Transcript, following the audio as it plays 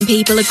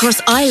people across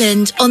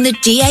Ireland on the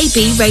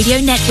DAB radio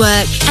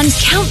network and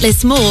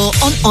countless more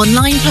on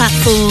online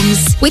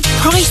platforms. With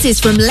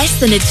prices from less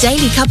than a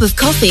daily cup of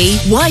coffee,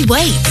 why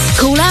wait?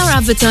 Call our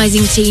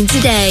advertising team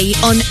today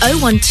on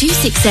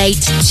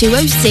 01268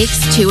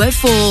 206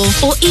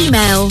 204 or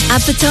email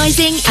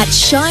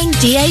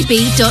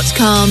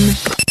advertising@shinedab.com.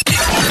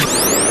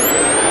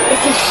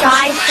 This is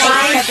Shine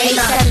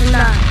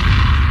 879.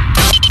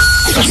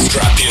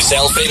 Strap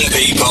yourself in,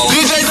 people.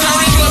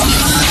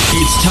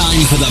 It's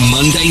time for the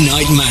Monday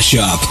Night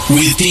Mashup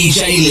with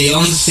DJ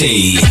Leon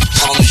C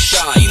on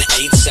Shine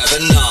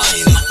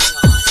 879.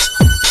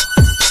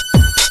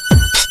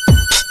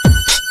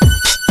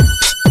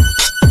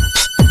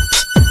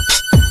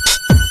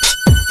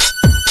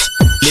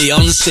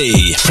 Leon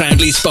C,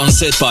 proudly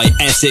sponsored by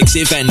Essex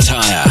Event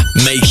Hire.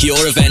 Make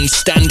your event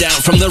stand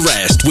out from the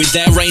rest with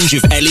their range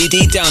of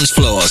LED dance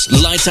floors,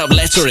 light-up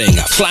lettering,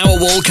 flower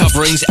wall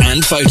coverings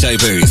and photo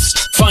booths.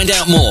 Find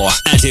out more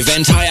at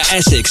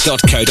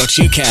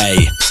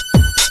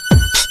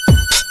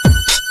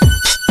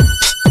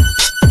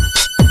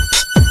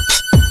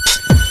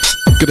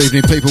eventhireessex.co.uk. Good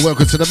evening, people.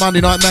 Welcome to the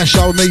Monday Night Mash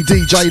Show with me,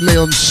 DJ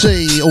Leon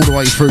C, all the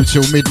way through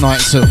till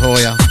midnight to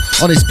Hoya.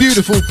 On this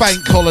beautiful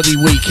bank holiday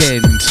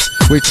weekend,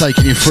 we're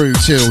taking you through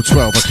till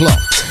 12 o'clock.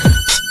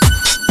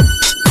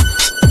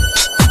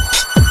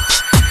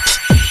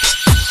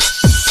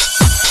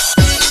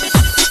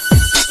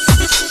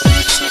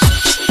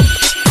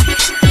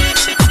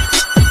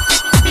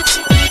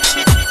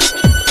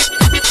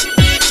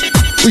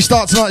 We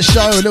start tonight's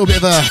show a little bit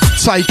of a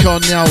take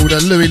on the old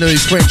Louis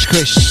French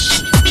Chris.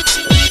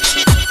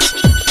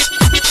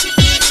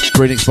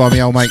 Remixed by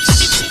my old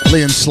mates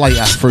Lee and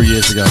Slater 3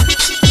 years ago.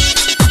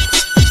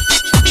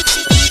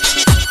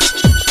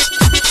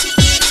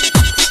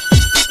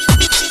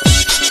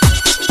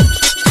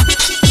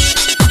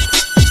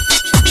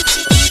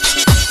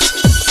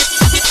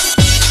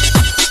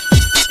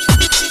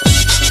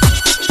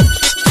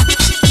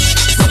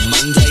 The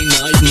Monday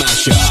Night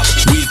Mashup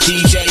with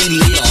DJ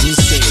Leon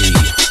C.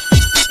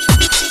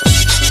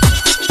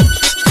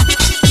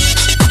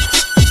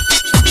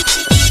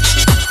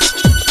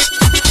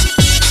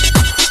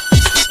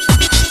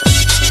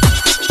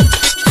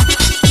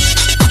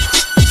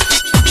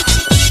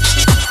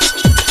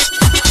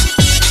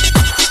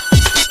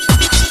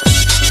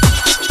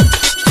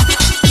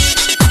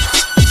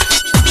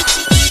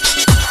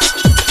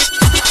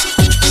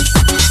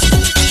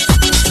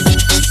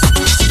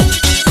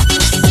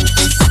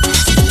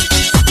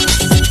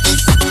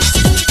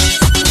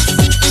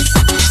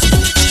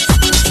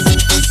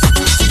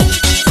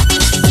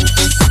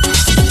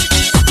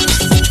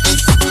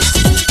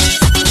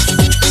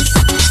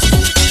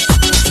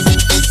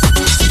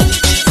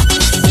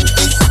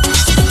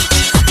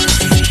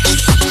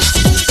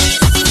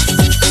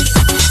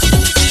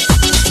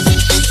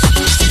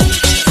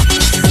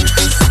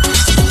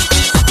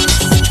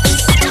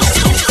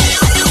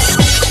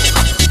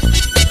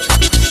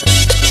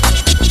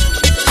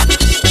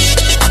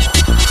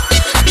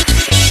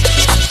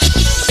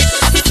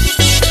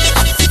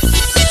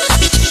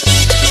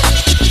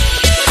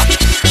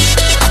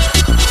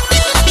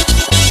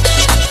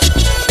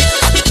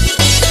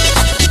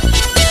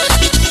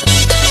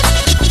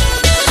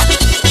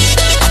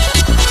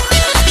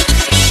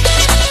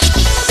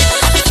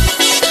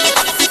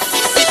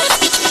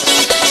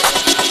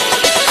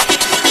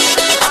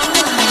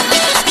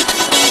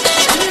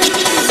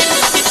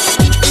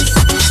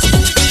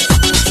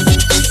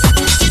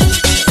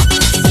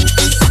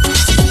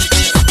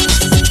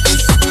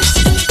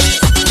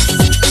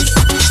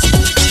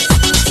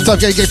 Don't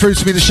forget to get through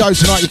to me the show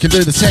tonight. You can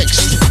do the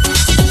text.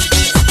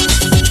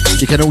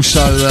 You can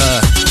also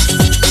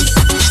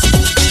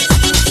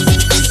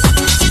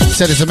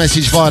send us a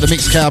message via the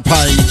Mixcloud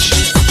page,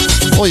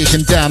 or you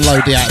can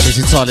download the app. It's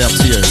entirely up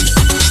to you.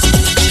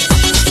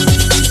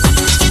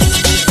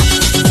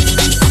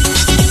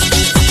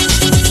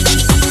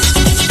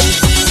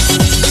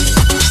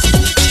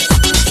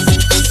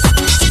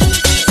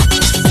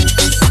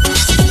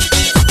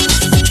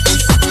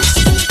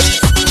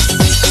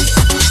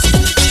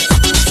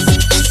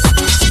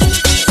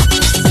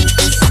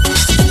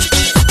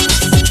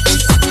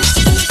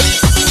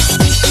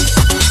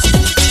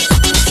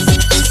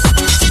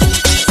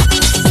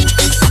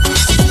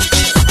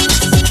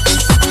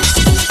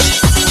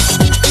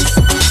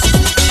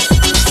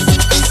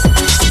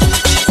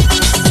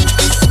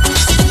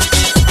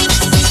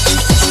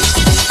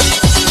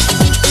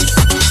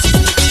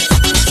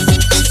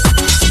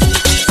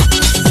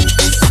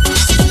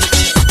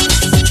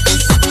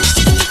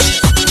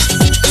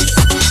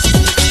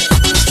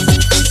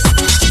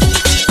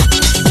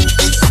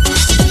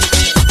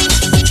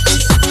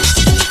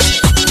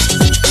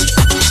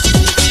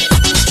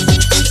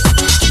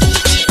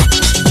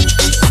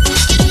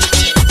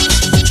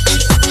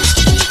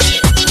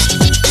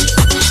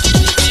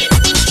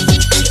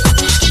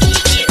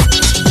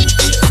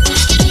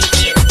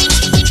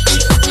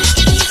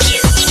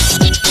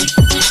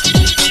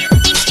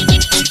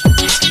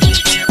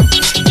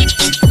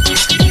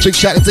 Big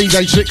shout to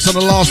DJ Tricks on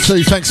the last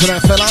two. Thanks for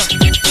that, fella.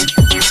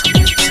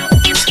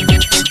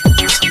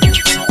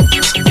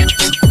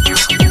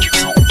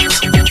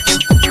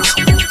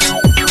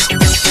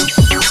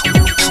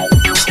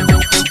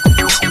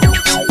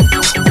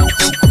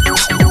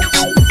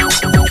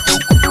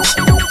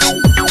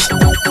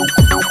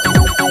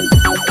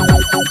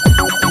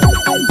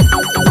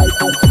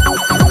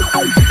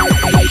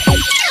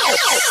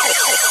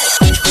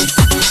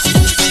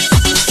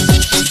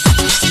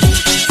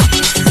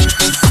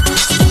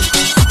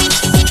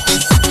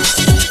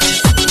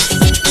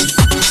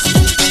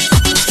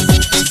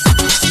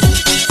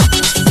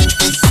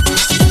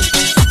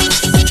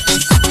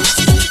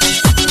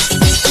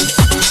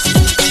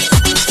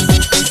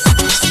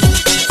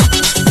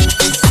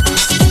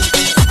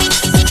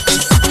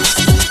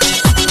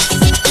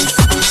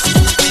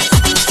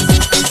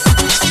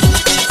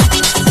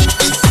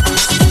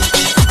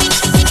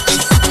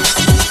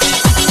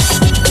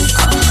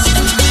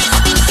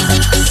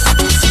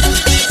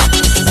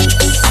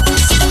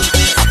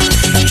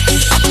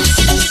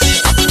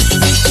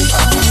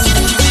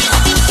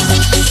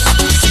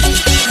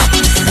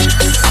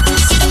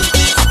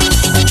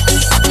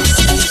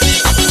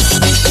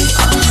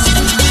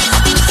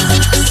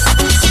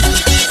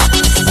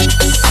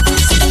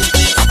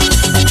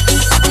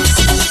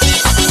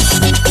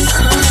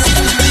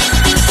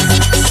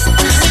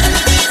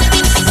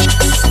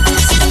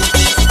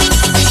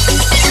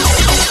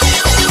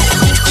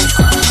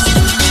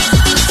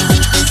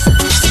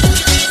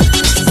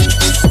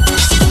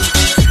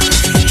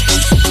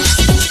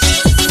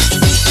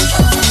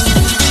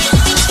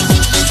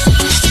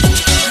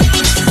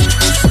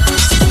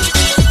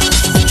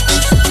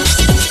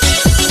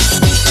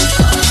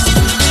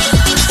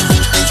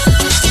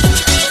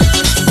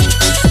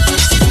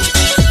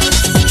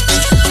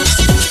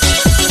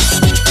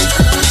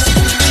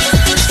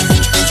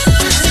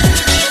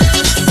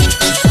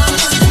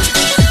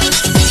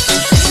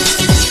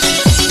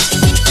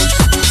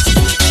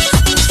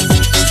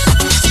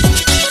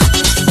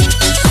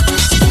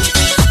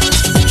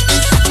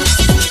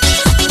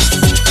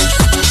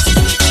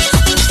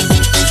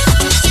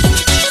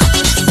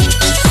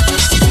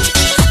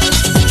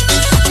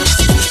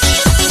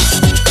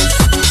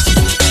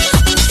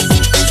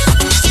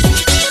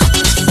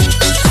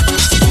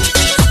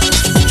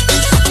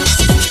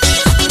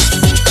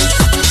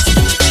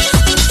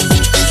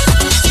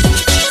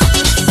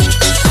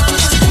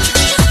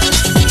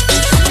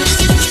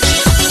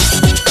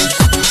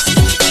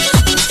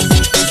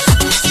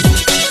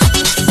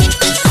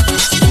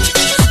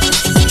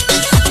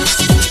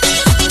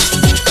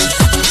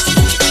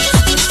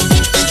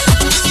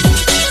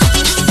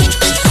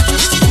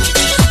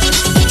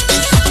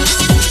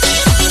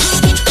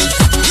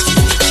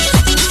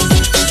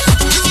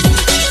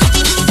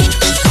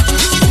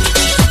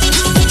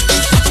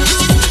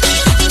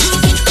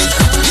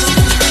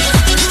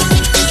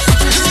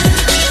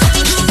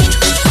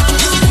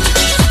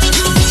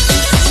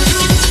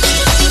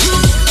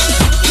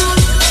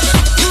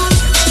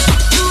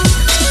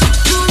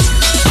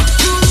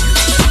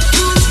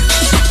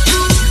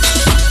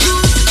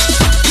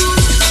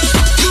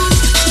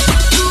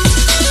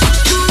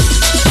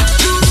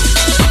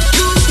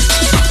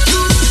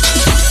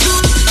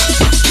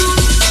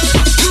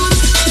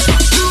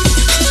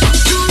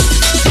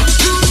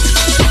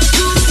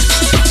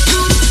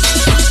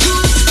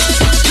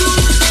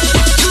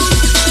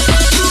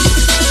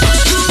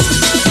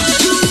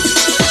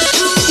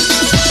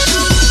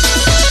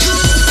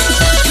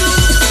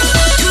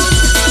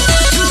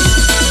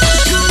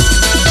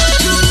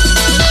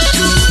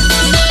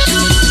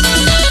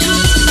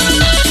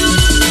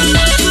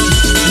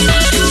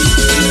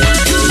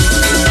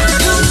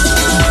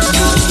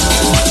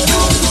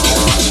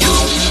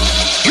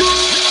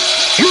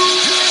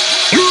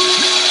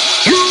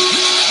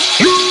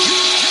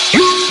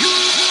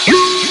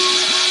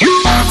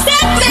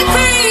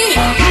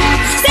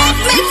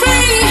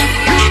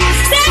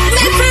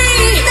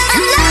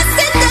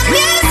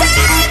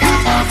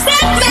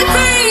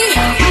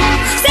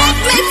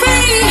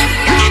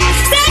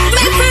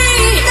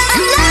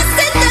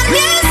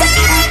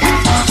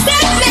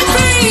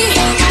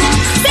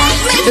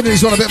 In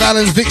this one, a bit of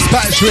Alan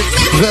Fitzpatrick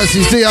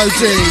versus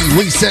DOD.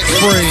 We Set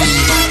Free.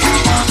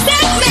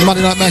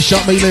 Monday Night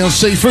Mashup, me, Leon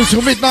C. Through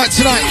till midnight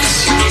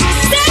tonight.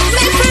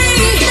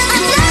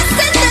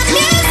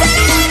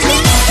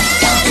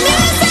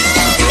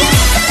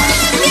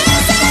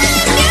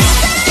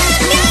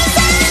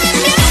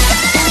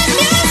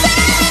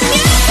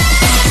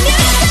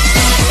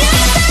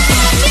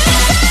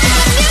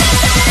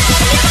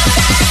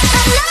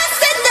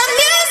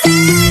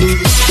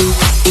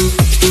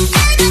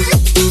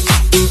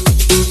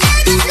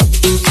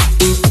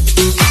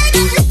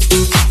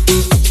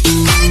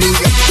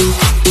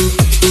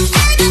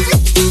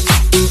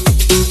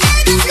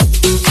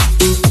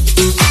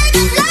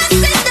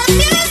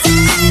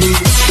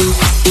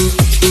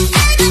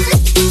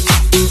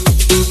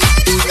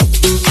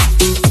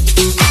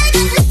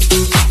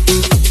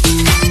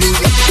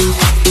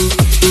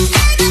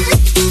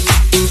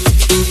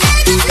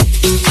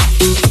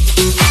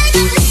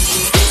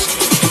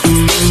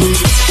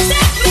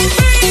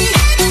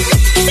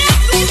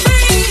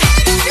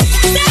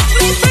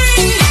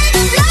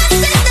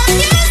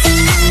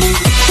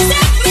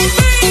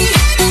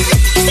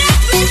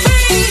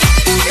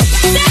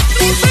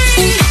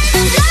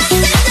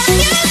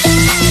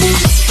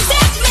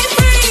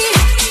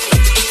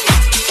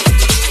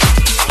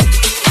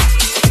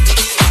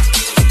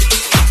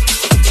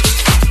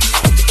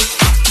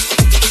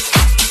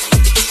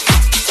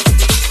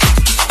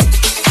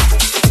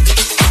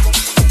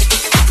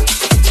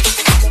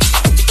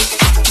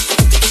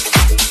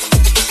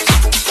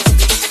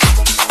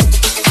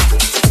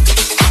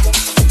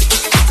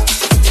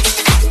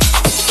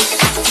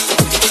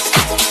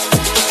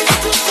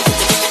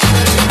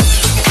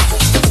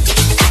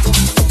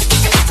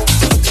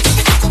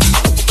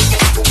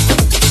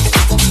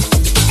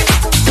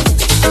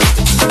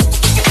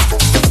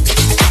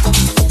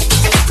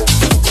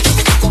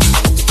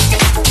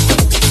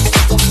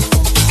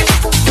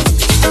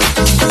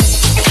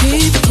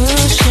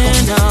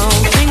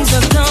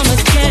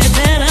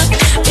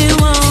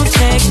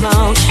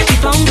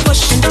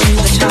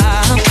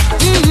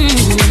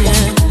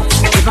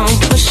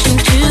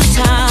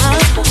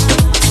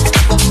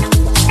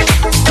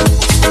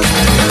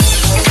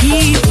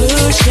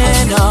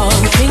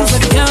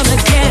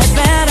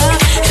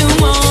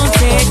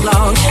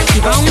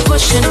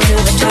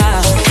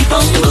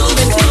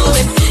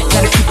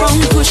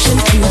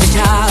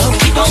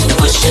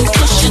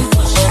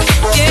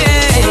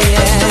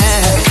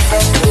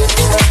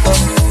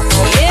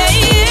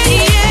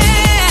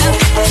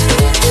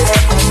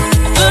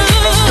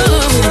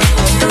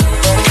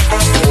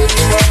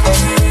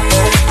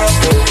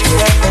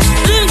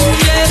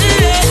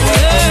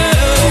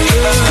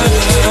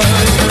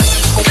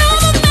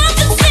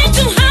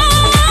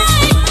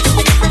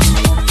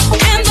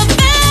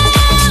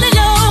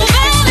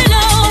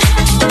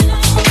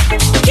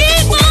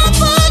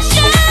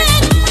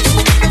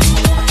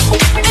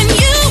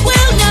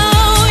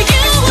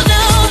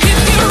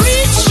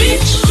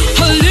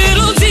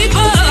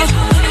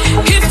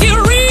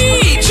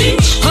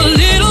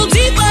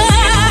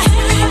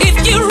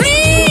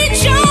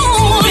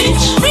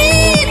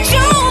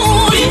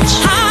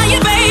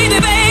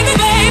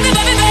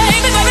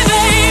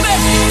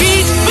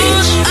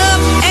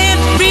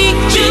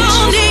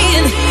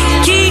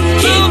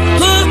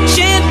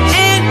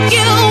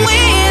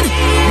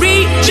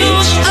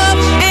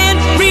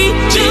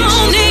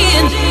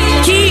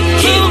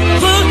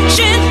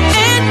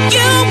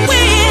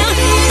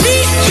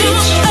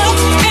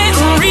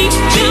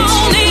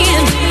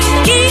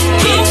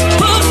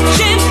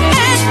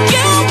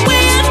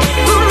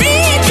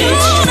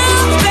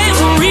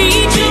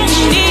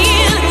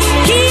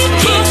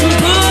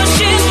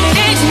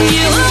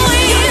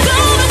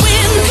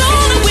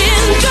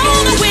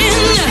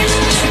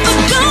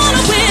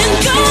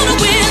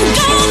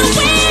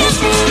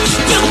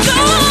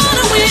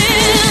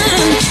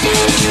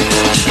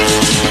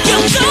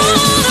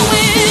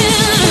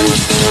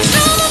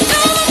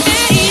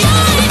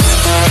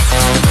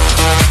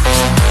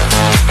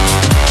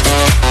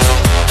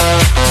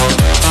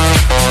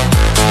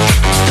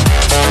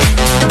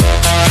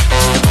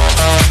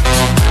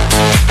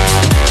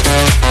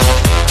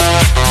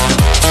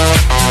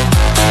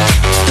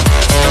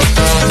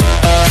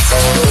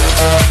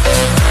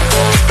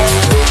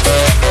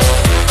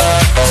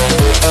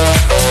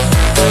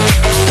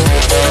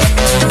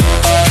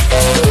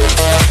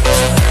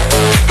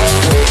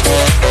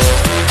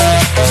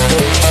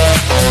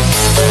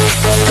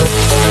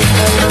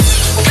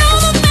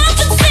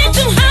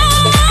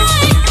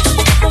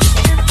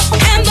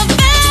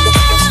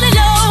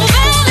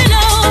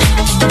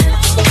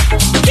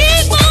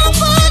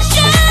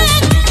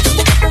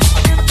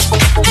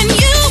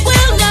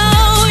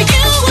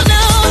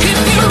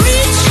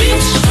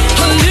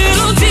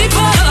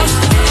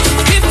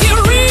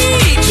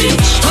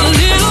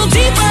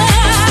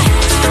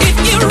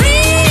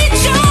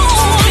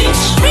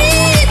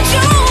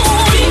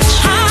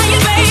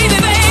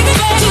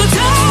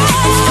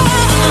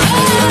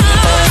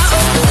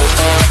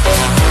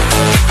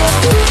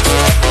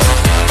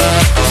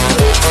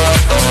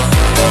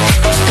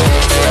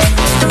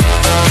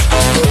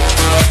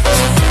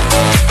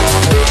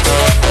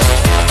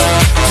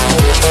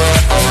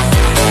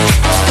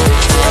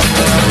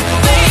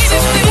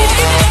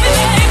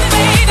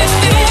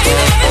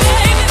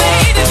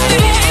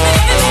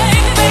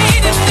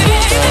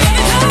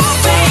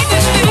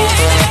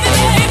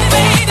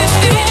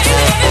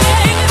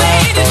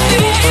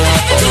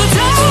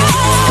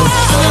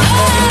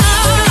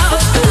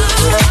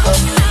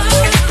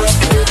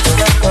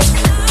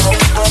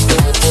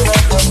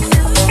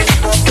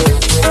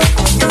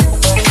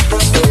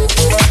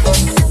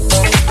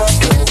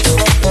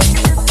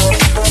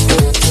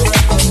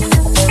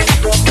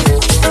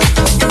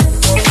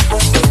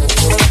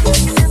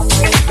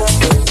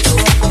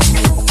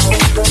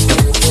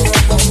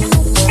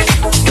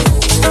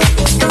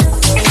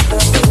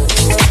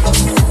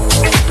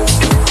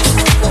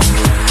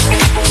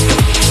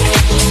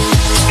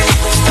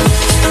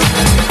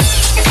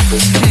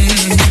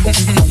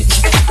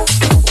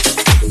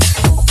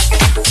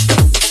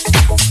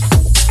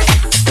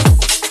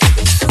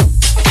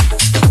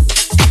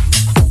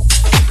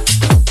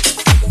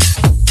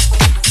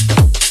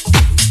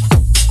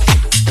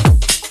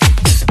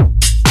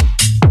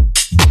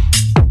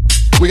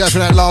 for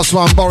that last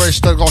one,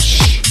 Boris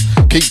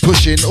Dagosh. Keep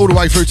pushing all the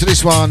way through to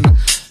this one.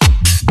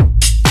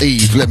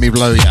 Eve, let me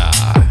blow ya.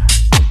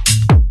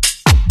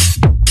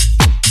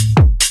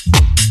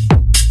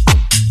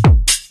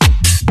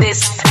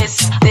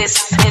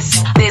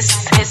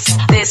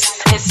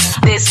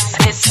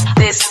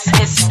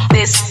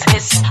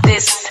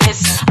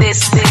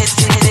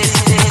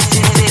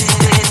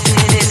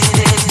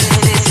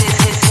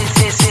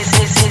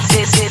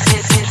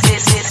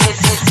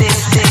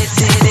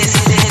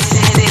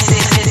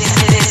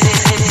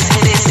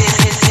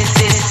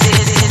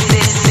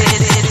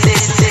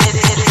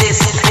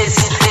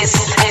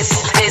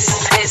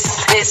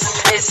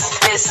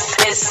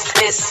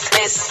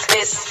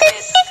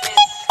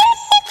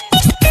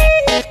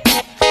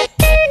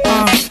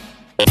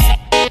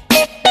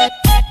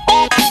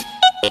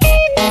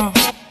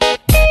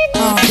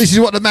 This is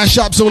what the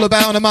mashup's all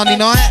about on a Monday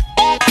night.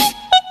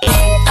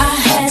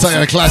 Take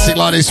a classic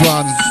like this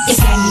one.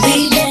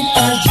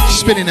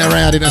 Spinning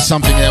around into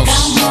something else.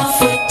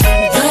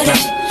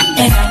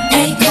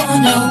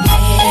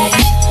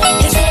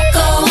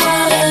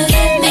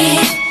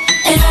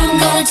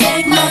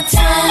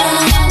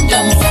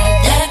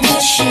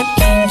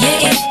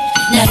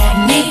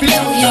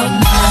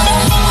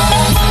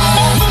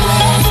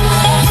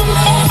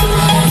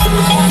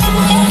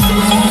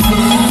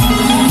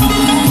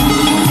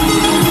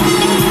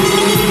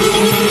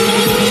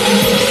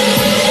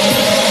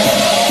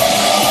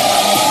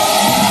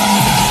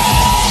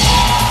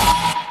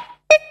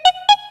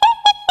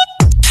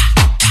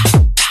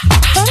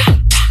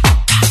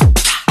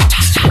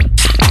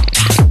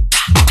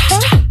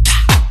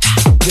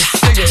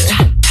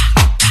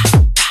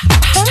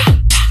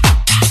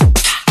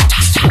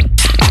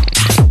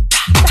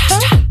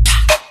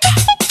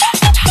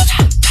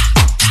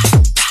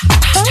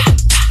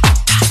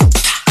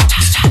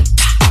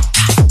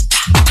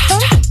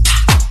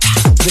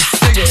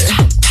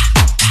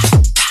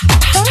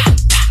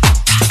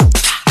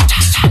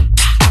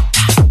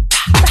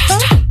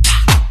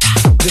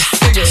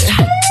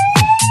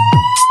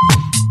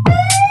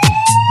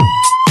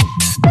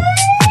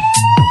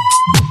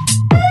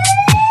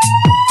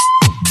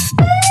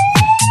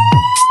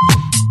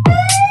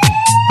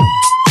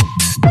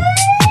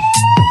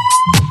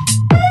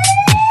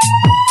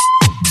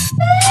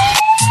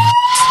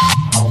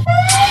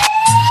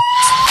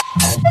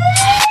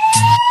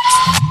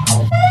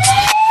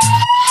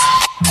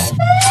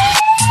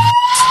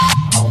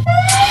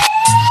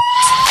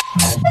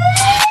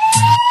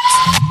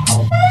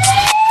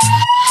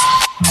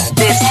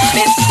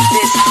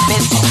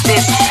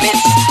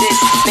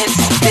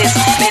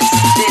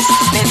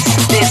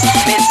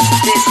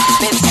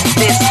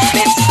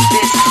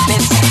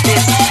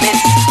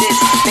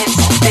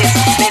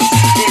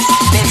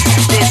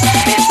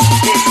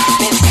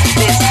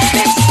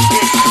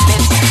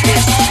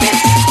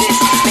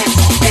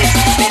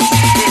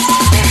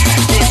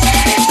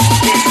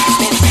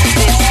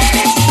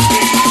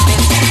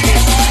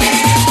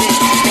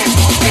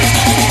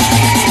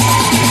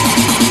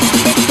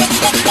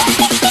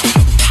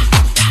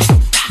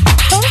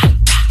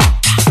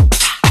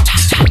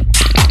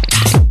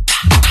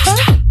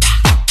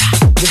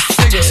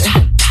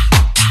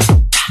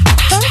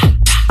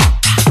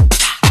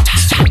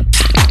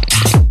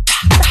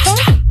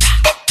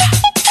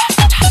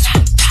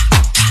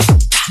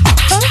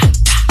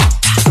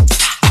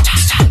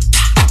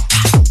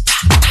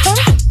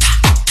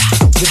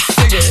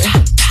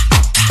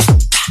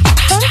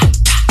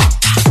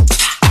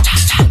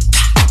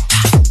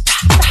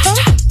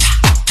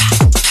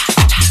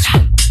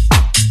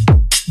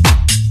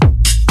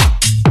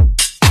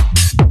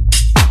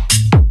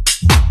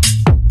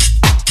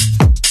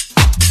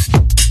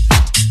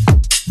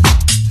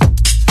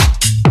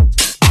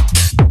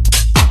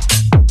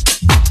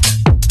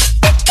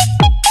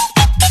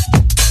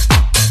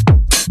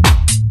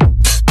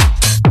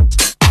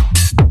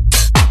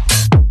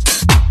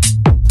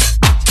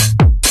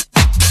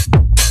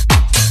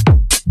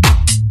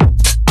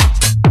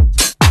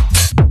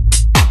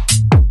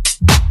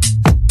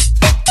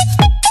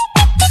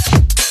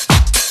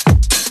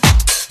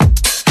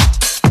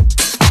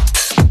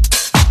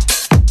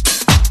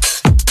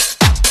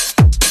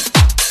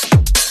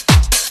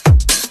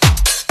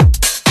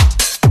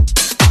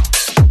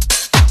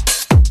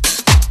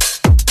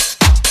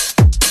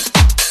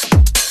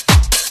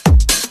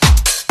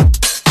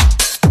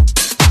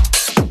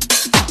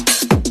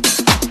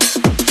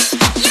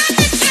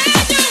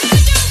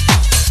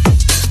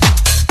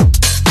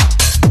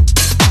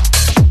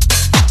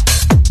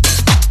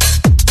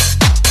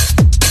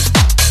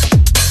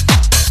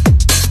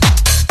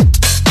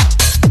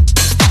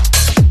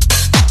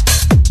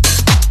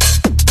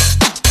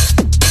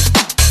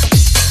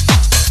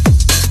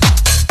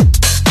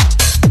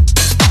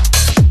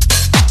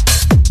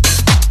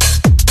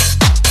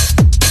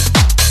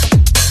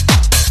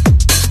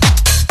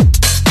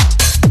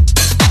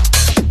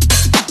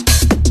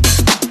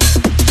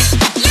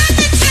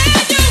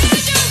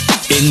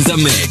 In the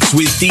mix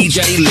with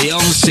DJ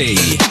Leon C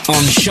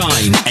on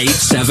Shine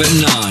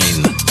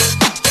 879.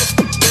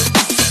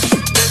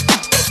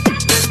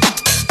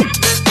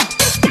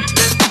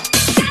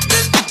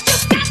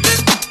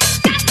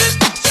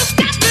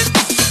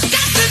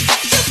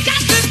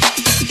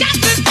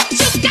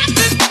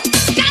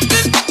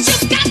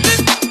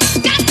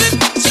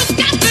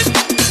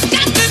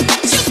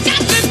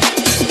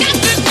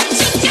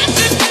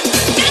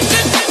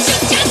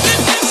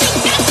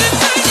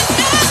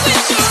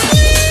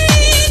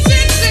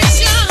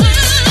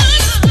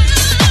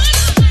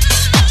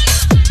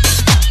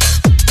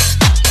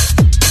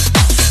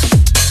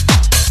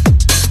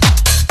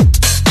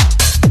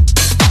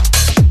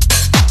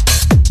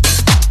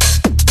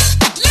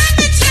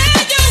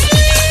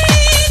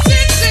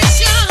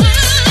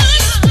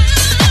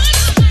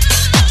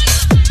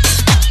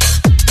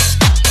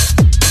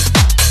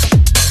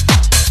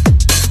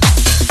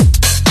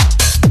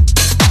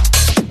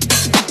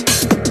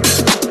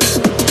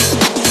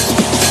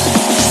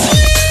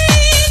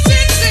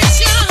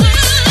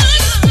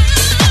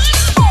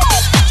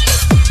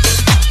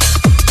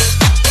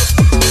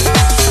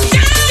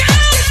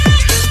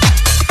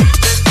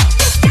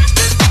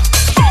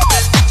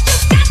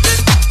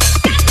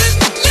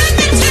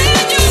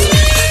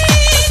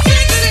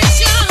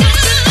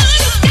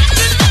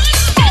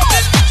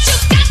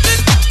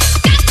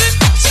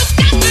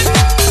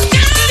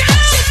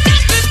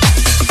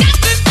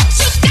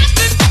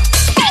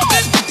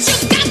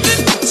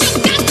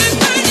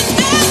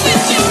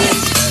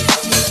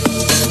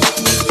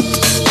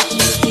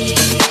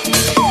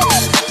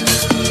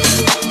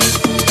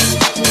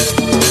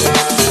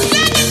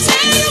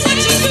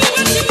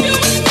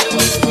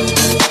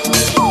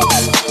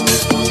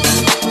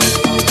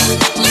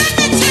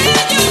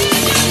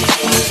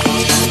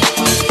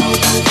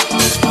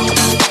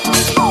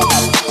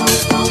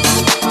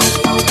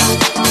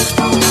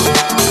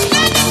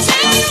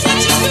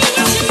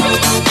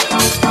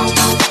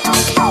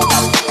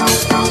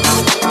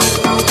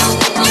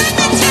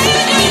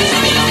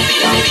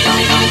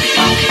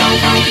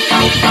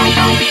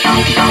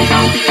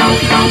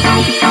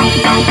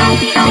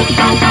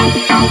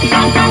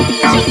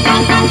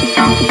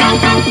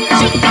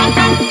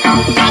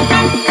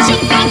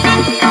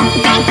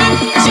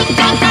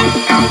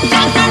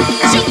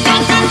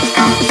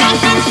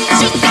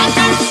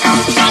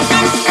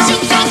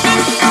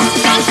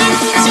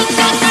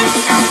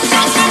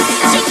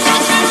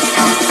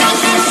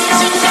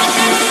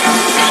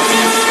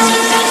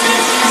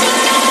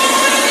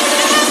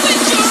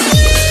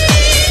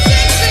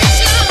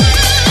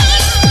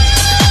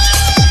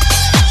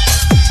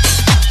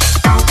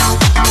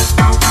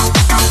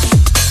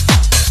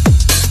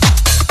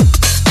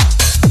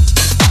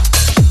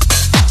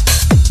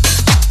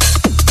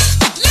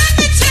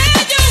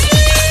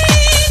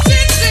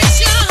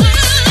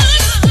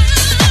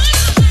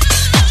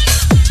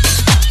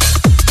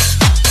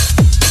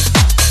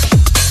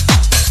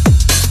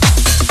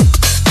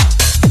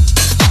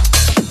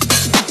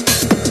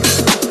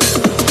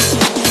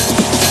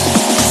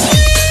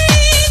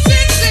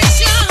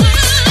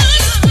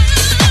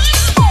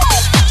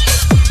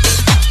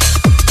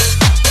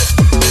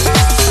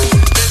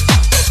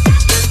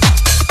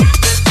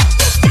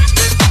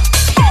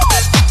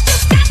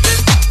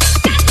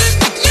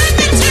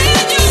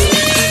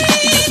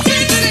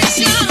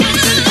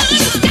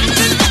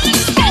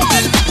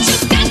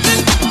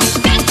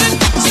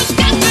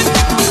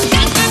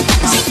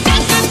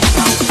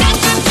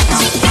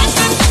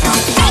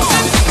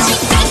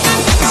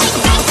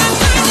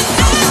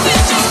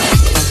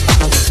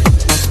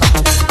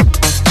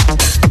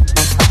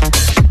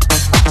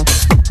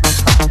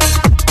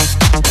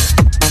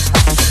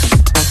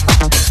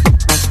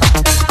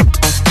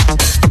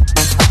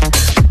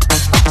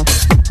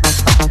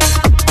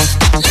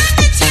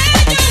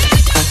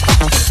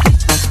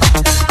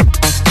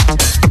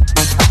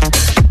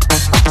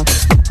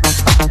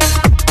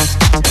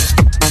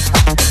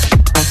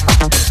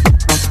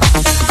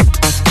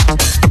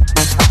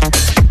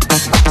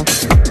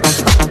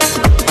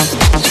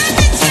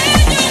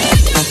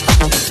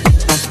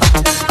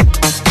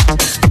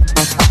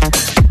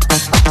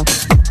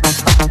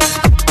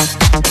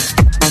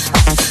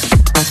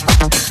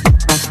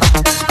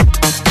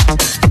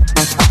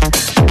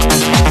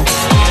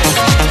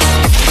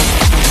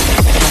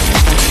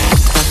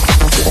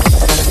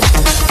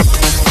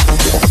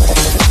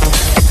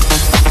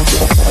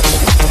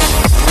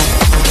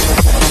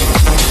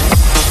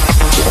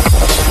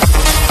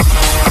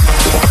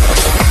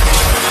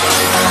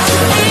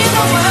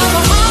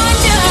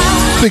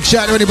 Big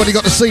shout to anybody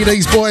got to see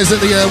these boys at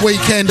the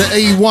weekend at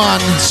E1,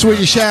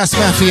 Swedish House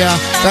Mafia.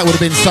 That would have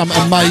been some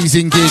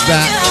amazing gig,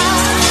 that.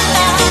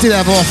 Did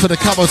have offered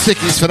a couple of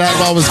tickets for that,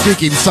 but I was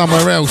gigging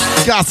somewhere else.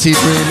 Gutted,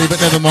 really,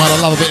 but never mind,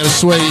 I love a bit of the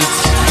Swedes.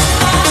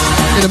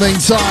 In the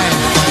meantime,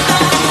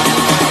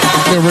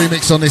 a little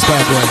remix on this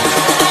bad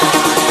boy.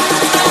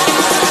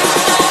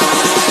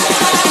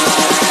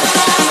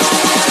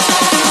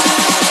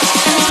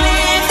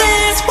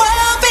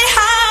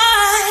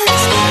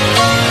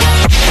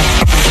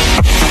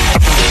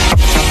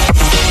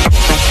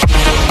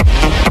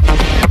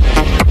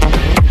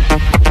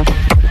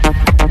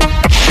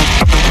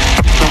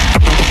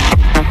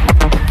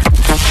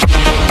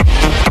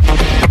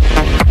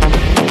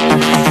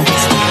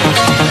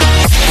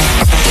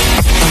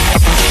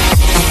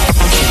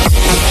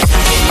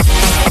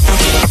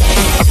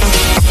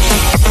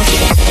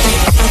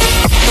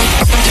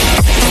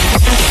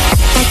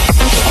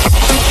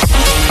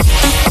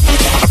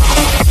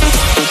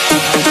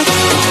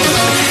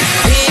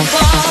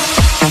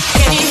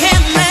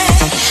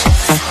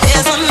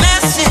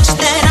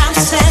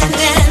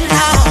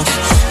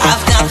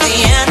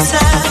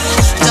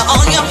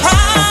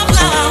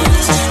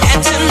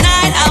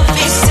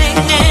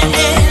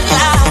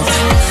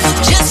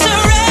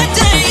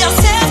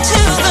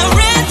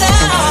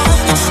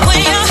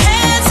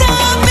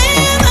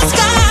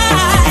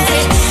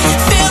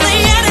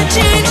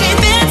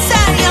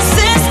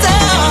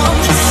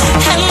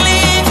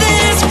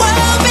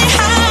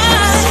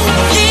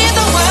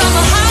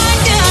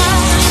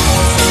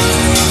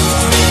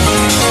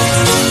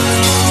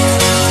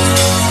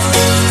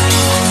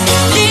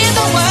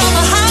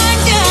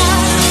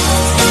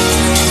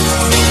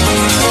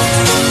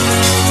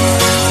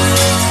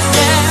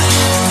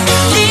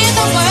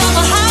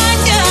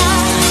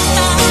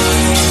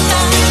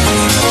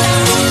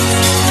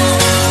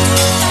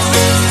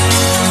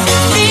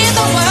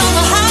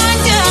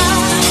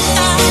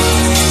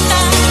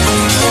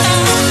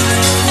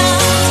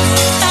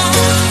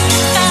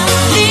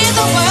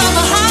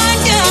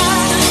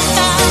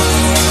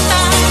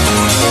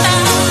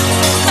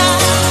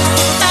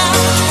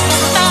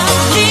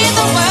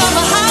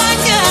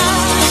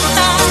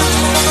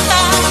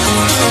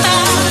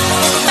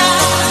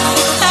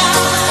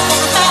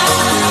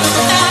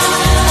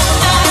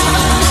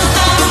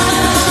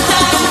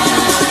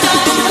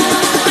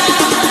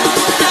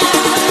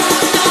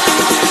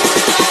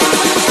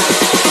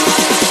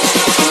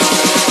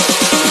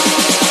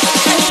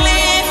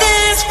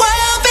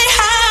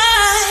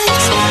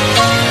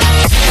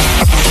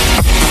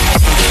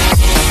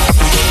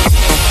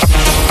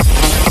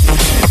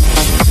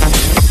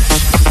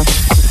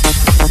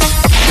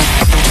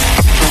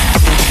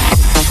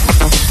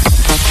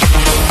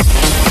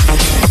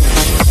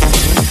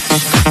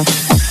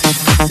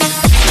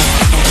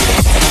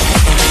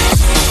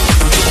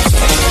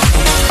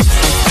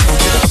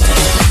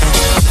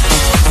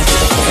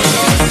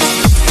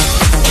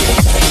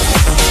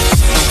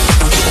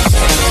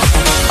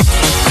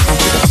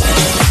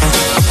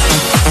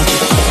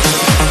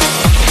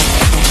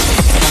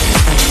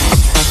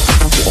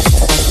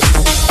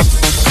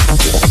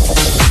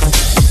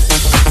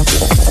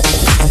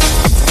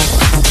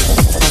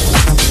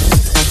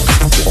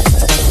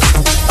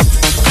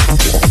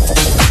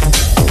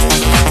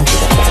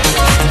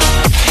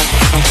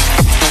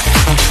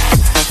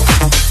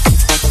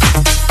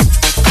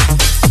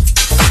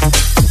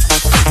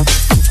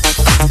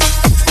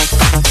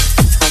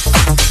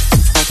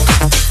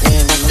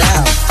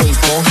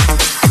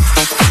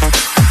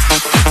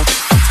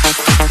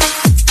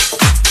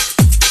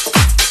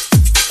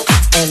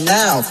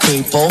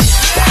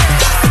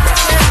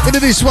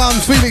 This one,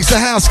 Felix the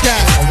House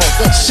Cat.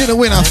 Sinner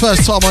winner.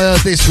 First time I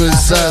heard this was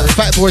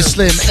Fatboy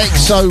Slim,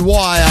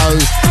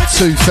 XOYO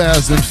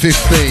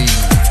 2015.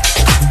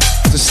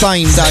 The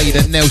same day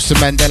that Nelson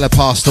Mandela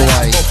passed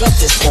away.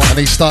 And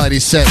he started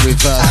his set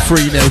with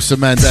Free Nelson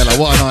Mandela.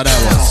 What a night that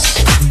was.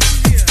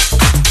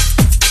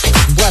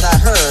 What I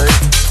heard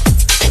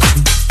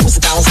was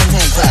 1,000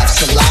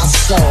 handcrafts of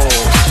lost souls.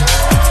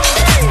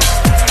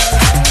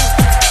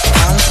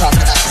 I'm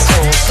talking about the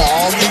souls of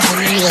all the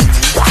women.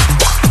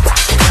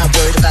 Not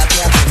worried about the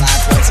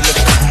afterlife, what's in the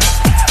past.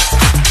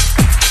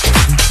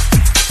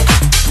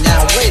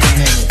 Now wait a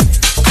minute.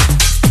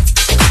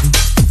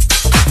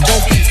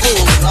 Don't be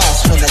fooled and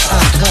lost when the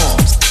time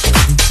comes.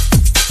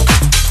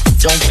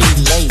 Don't be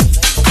late.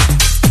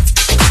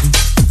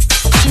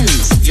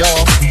 Choose your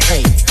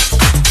fate.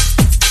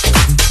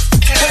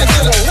 Can I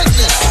get a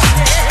witness?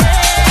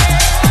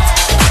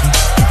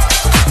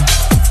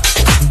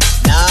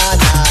 Nah.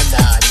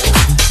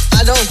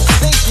 I don't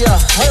think you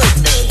heard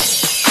me.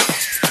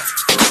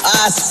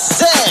 I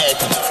said,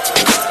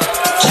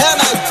 can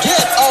I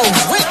get a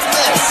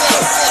witness?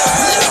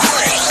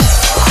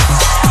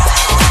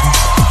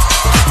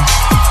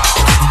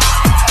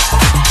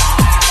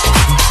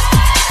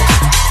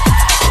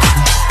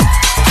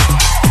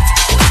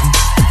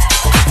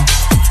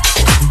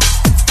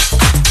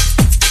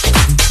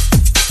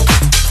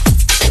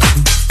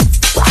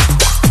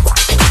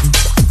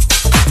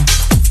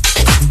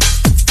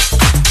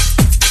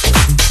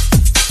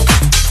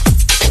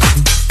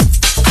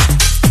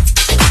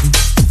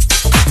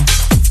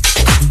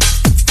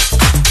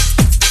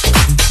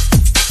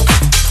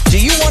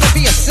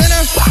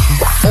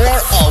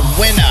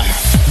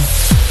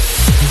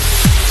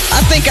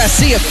 I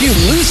see a few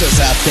losers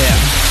out there.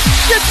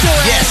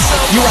 Yes,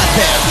 you out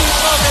there.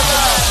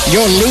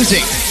 You're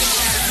losing.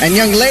 And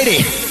young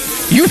lady,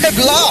 you have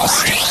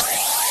lost.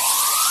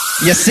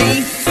 You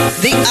see,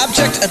 the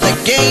object of the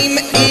game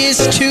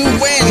is to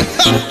win.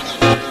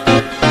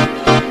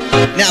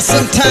 Now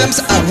sometimes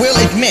I will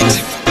admit,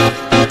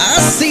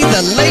 I see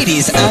the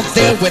ladies out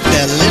there with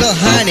their little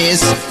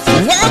heinies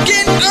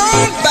walking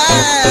on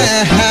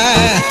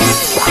by.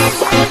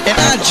 And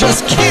I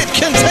just can't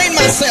contain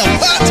myself,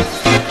 but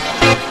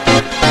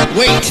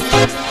wait,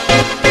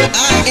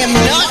 I am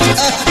not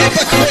a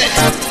hypocrite.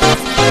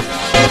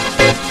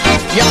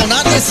 Y'all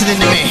not listening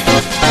to me.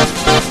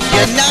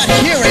 You're not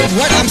hearing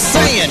what I'm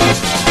saying.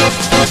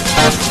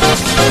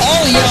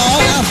 All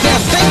y'all out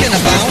there thinking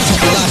about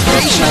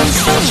libations,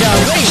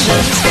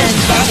 gyrations, and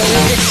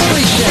bodily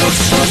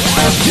excretions.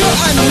 Do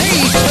I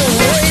need to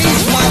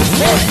raise my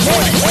voice?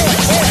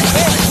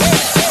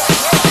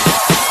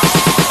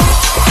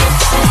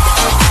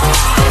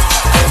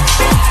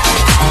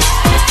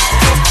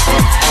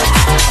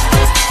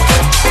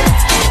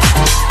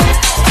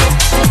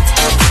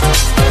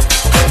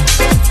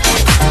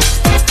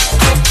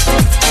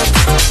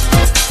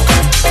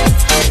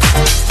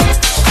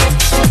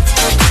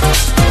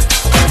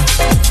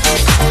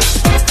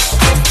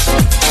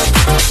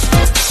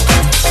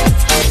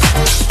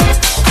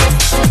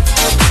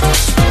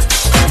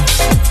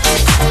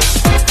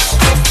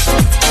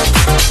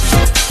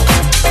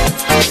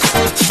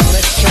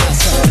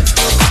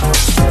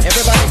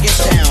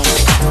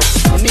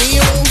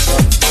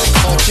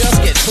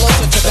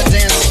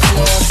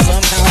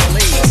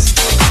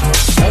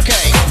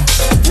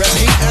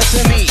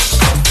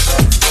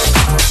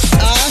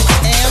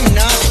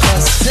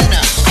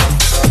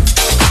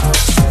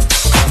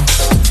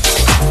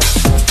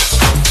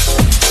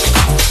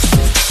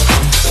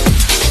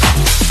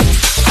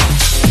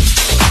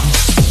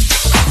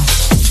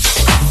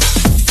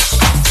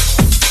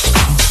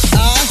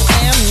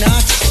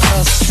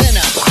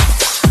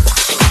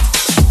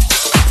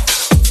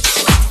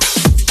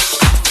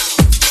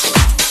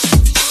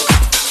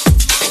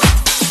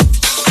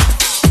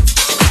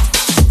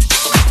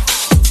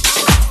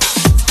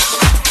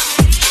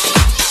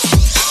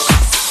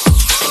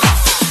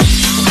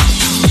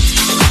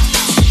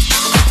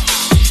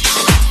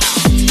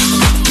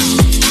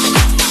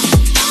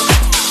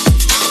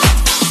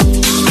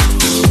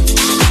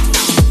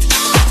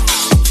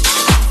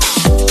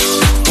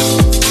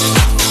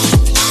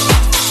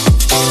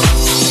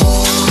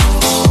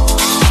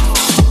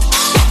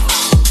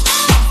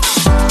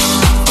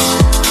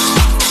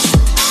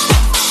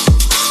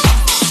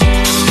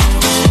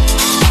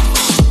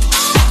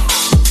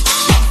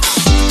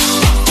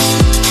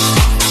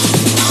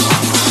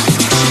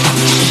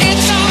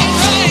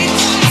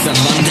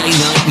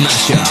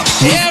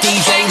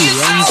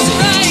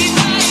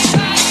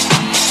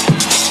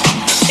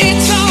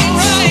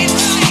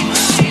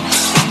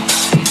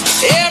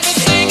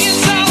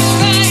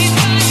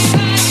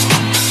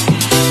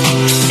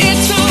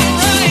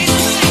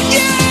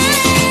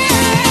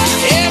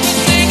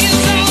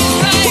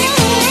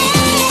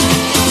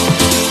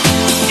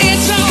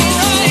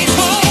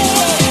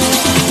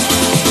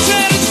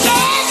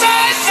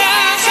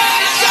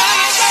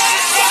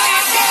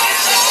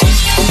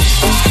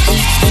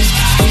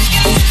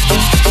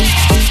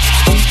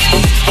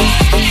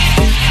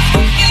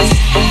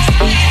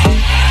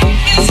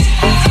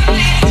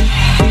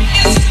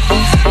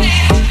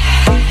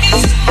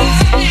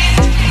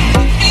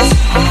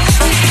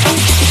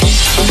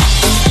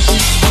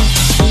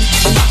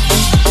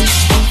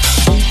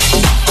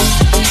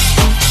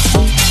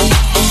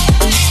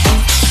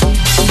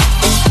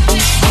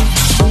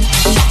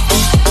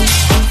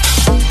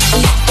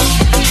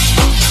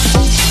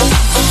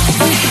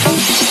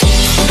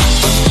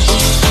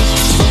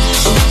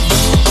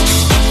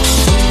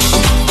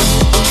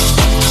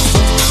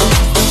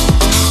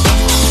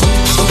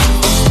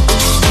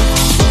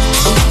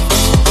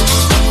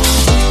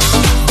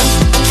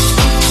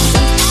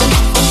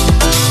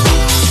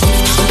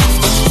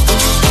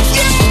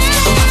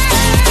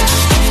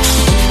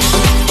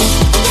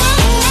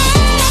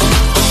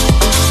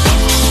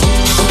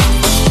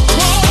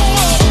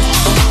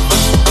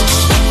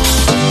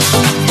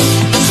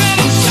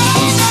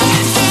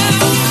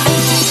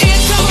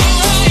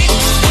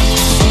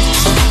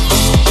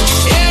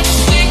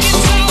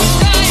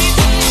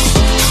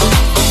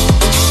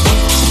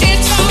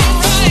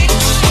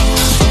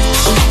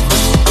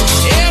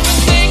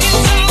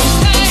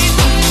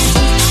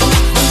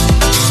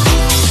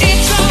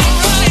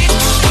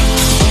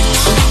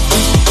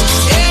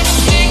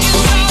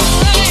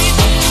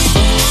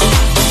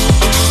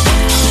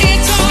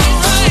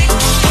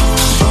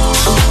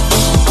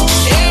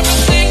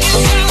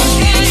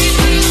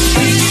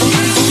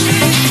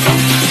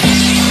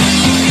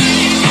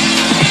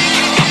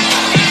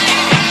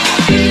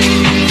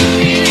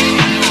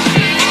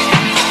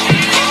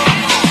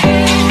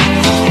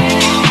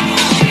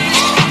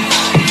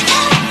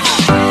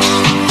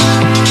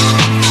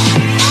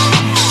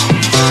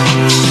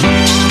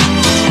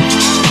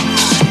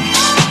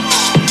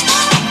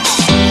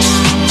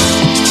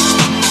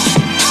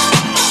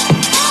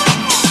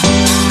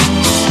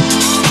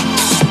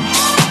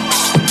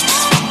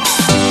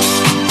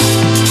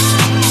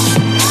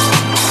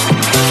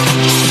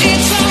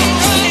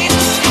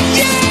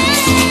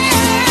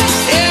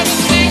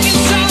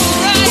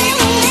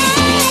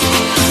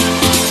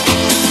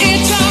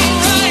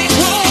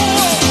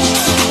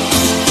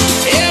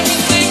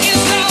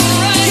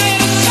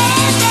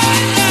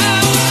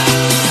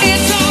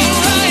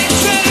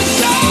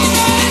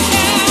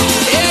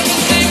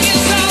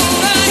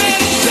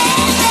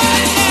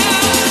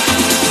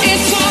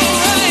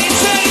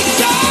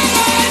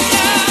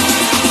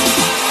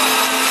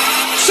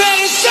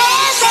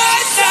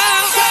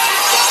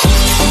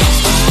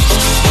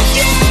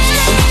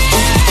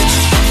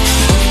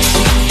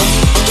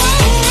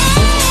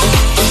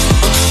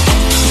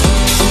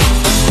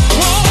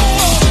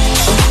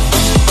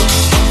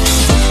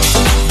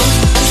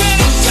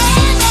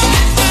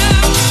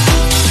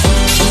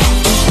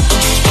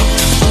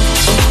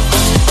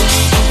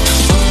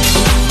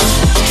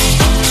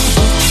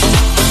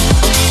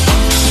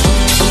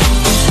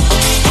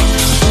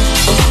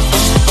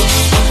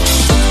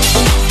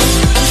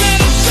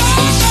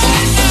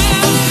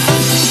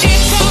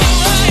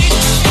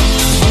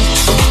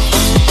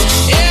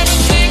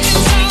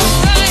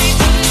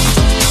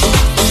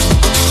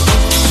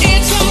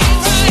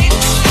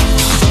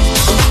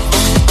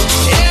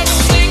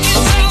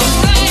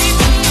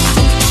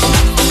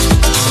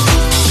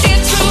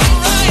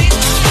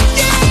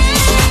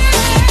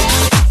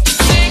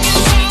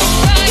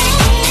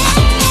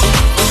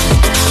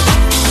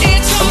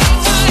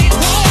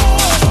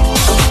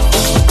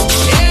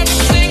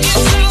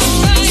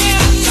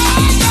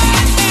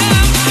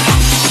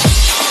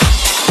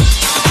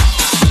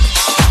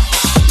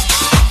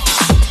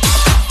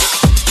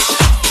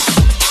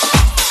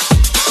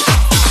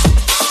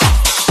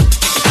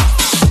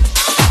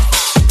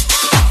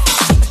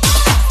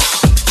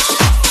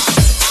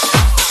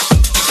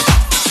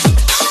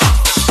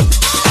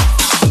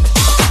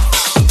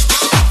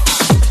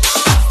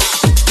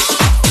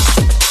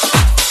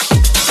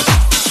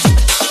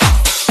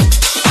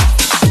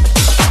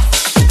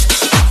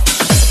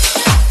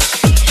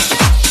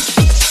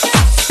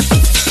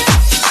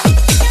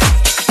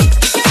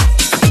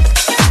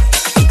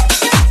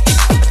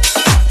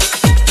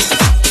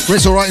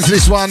 Rizzle right into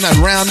this one,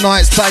 Round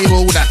Night's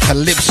Table, that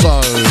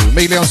Calypso.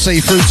 Me, Leon C,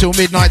 through till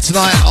midnight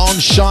tonight on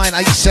Shine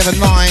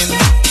 879.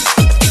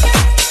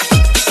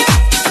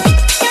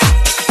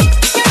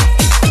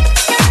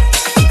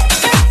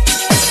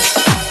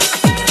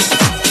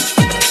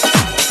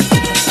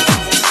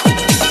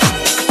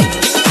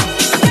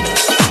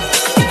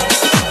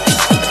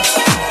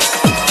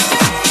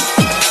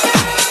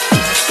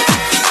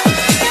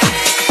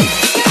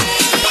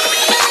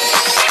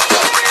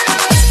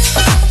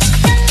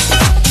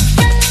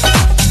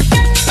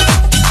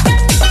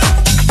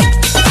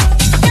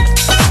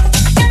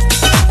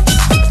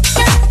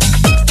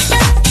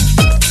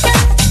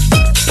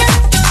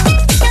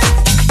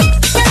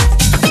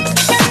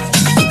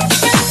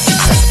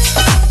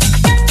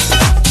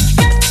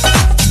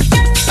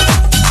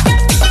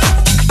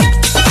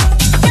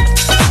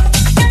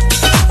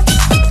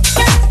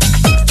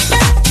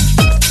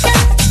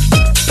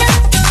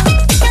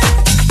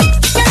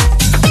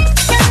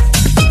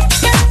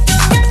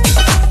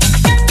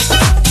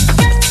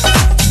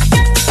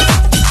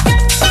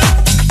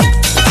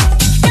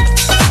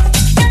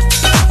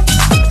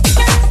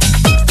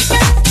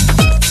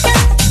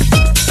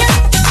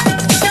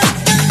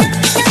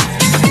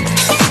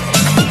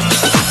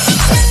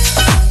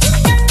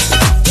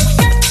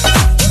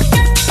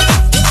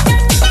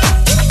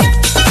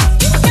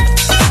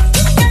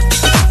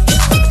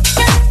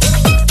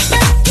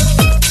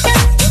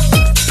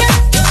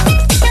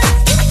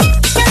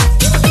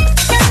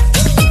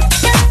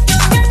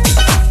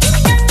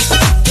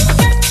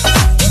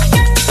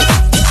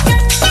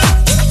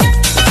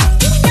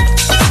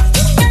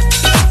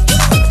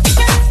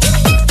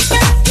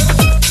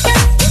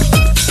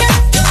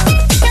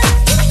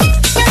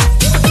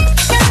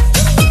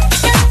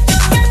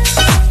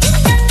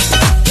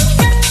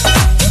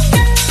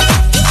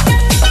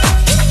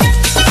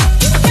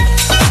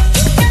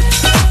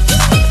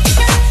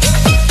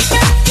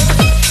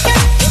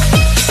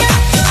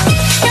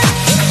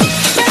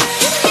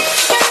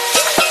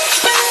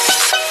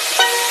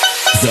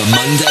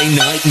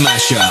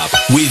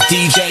 Mashup with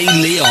DJ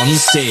Leon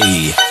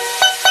C.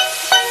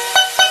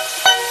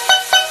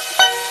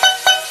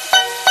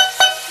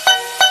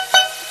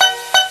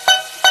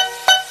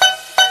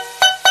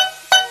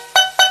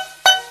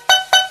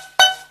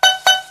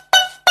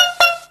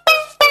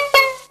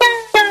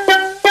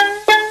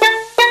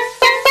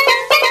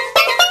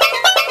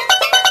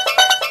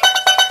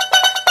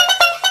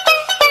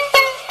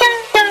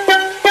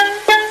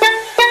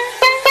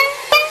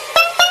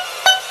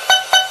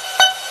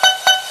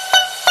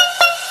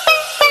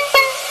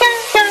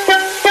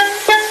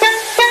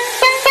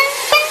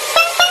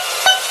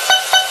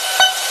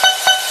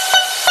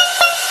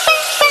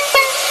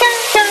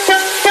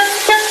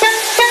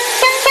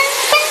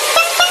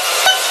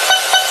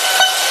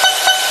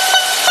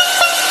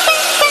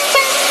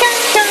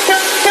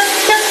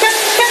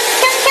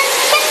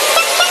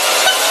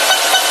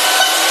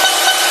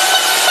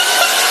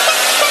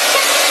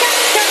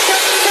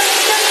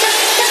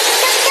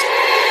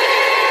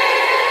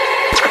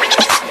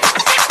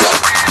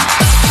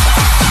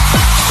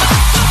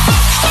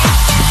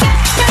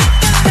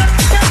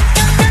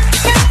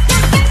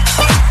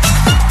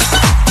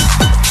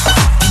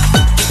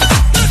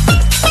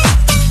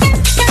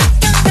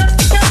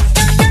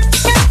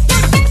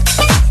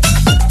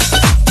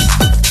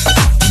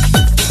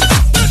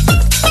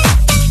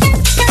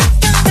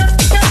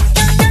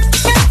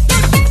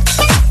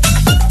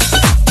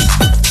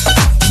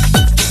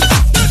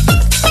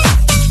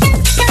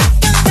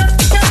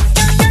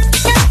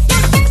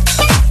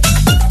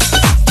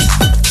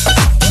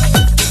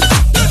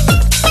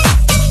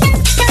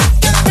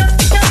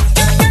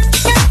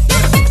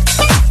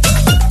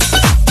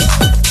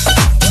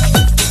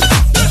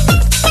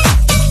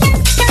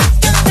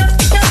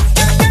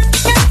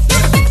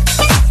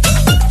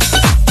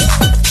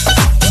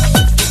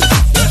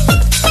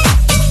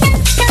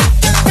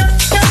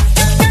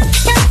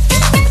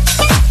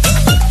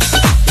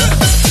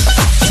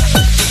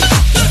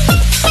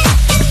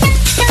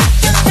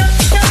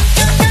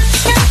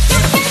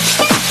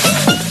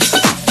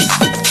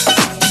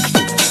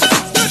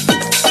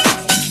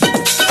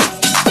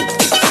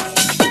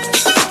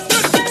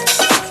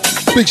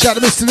 Big shout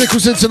to Mr.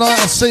 Nicholson tonight.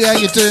 I'll see how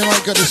you doing,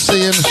 mate. Got to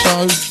see you on the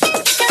show.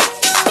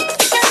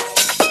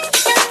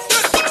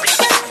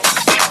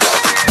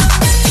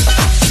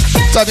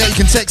 Don't forget you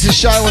can text the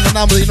show on the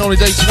number that you normally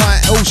do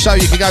tonight. Also,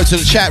 you can go to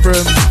the chat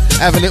room,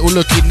 have a little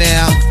look in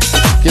now.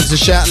 Give us a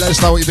shout, let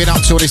us know what you've been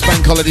up to on this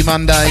Bank Holiday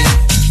Monday.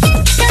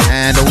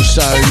 And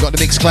also, you've got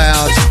the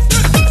Mixcloud,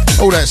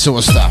 all that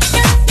sort of stuff.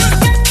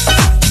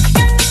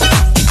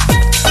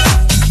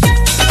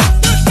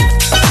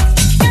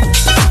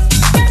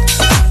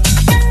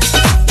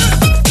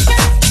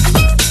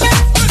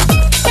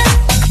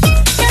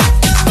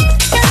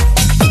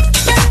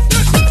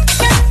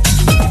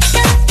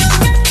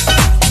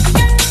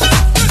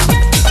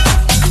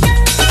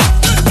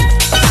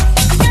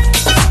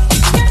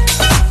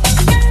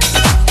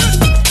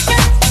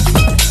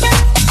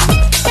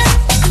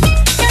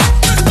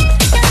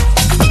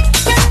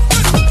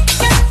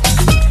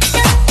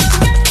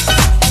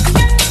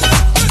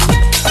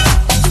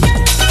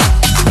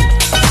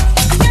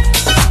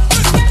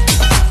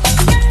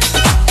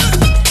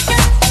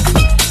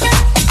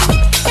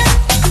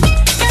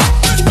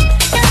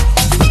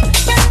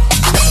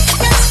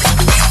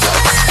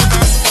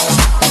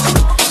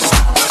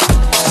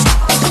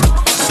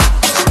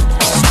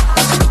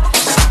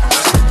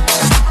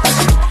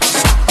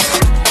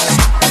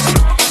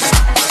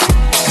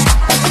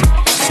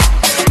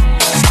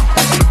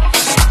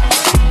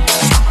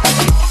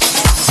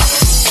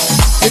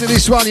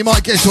 This one, you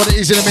might guess what it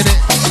is in a minute.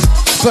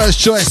 First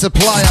choice, a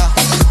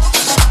player.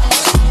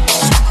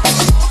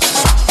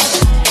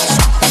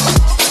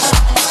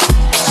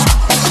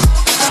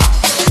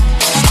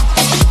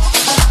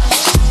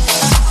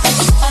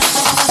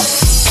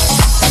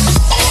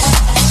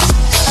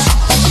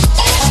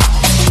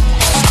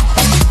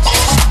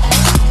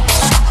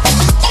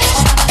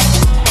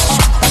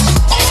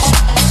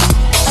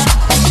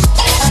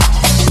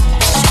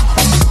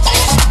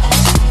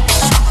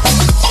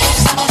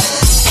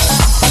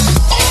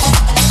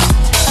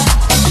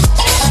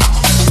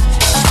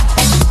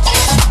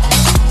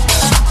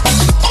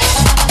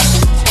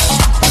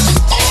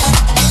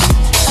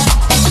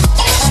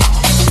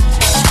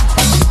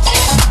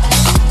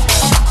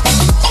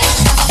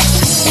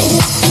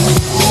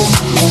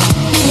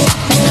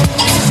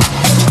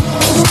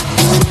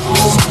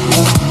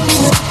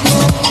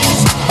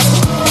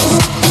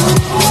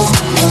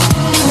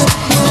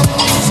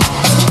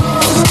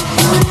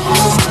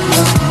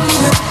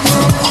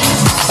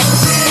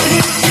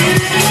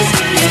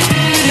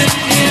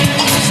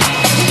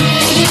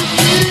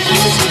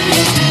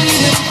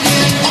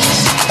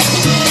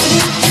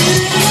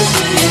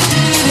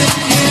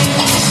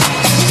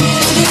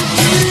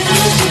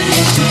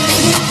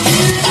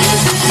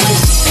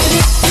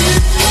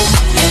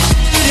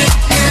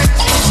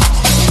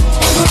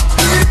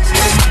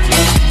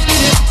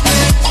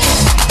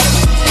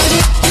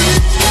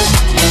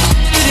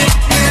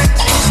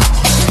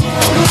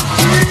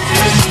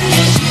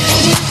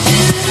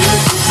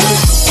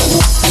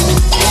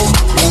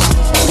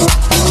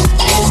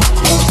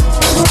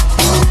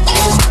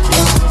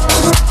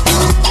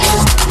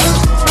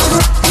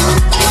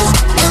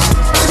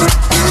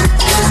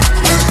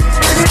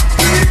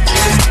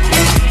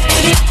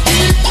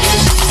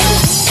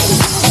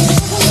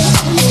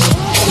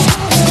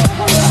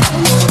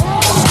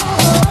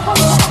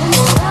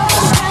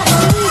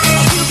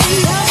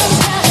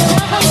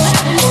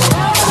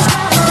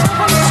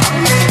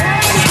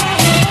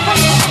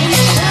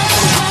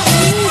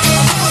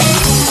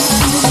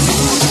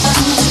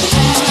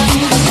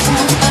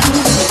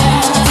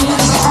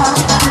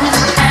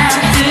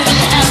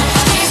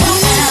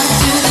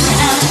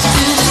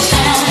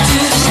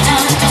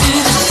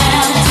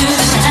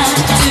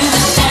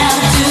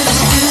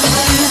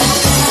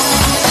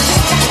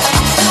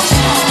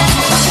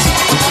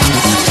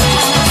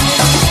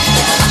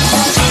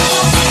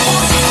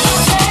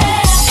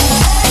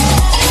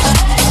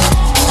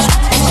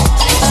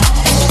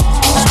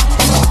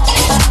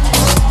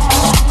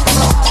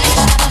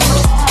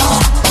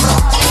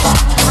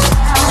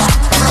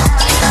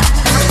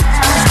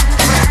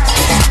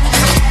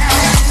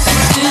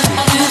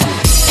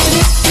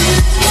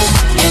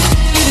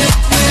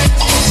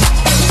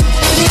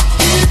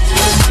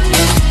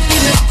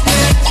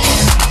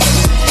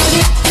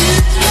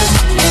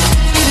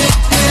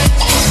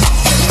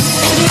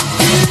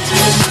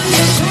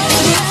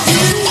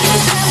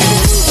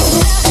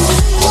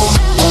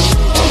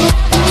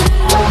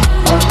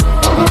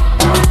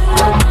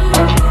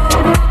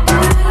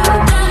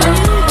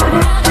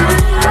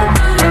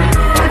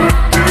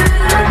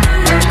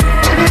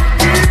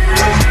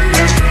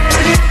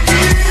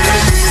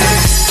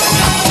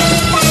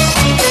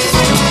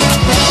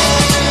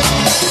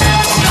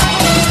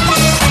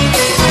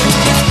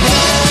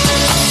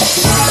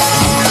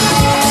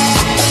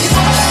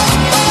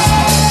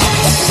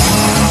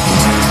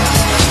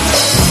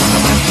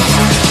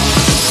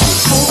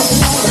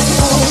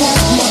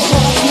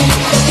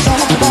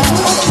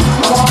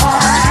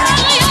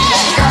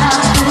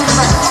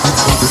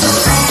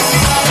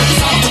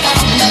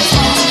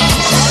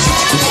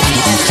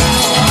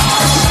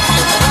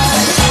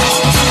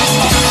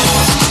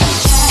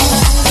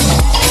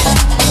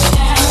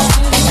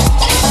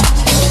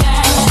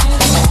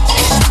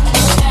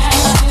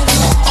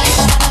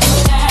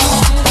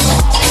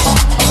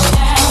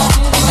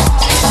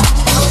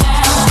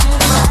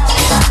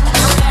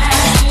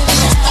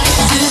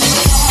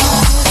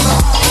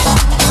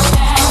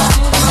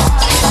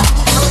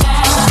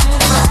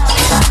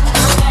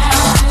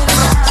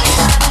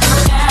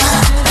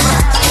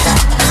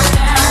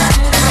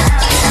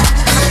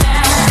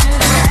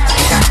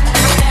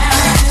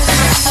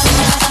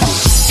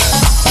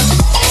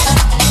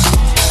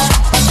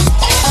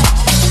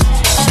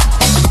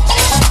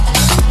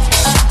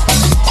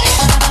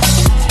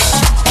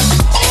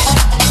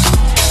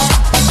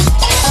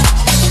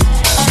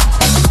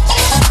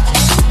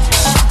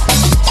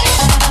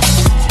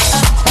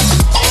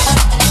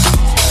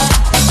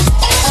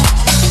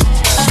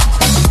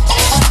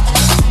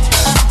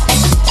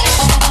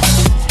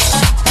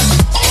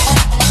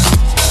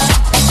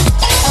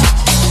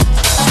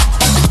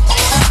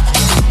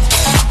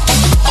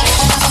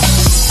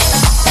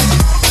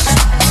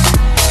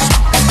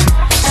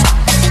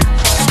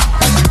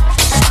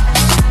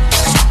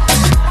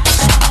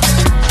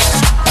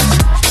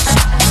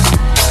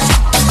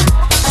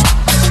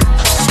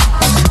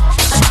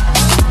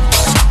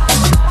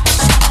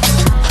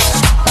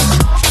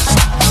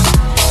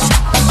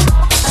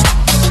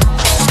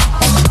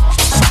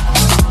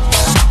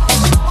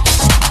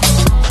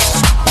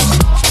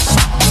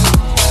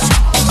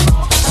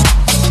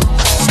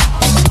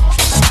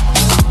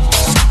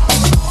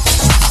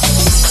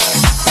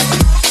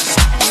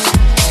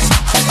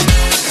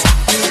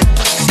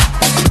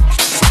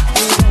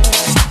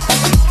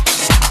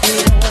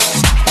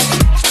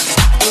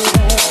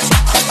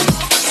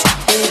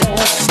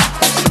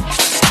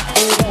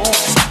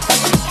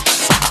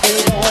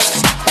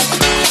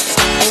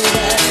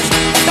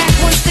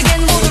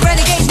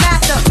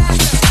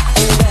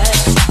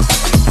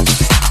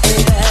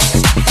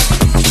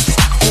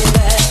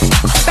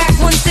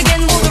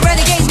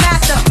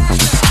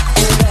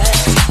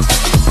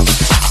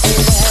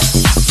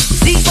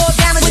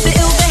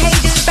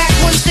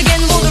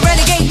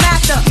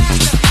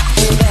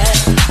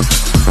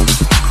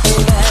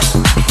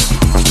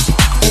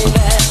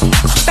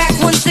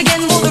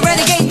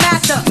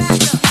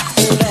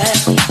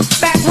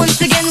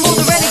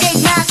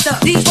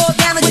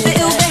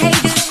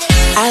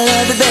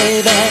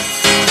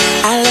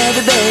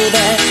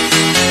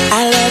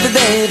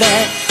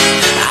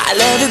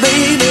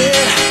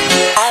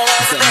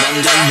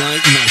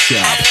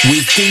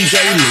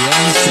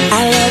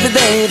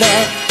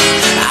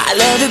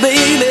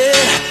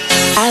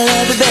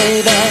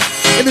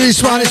 This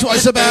one is what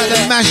it's about, the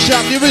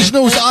mashup. The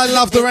originals, I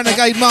Love the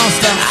Renegade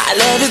Master. I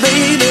love you,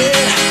 baby.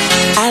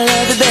 I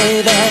love you,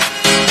 baby.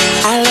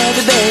 I love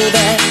you,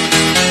 baby.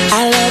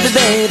 I love you,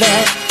 baby.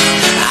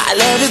 I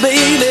love you,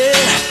 baby.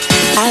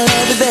 I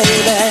love you, baby.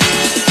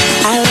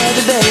 I love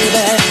you,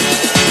 baby.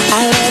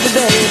 I love you,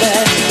 baby.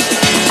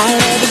 I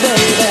love you,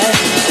 baby.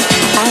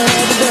 I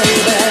love you,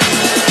 baby.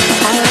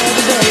 I love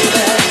you, baby.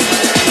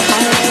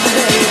 I love you,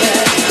 baby.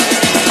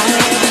 I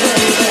love you,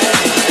 baby.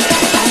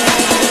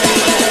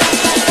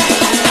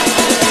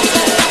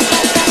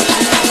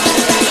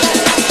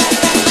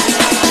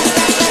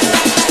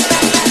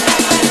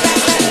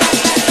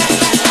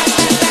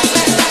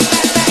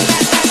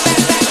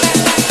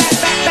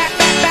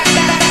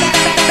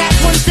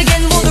 Once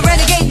again, will the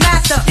renegade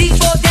master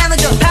D4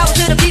 damage? Power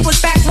to the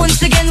people's back.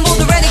 Once again, will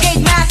the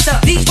renegade master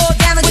D4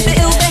 damage with the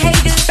ill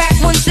behavior back.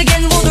 Once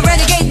again, will the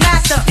renegade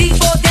master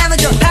D4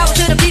 damage? Power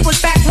to the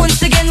people's back.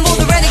 Once again, will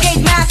the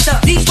renegade master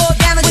D4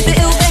 damage with the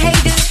ill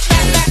behavior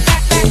back, back,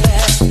 back,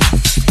 back, back, back,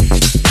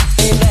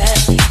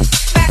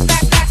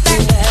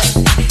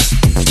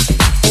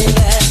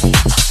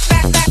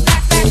 back, back,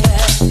 back,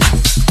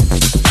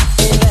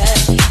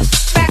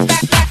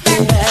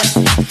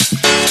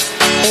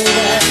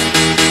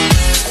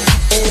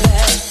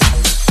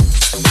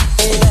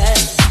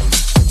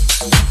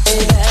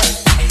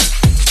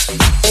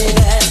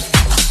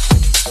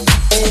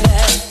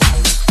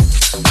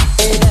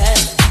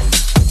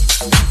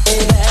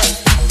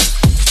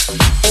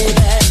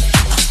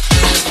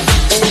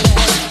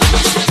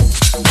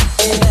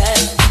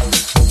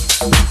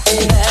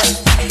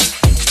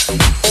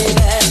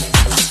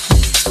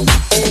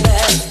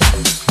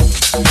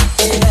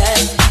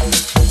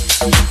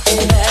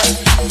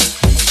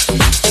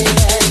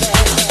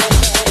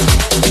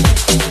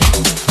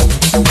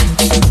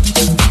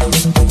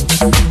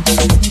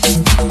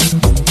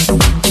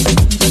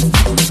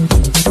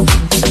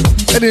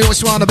 Anyway,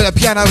 what's one, a bit of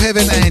Piano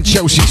Heaven and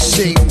Chelsea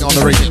Sing on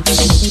the remix.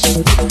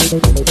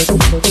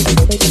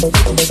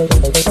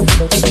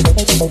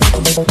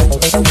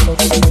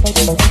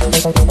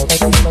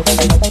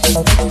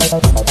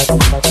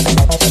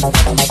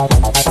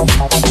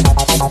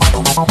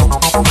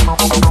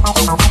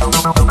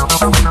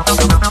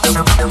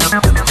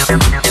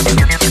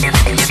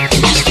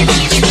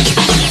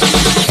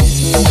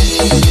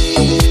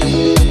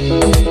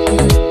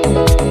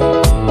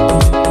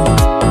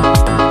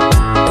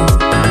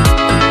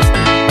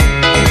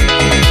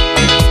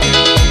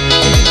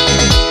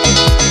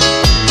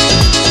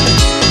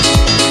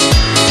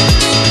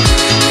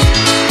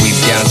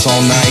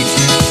 All night,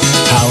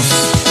 house,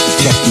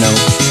 techno,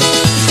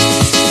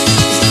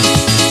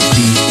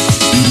 beat,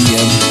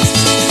 EDM,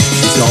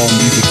 it's all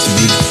music to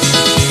me.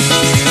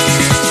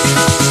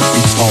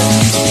 It's all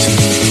music to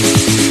me.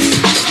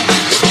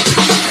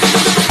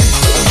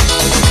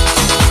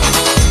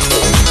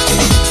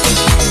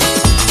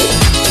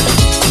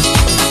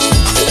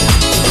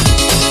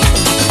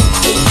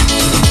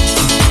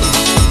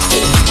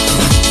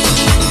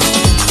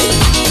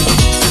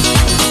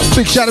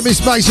 Big shout out to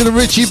Miss Mason and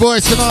Richie boy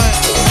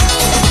tonight.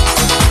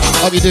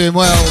 Hope you're doing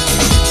well.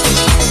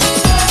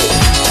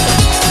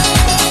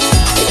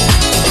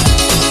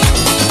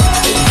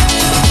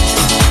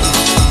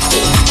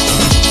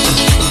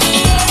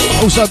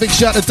 Also a big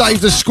shout out to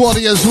Dave the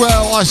Squaddy as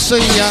well. I see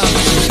ya.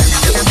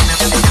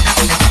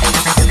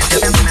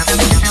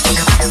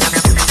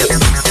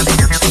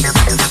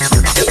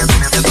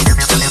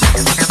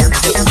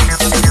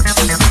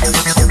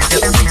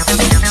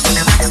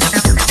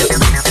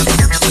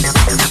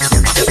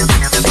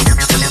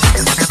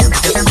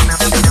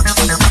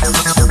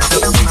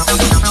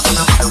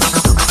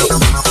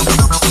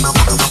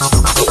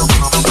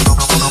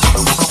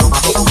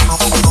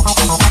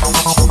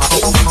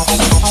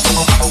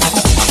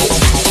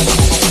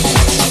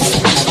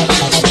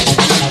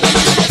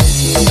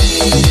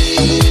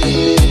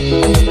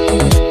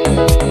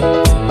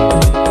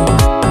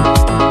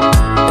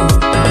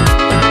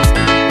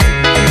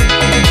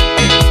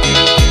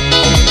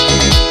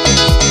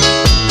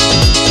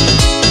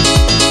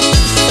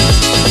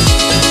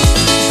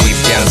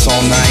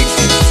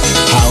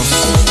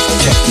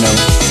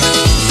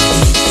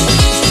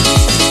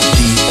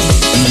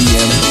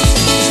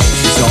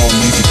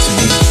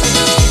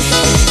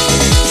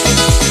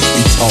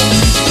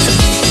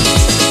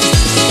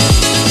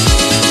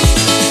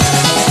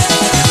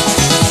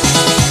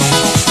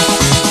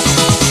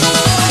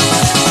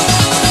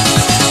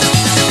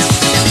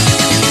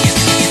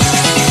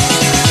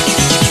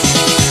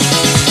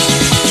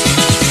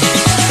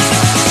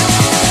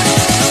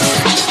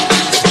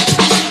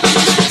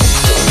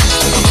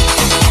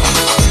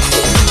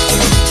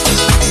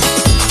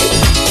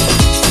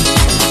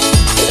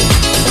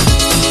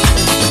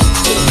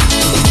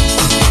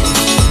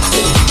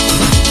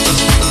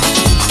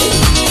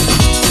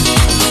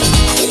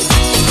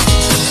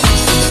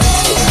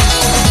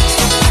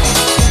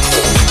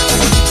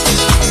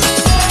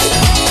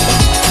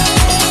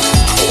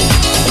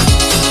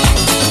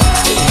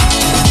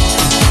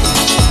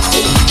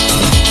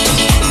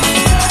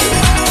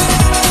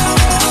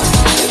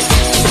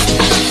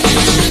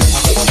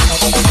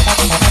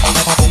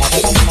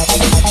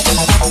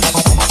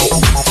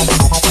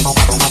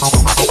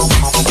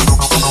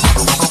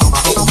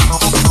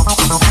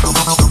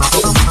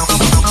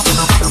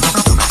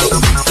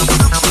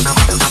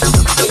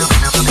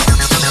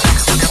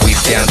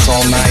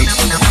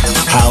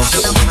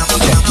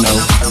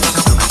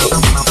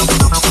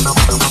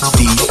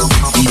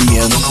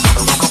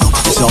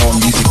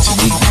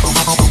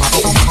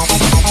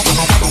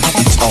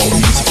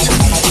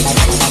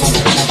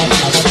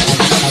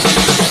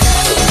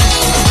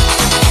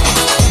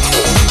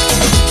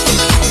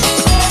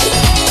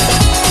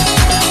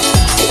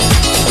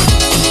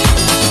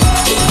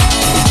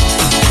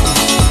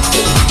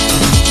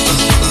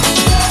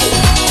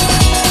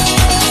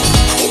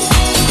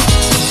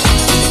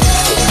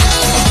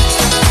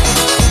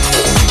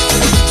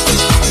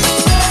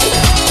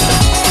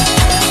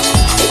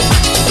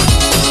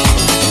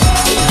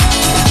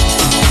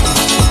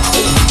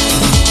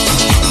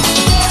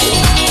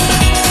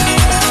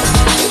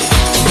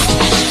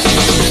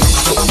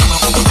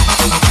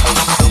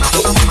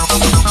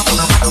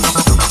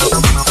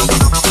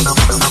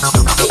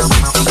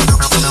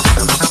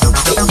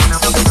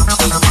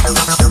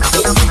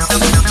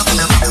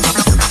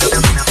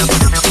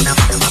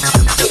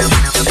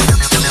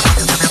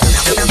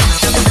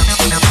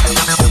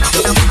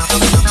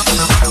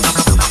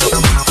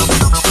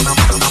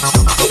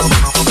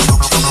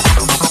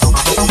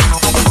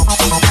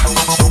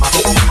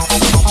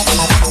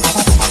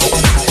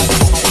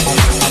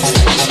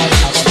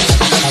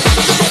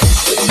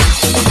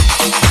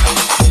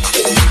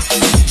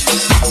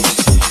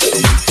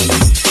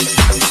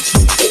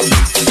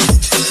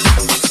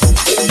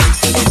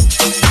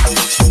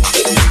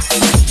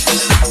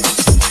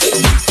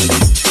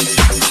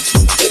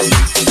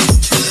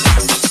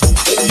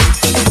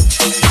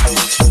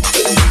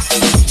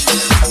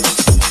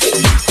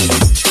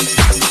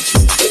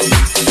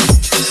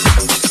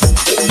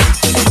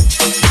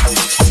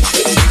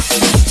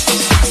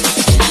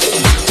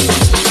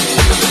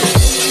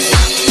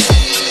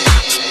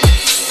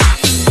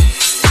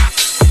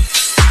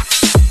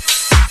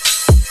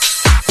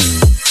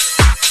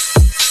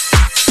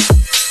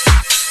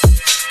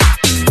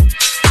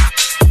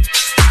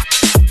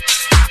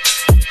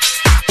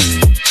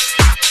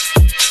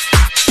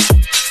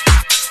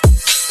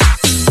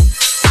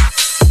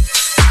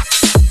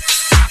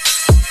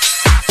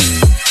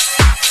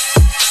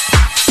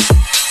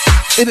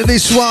 Into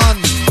this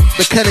one,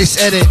 the Kellis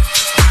edit,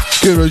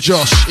 Guru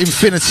Josh,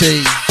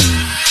 Infinity.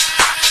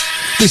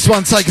 This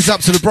one take us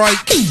up to the break.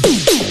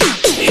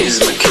 Here's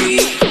my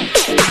key.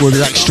 We'll be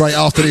back straight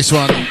after this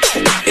one.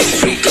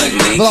 Freak like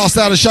me. The last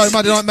hour of the show,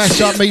 Monday Night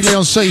Mashup, me,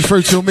 Leon C,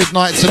 through till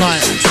midnight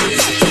tonight.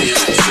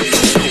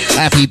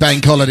 Happy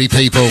bank holiday,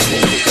 people.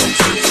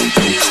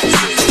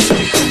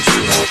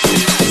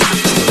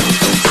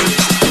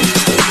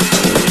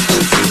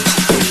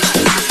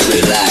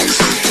 Relax.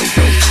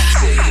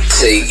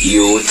 Take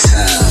your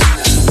time.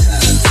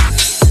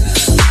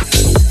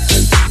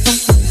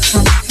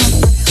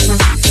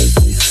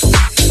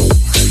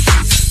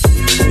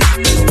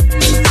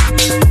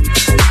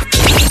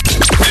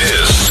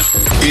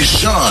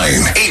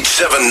 Shine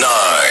 879.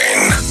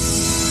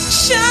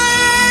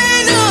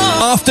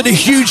 After the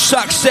huge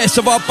success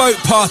of our boat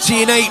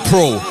party in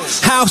April,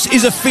 House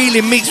is a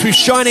Feeling meets with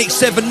Shine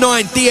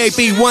 879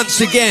 DAB once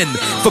again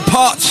for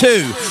part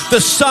 2, the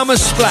Summer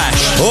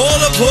Splash.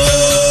 All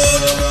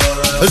aboard!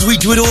 As we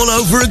do it all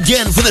over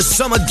again for the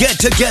summer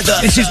get-together.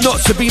 This is not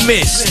to be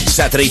missed.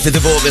 Saturday,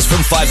 5th of August from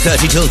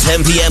 5:30 till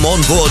 10 p.m.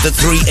 on board the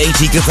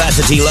 380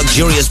 capacity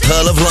luxurious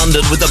Pearl of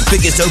London with the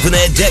biggest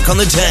open-air deck on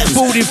the Thames.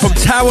 Boarding from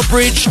Tower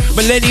Bridge,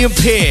 Millennium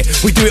Pier.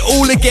 We do it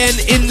all again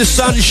in the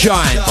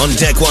sunshine. On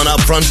deck 1 up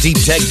front, deep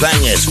tech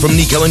bangers from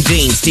Nico and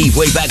Dean, Steve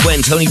Way Back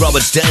When, Tony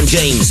Roberts, Dan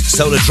James,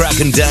 Solar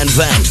Track and Dan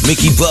Vant,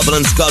 Mickey Bubble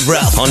and Scott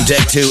Ralph. On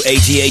deck 2,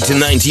 88 to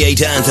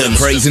 98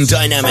 anthems, Praise and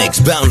Dynamics,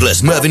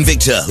 Boundless, Mervyn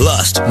Victor,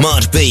 Lust,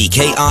 March B,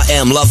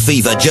 KRM, Love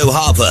Fever, Joe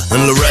Harper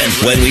and Loren.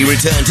 When we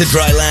return to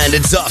dry land,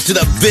 it's off to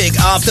the big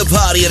after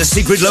party at a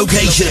secret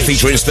location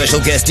featuring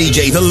special guest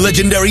DJ, the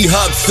legendary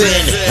Huck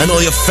Finn, and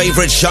all your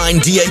favorite Shine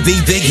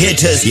DAB big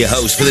hitters. Your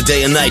host for the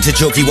day and night are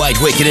Chalky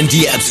White, Wicked and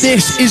Dieps.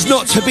 This is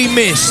not to be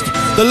missed.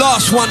 The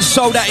last one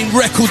sold out in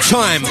record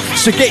time,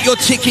 so get your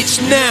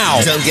tickets now.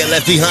 Don't get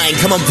left behind.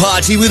 Come on,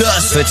 party with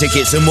us. For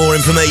tickets and more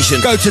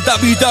information, go to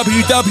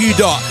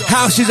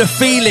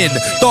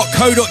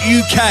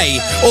www.housesisafeeling.co.uk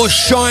or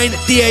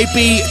shinedab.com.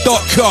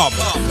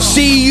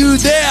 See you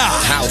there.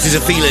 House is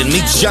a Feeling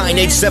meets Shine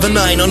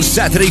 879 on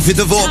Saturday, 5th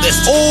of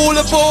August. All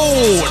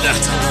aboard.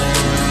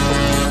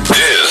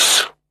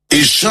 This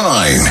is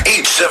Shine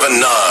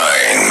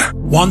 879.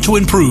 Want to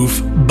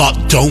improve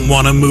but don't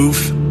want to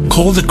move?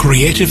 Call the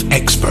creative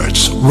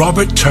experts,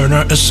 Robert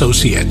Turner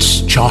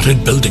Associates,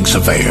 Chartered Building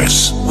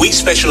Surveyors. We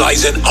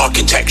specialize in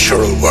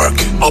architectural work,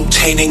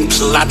 obtaining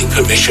planning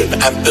permission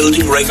and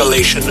building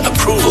regulation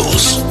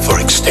approvals for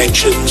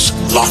extensions,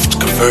 loft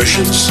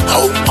conversions,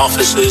 home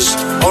offices,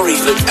 or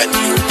even a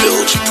new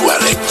build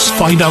dwellings.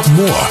 Find out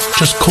more.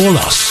 Just call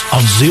us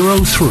on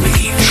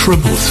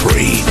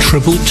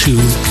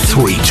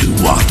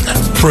 03-333-222-321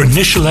 for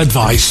initial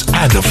advice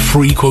and a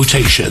free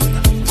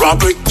quotation.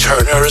 Robert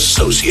Turner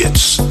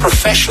Associates.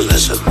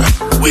 Professionalism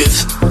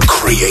with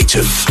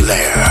creative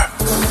flair.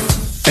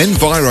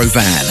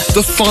 Envirovan,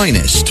 the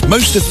finest,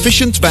 most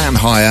efficient van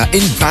hire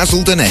in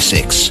Basildon,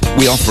 Essex.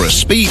 We offer a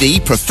speedy,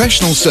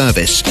 professional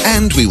service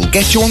and we will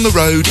get you on the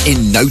road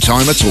in no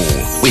time at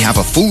all. We have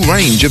a full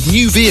range of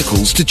new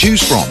vehicles to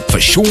choose from for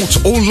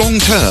short or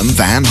long-term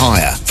van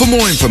hire. For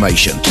more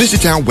information,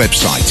 visit our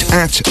website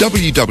at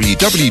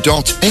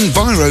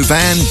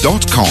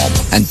www.envirovan.com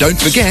and don't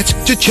forget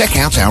to check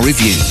out our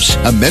reviews.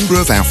 A member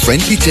of our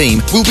friendly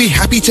team will be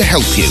happy to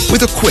help you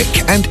with a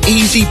quick and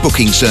easy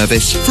booking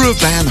service for a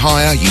van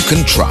hire you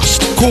can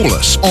trust. Call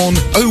us on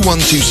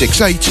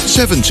 01268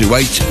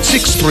 728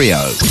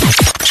 630.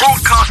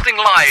 Broadcasting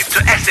live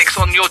to Essex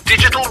on your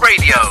digital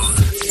radio.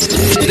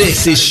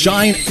 This is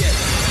Shine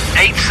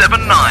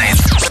 879.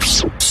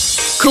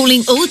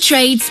 Calling all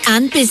trades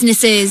and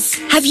businesses.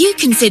 Have you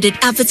considered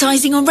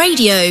advertising on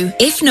radio?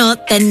 If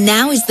not, then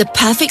now is the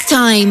perfect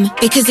time.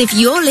 Because if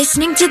you're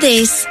listening to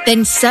this,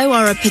 then so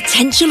are a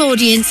potential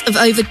audience of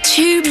over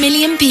 2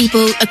 million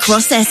people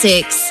across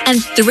Essex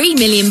and 3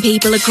 million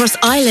people across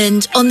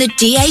Ireland on the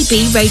DAB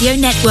radio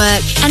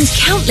network and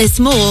countless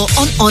more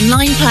on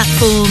online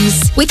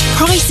platforms. With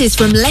prices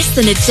from less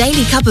than a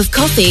daily cup of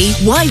coffee,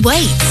 why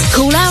wait?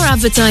 Call our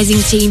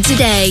advertising team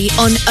today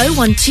on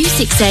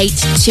 01268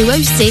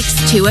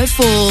 206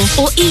 204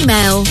 or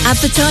email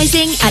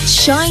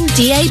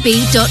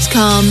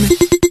advertising@shinedab.com.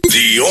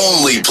 The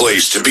only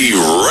place to be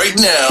right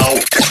now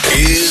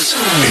is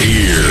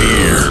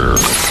here.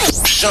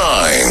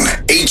 Shine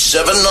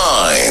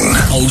 879.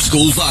 Old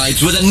school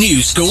vibes with a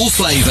new school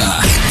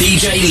flavour.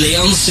 DJ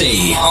Leon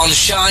C on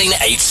Shine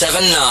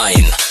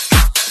 879.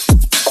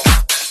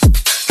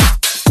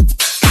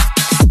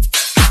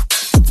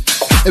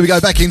 Here we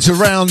go, back into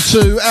round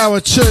 2, hour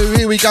 2.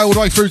 Here we go, all the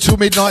way through till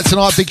midnight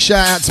tonight. Big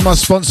shout out to my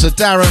sponsor,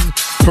 Darren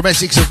from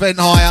Essex Event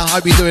Hire.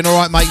 Hope you're doing all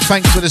right, mate.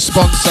 Thanks for the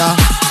sponsor.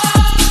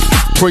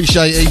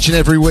 Appreciate each and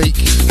every week.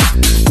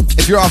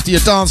 If you're after your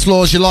dance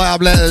floors, your light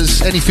up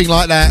letters, anything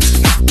like that,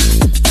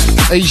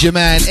 he's your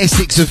man,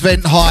 Essex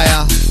Event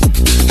Hire.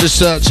 Just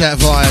search out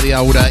via the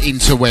old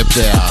interweb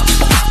there.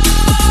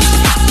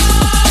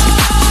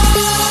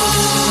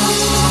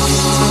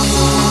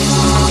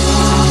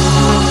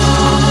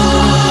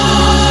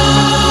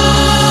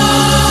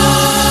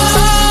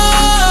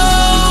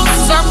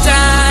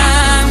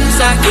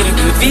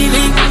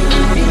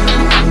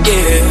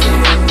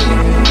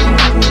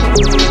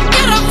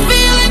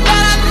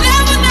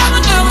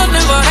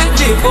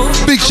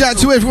 out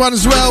to everyone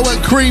as well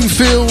at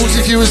Creamfields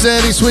if you was there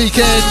this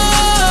weekend.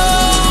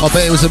 I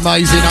bet it was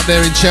amazing up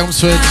there in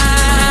Chelmsford.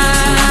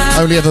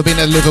 Only ever been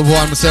to Liverpool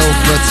myself,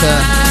 but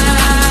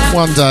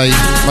one day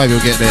maybe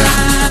we'll get there.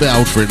 A bit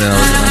old for it now,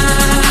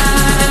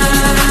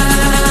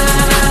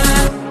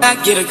 I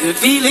get a good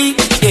feeling,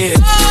 yeah.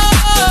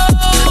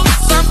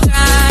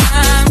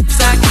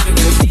 Sometimes I get a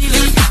good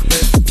feeling,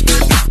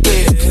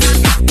 yeah.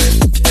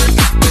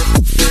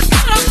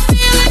 I'm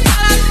feeling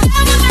that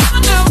I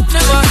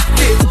never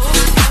did.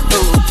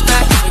 Oh, I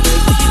get a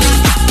good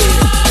feeling,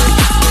 yeah.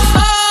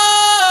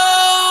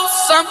 Oh,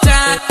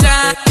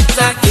 sometimes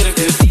I get a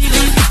good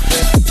feeling,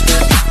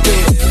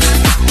 yeah.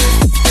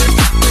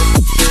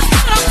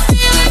 I'm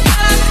feeling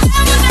that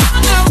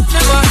I never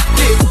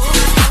did.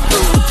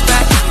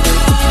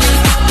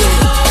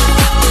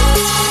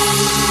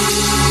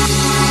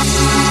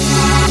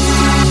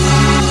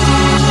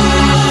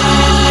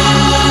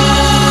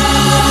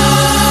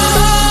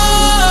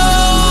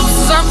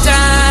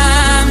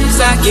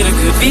 Get a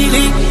good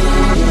feeling,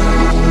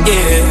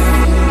 yeah.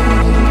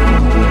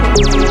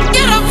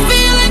 Get a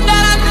feeling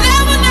that I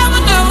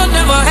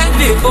never had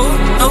before.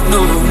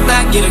 No,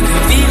 I get a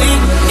good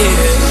feeling,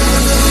 yeah.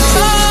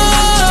 Oh,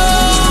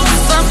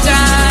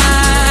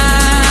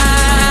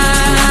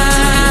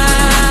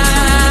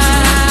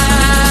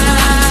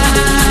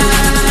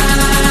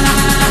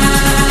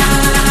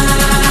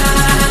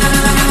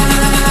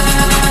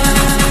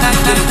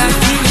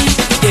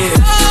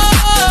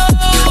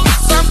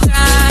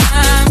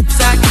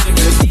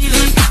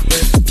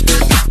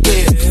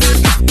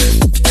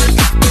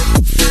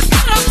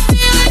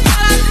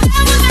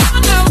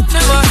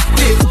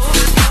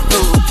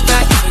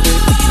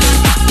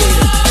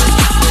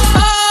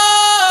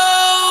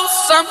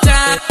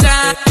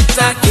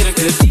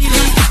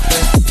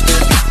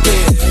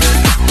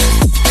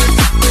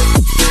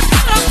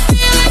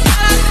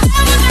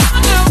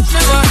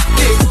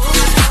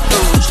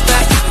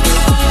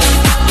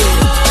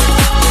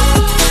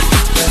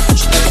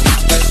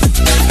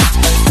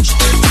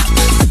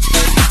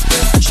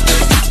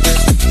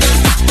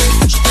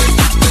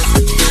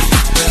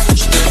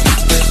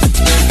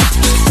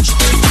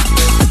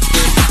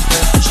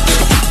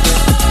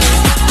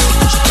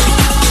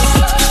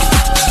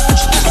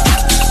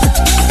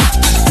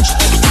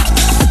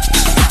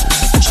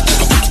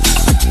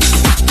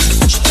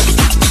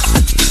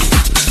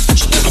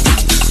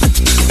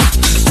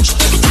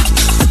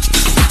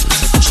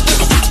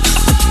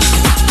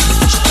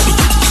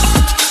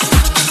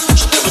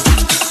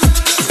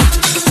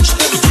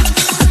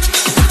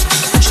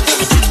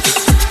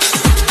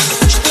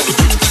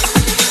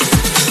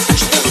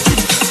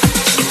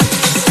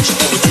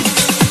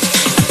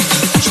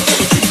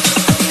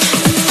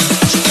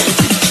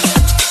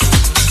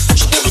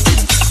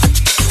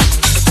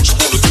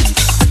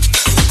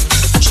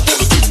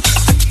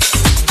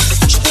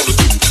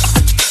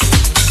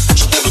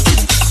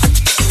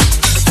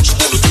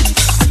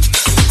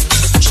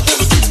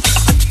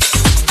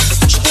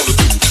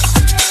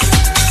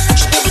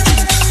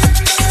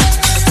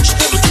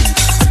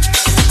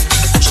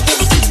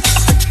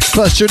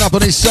 First tune up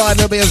on his side,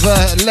 a little bit of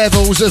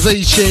Levels,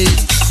 Avicii.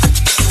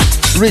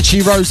 Richie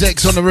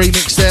Rosex on the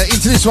remix there.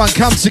 Into this one,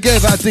 Come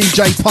Together,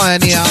 DJ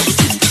Pioneer. We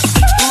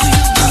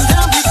all been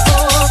down before.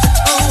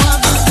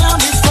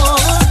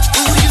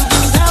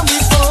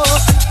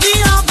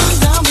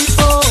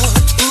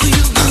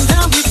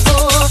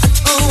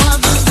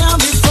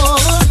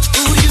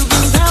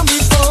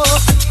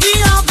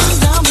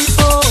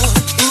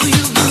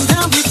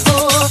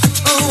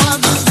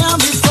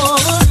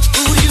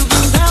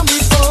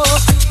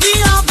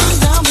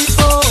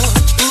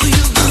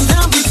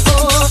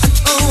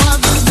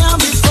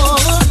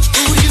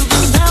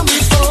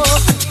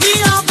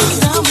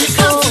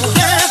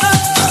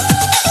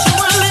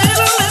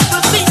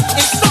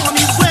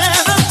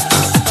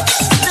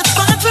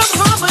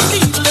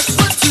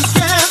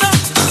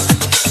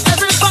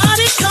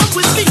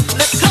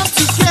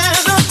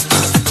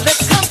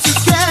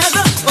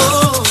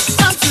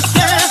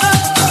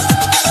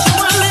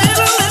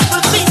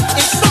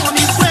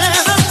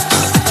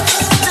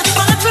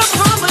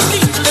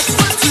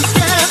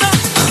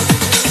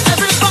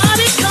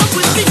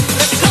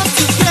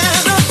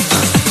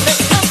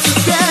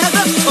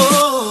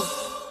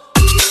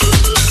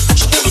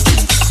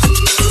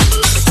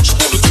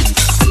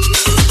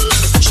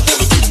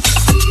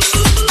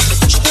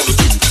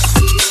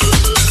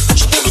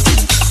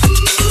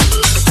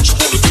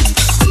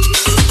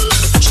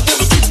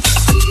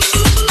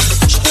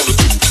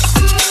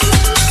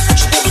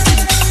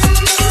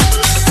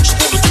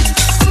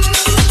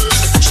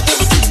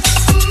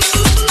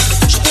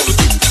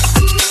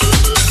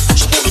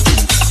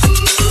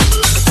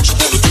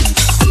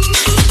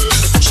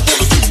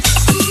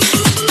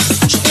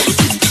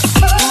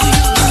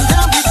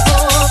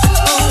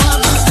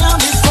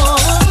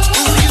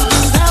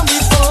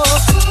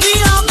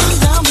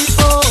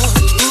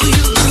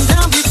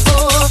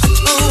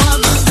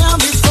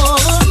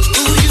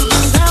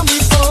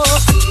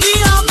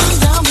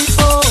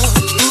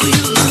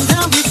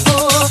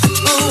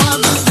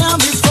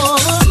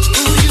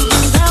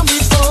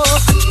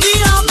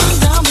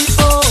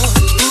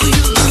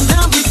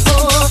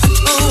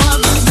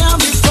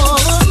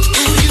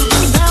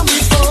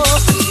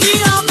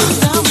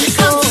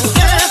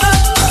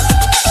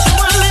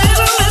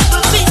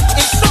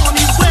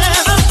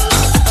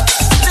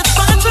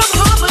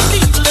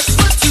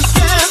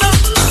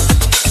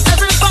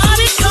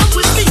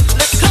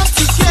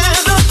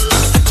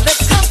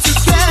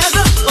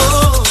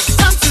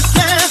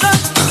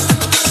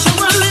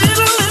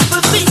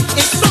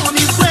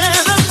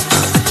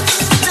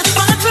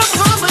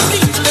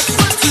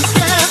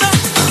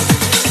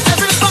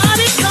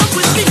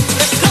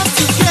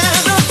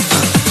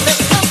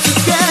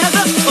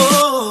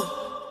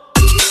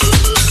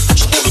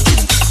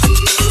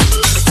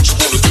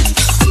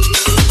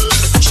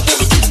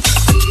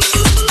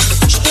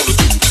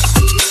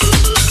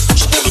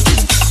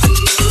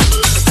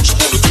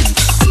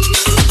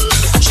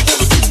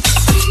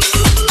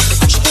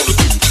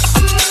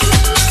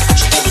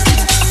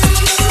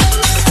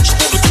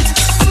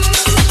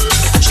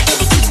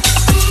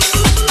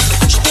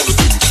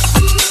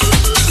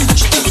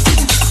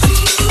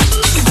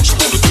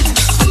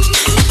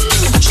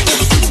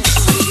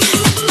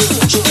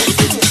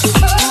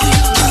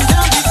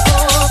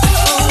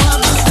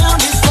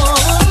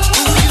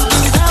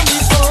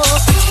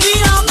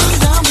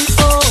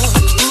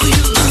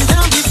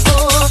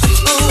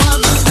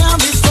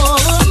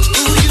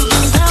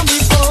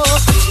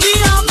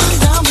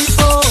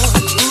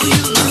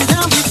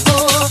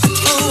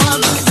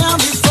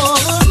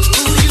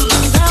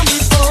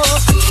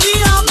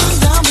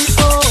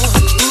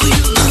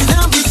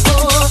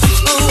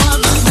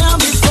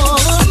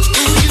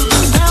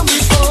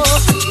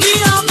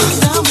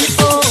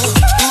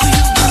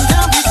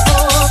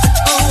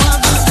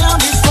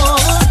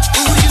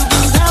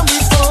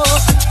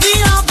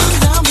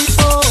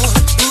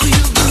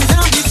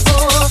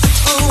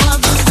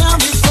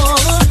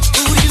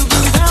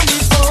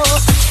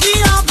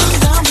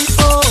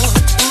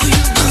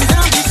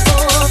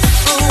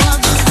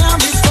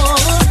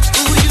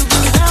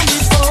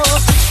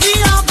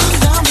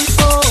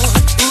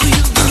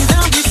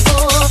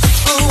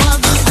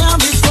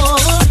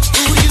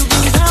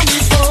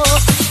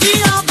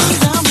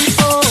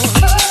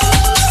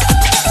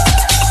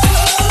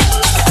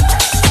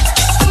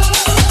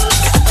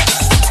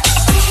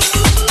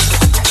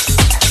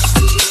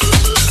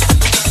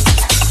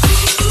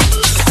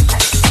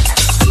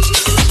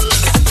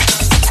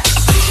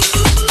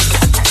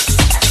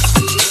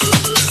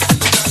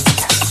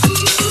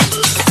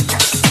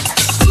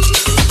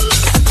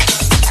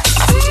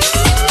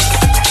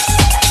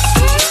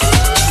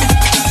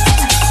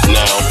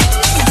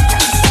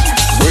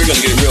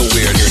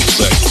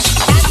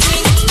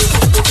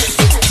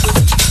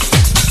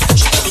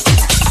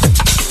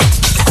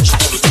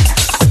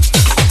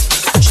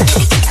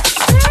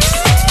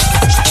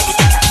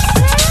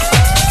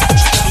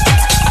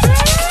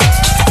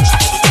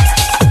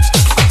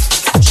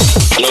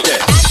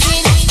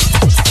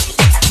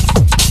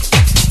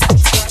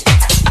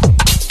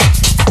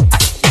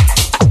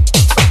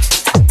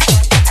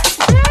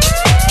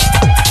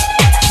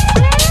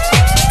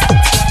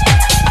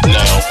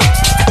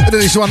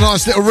 this one,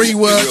 nice little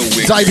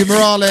rework. David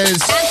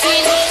Morales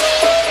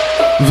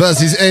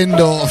versus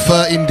Endo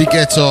for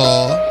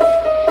Indicator.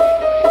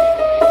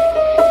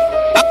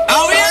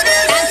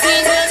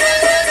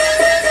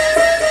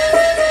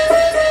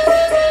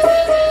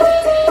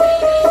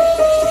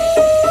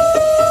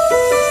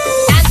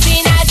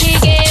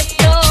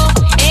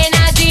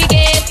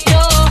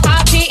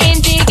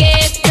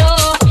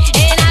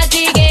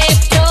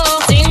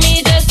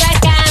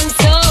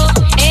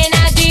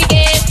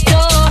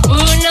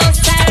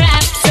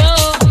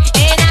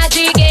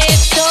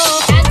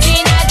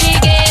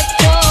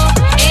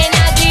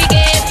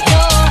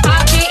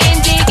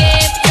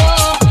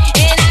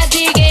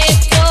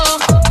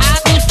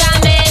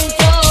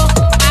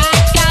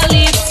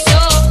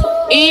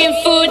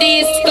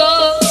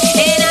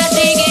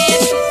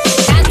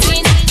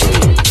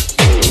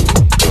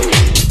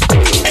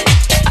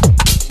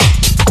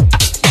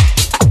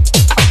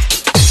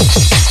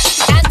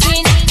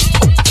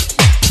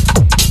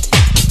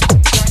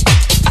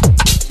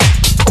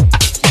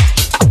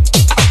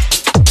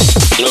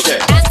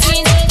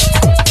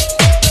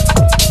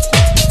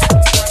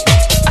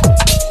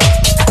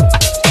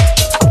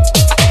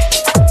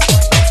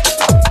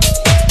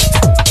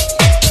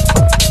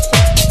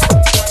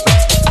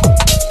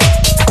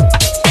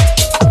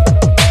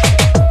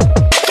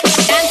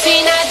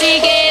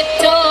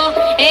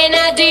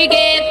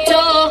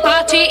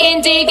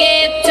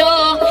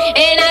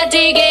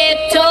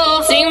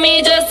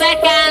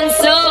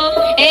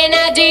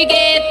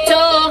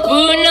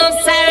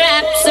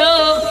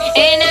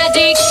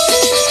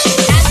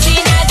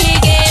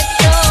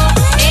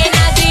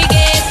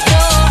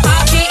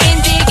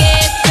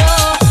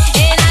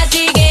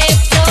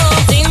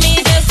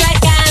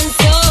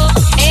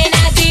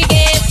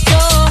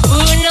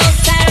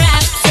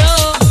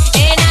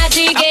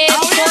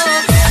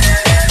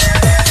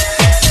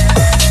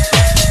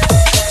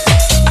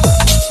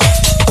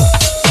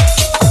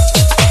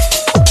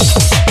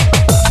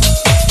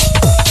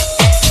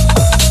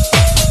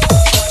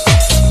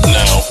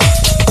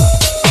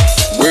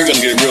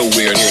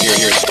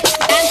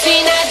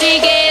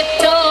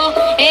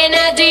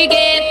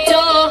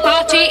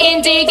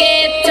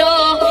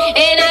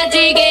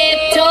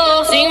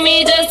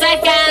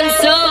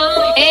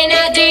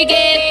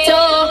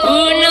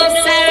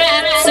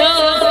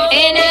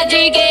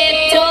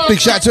 Big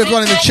shout out to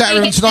everyone in the chat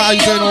room tonight. How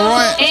you doing? All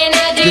right?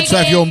 Good to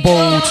have you on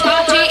board.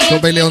 Got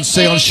Billy on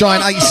C on Shine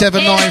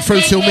 879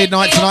 through till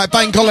midnight tonight.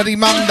 Bank holiday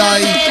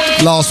Monday.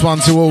 Last one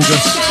till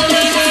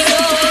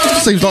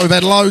August. Seems like we've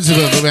had loads of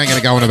them, but we ain't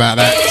going to go on about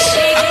that.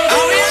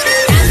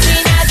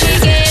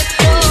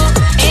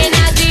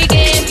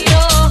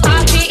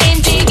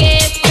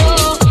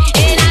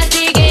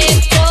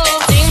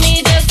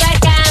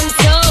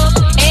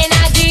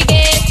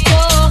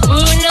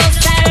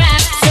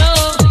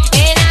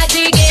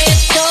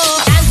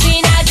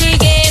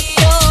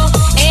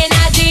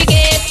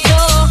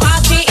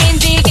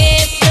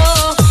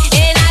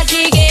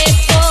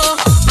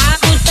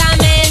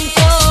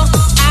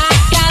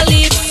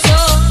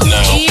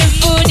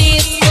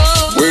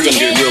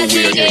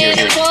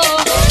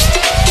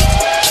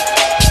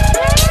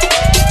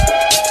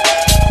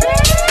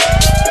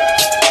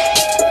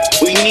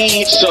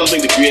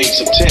 Something to create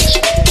some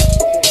tension.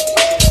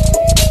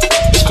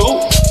 It's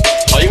cool.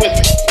 Are you with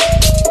me?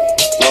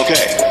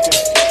 Okay.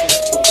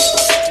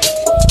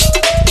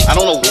 I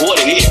don't know what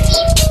it is.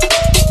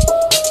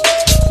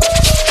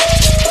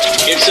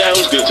 It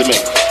sounds good to me.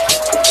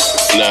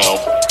 Now,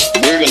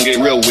 we're gonna get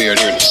real weird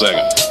here in a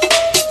second.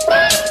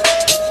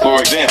 For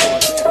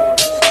example,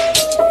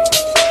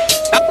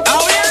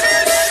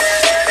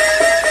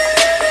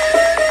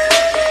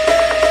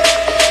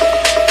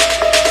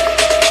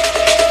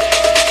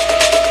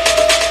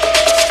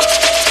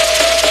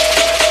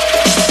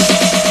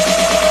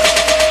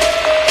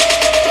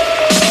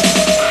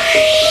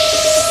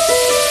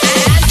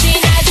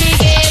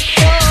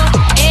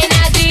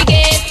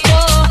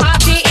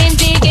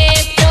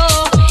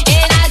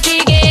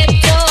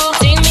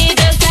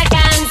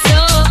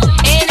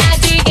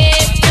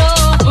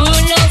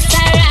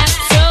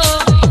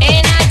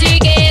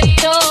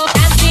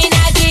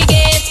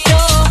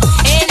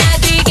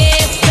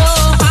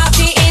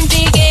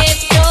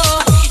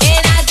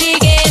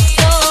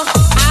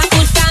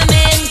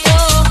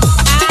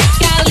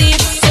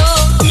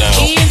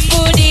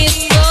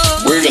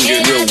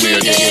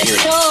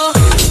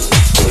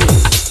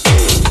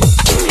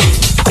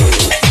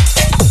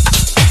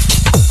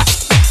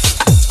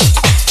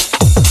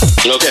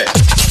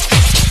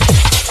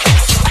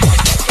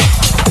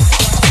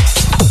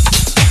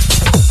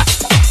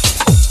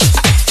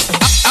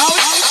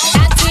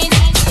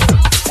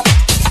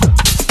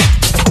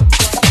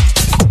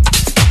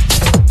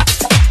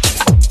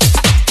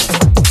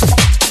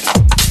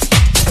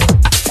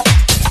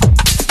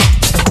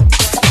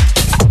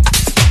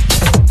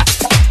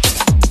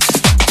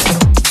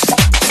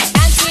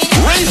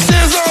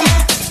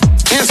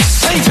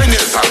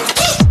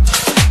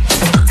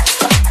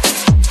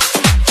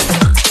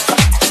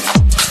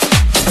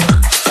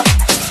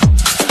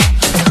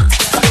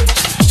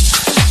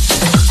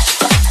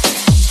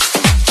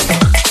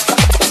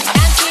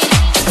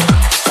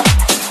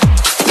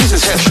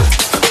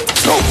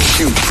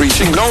 cute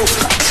preaching, no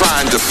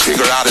trying to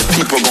figure out if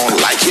people gonna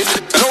like it,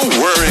 no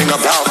worrying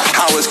about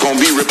how it's gonna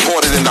be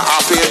reported in the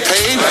op-ed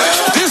page.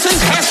 This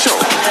is Heschel.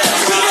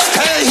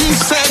 Hey, he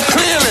said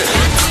clearly,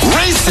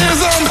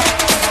 racism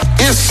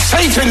is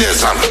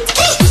Satanism.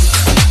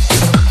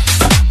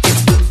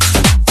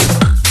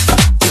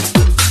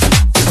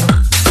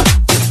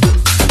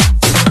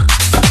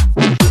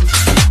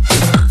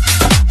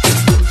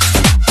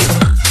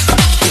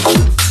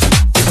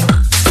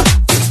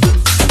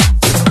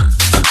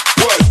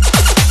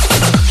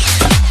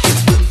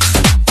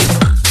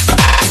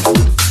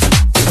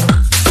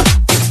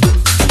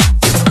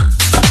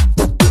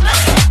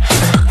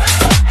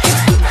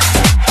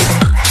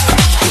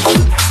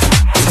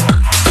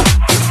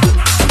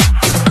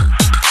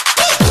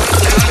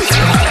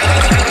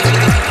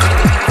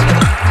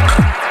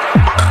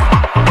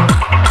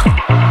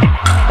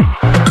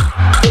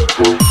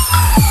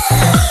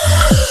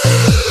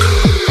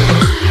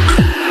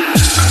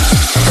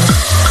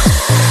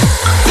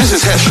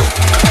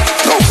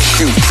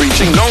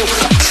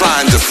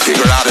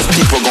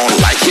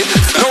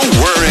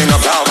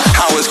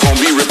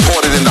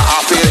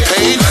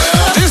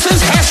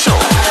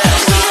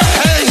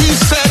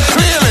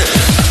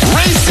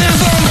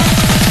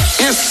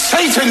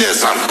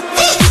 Satanism.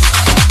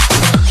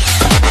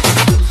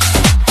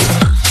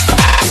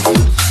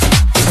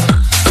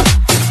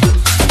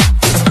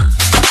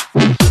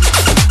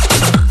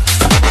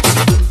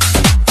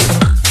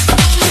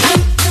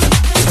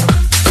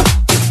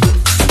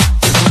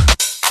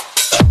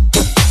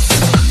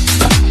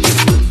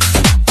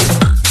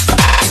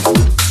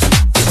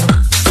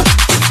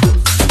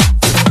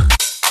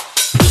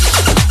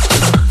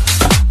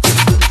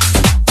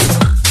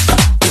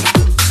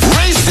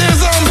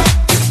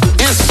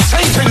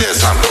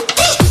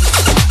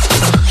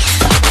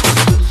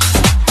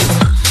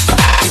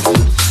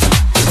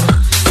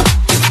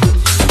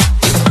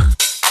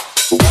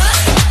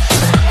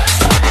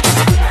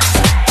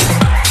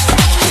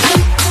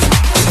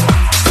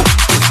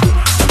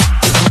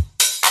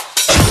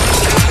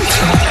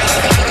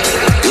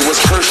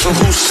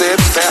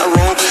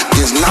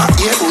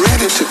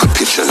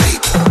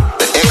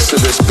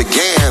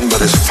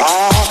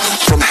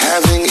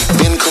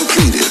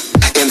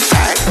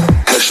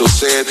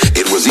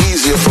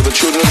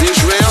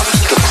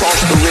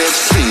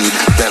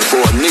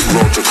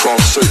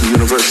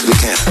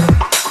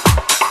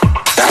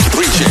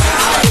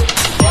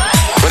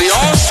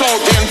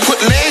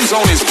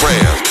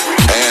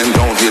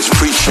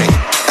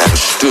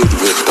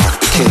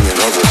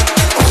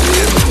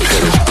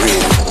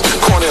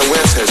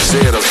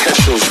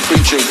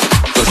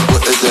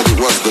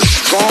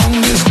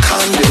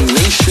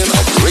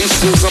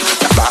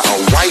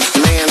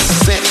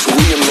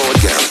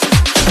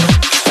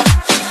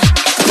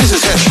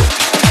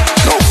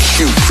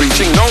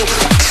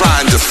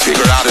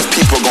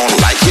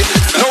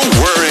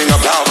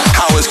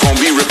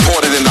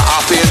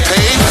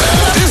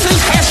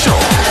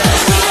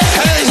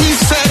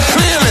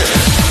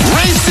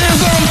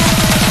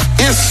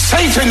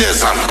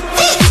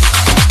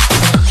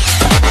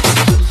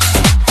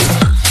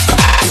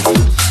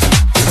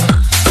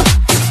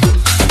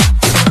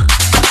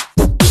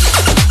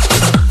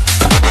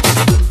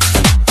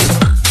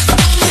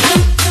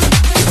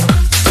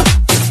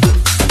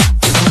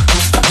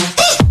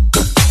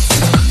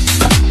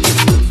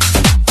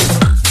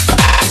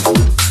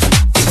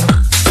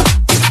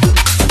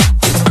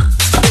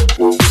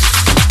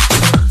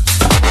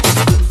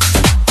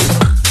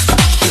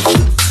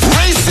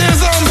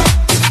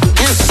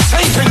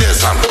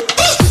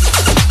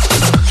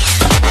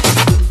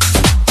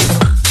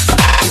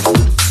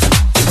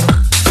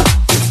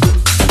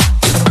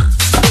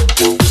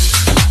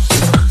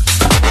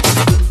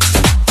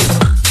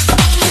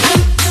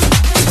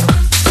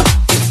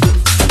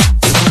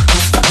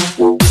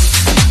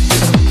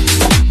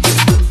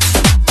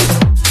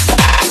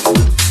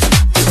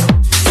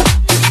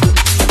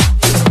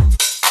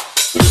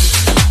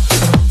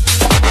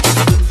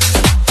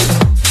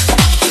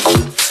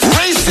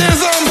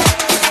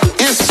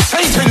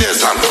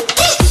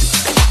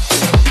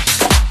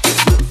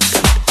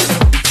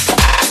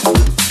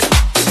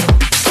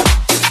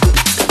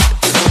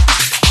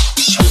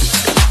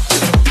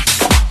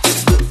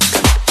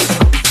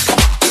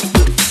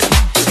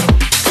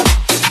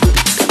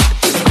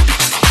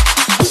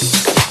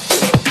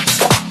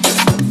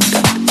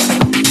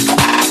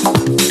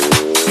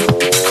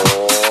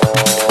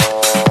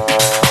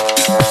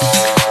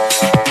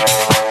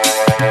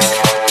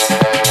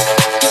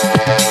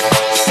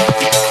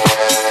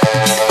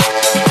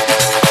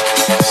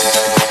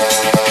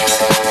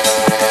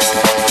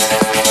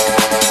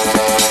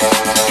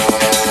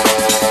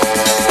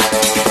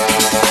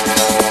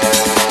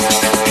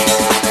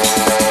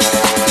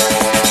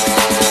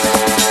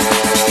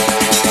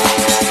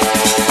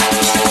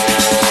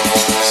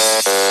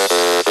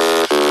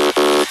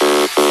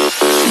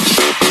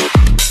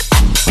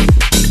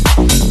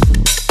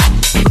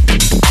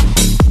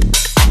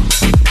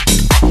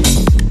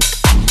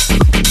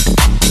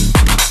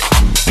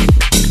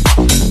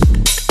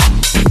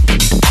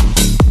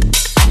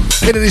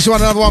 Into this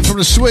one, another one from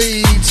the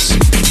Swedes.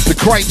 The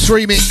Crepes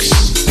remix.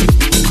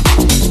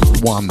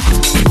 One.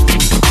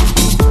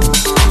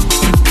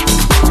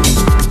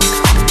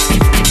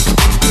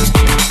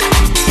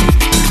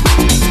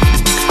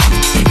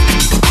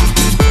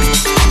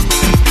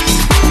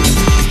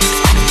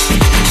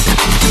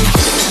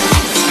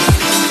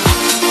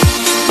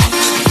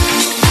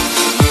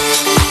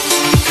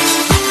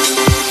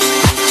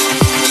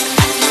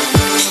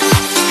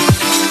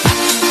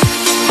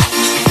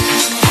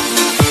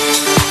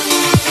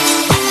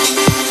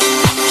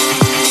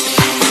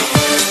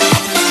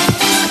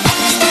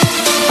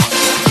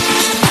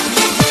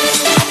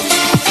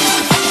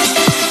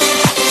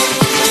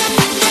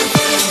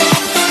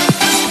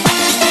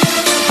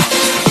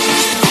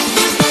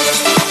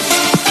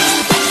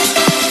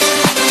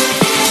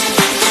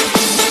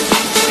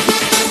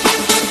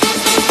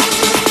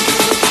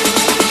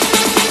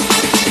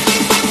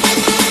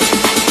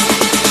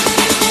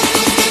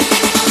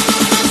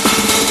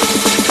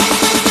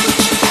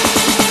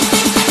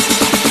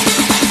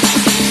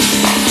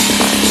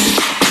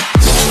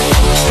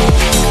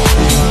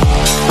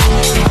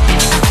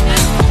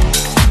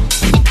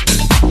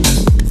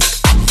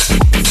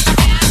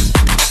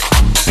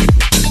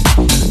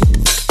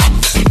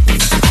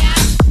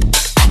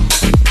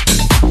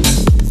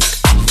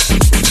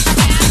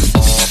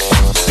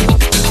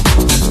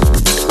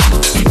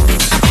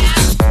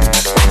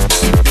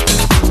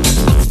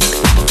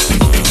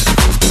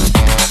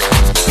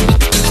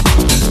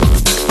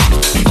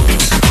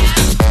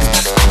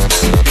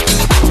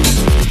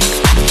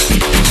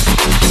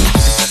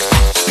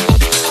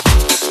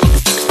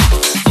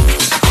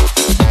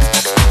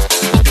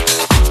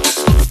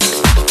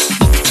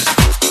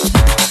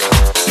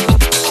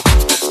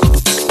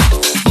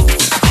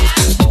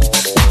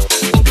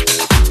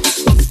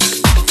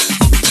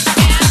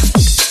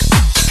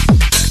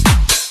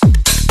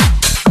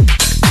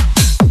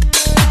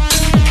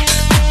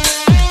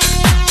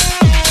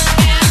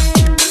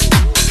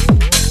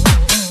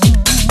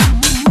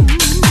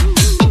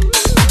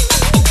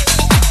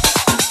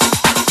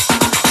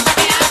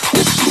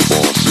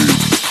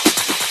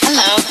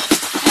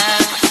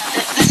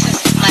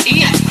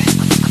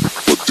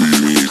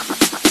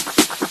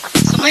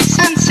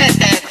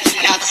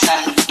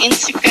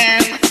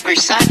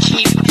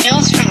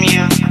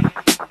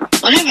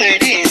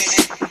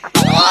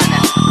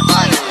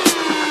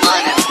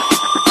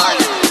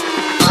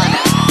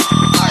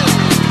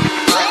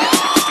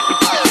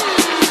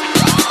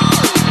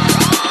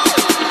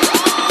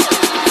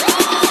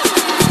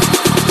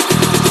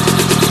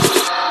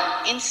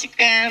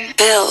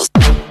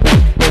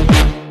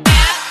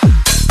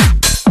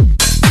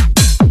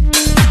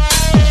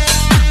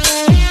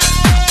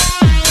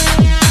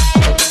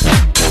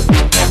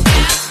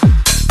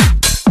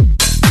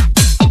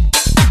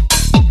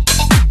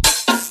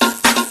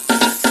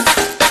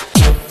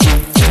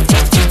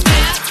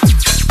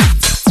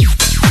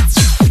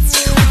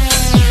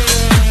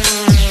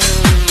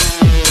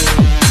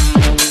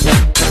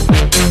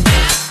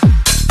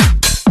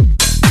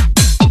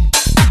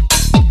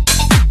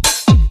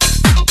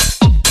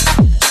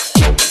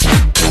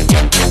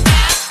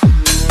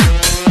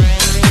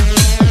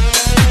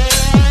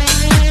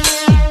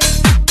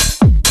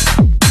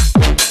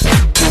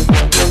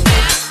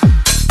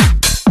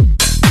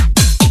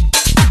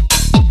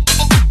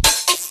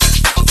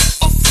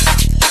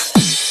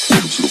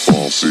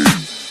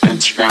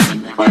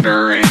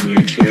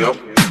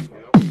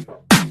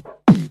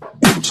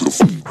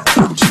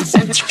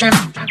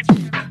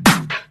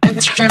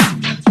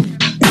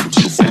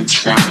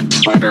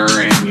 Instagram, Twitter,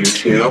 and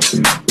YouTube.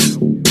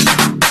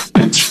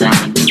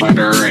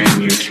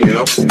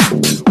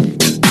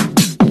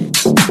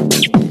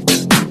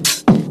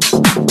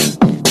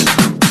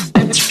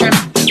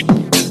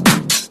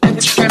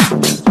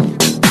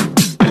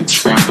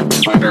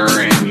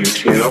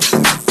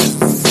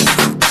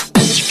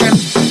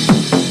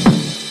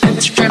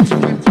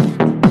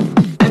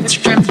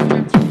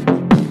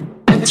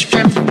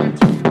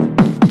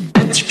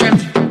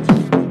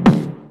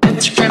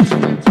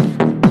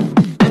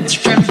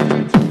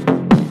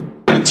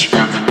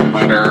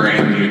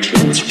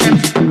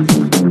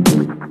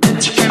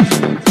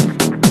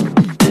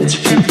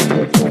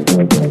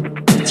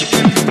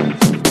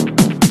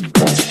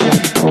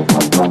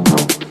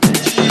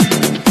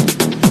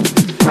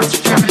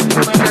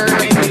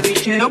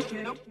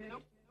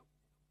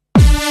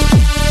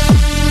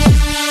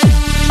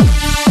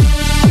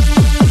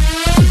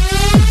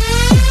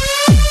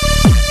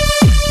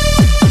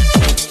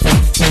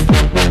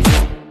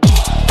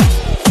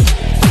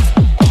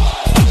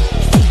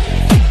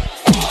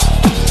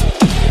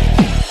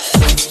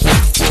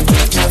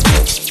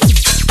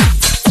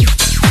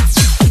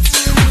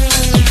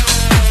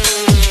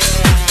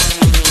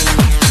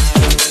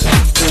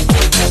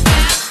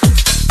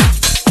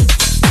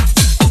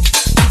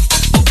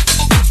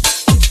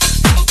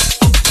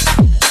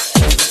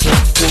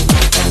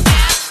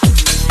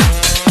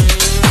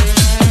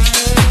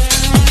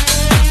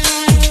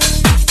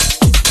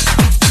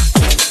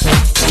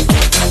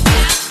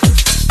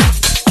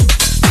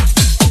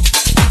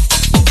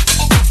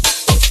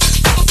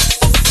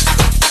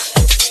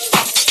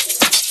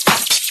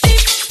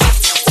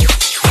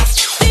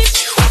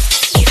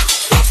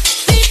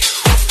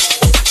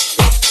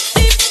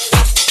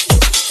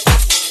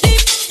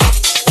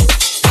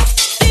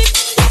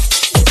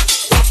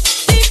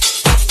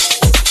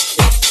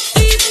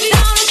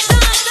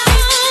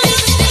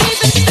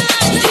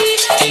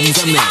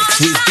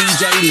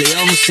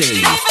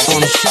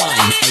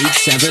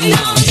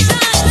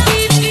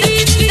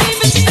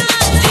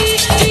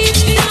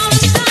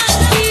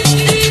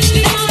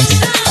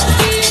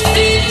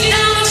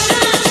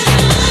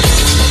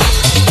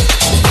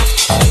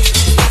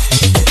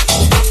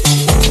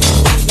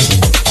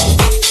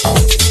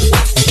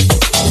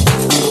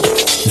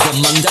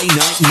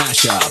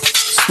 Mashup,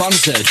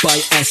 sponsored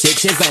by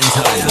Essex Event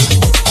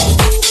Hire.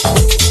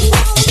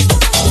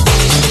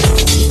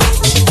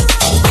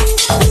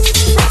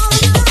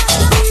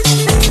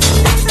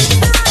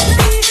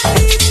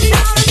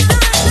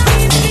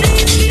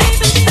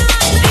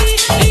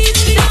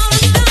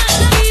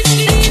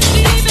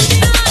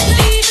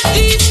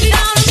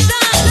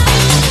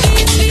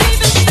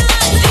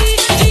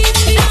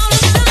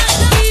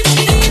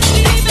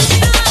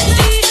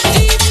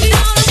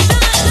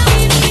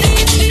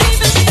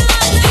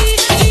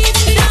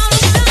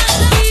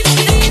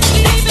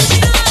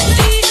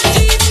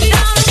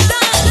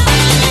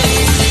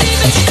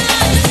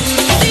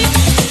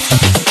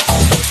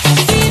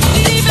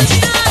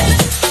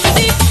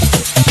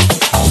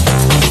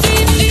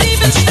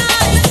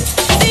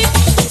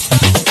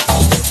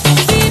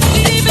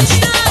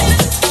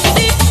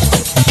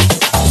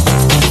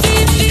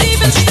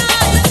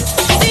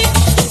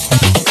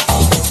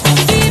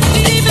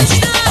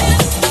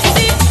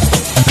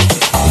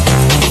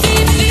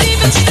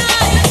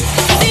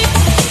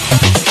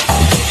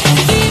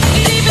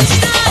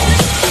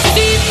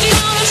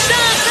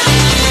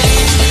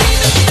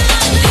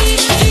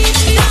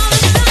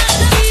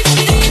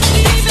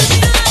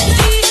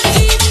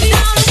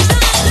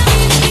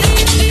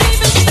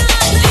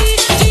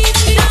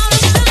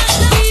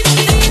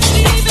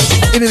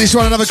 This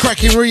one, another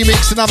cracking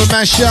remix, another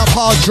mashup,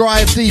 Hard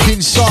Drive, Deep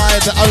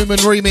Inside, the Omen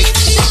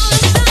remix.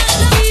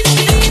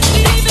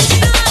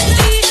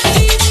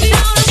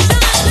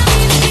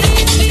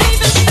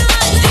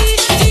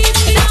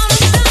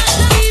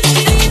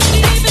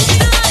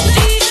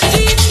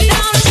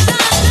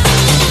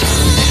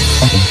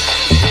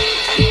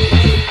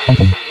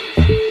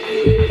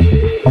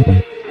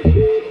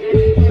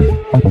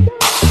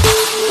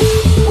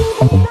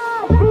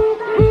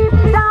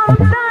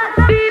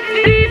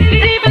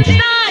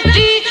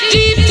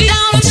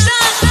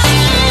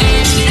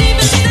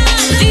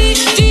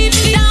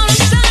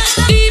 Down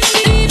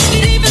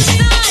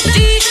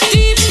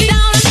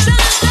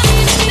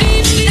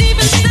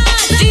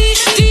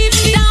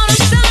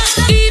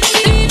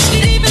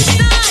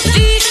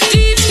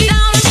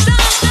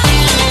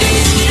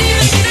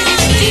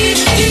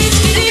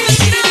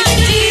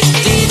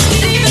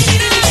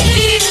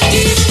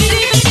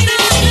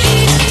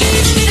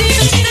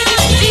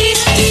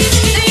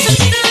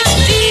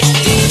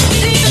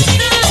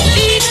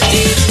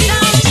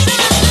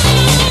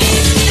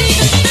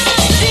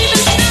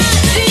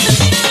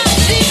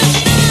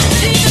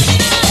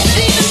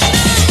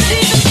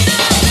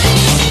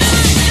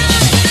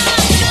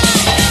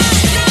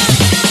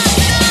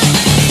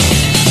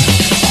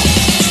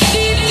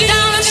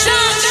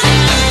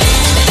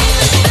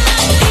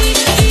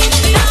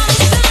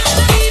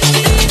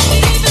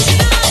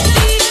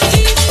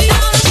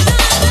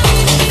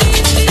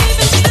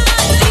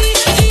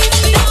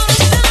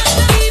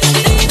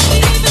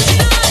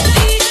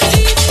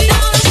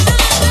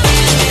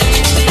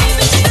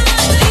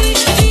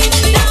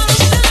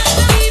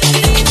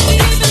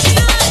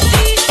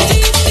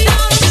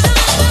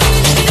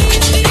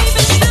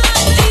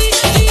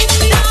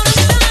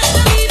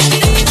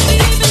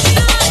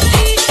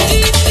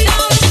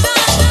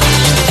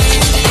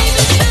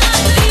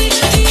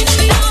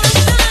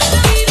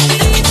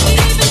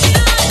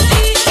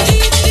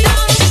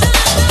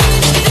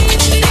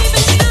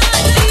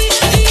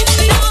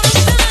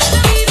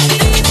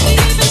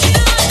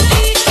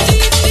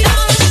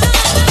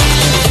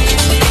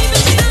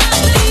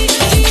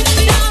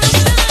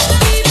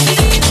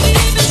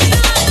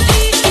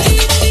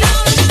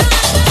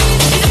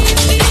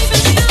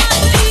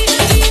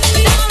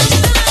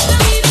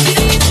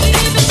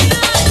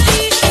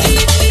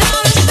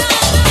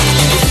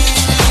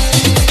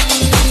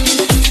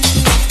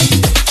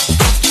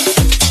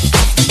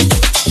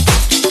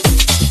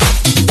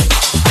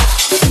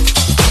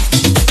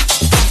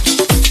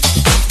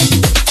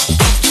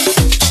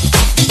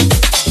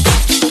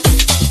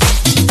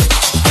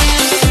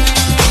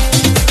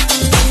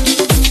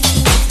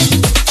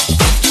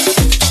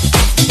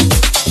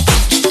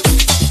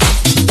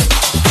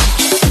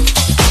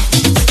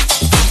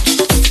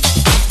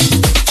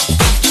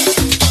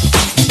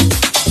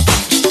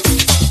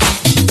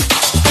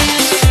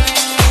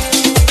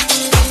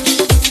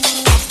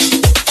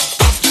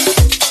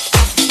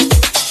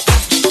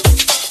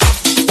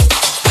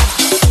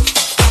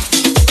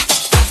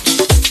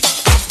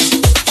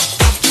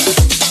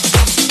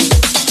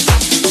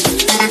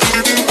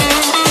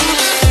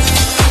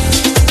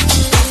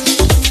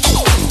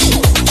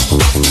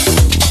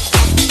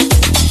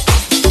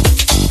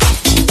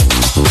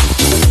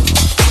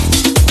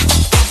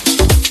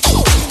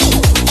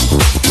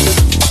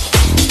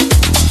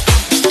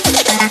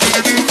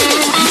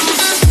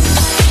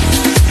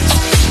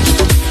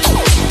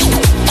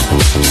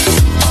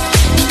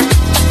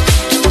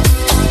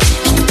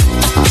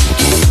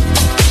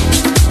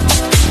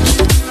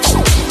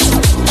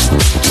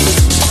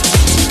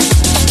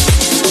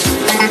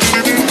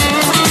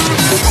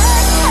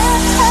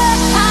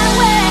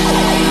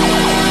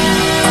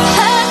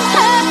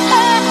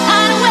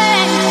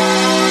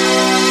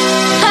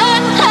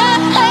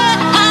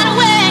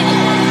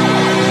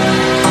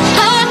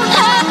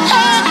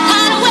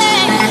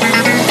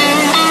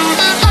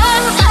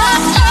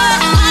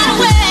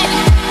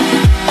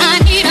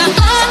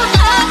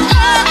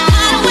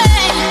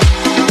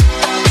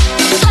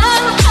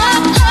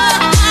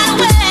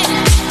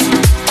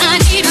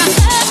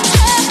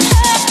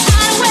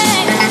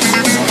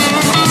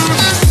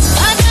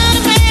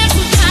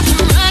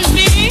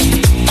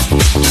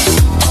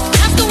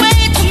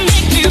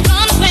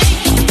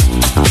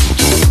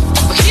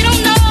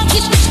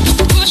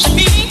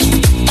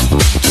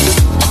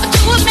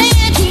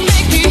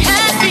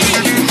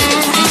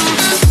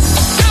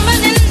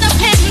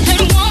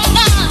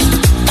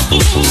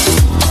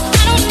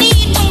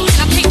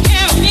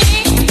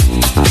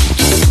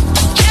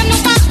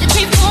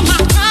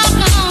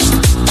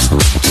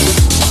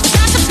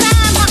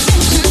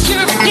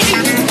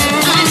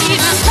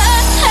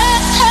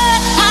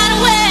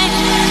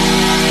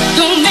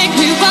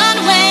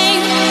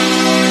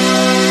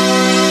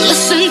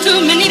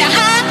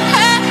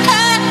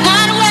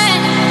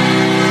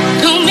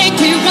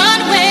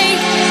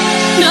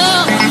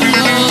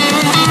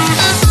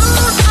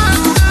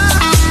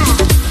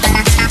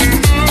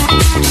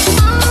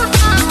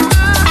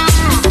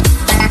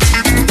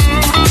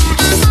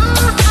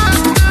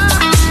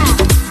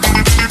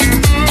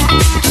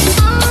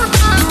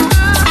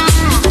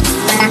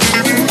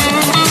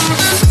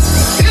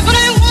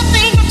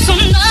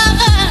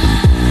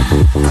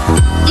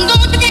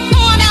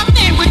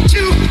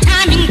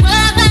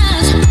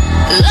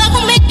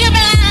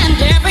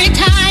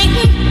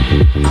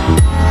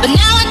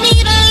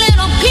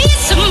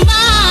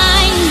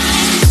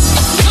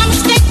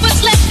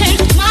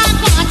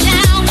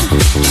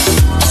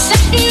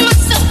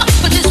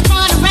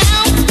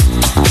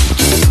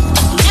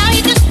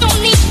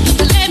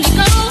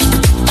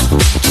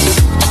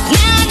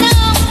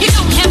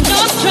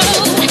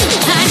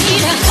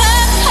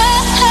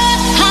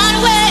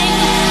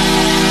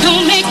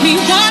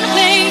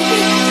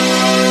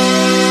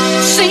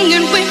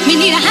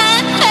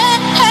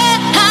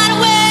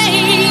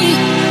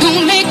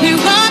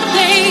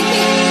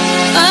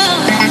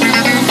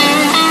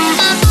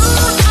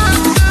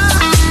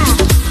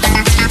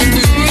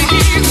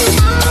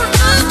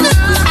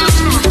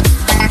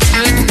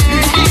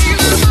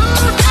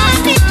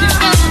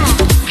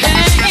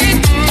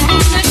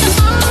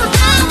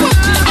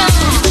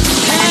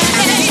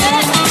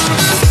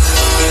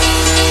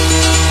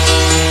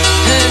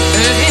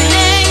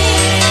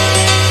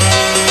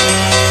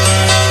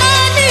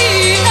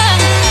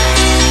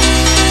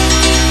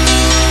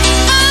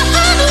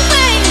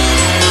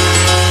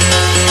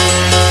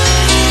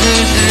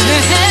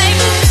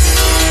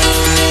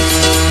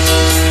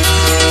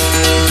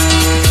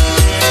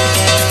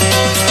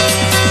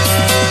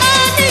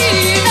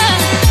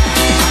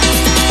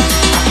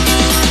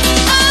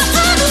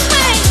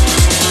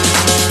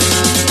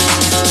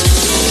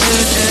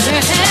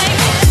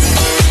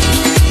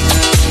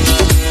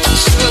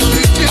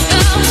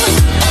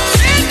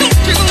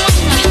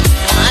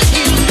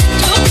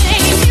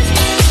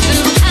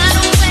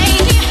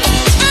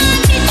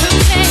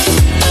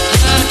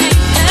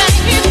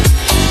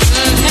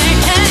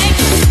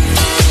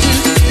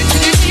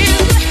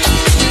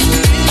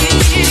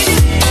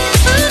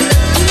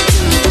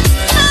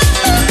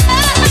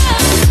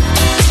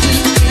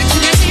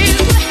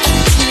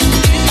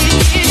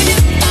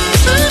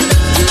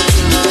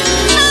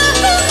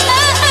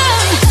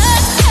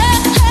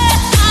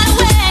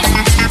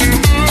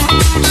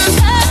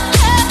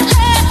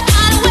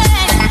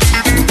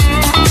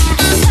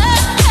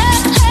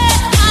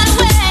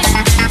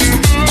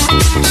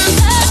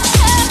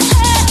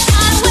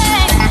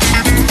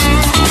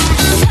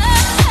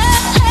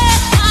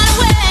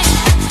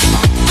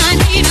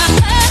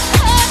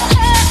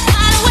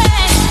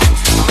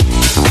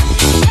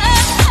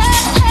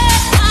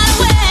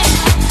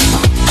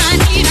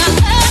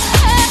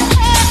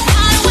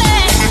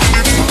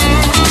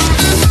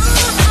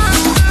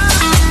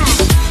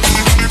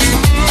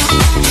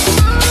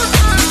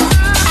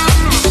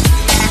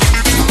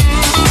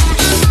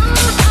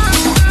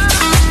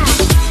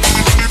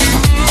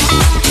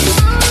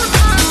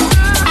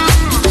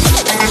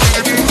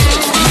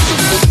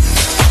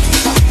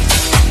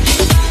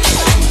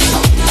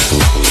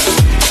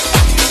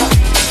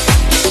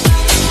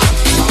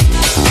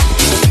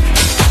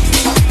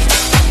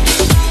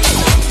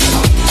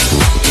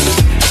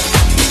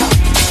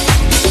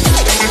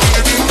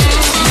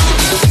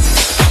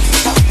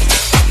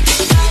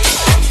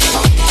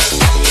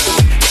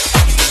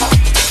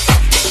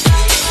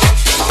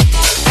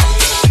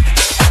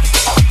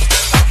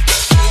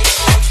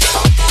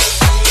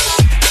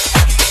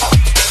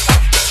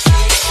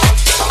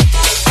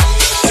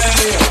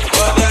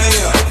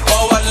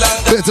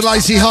to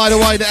Lacey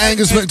Hideaway, the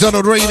Angus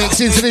McDonald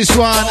remix. Into this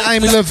one,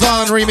 Amy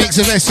Levine remix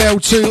of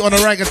SL2 on a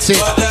ragga tip.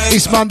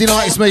 It's Monday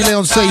night, it's me,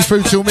 Leon C,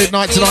 through till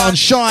midnight tonight on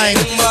Shine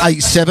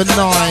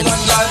 879.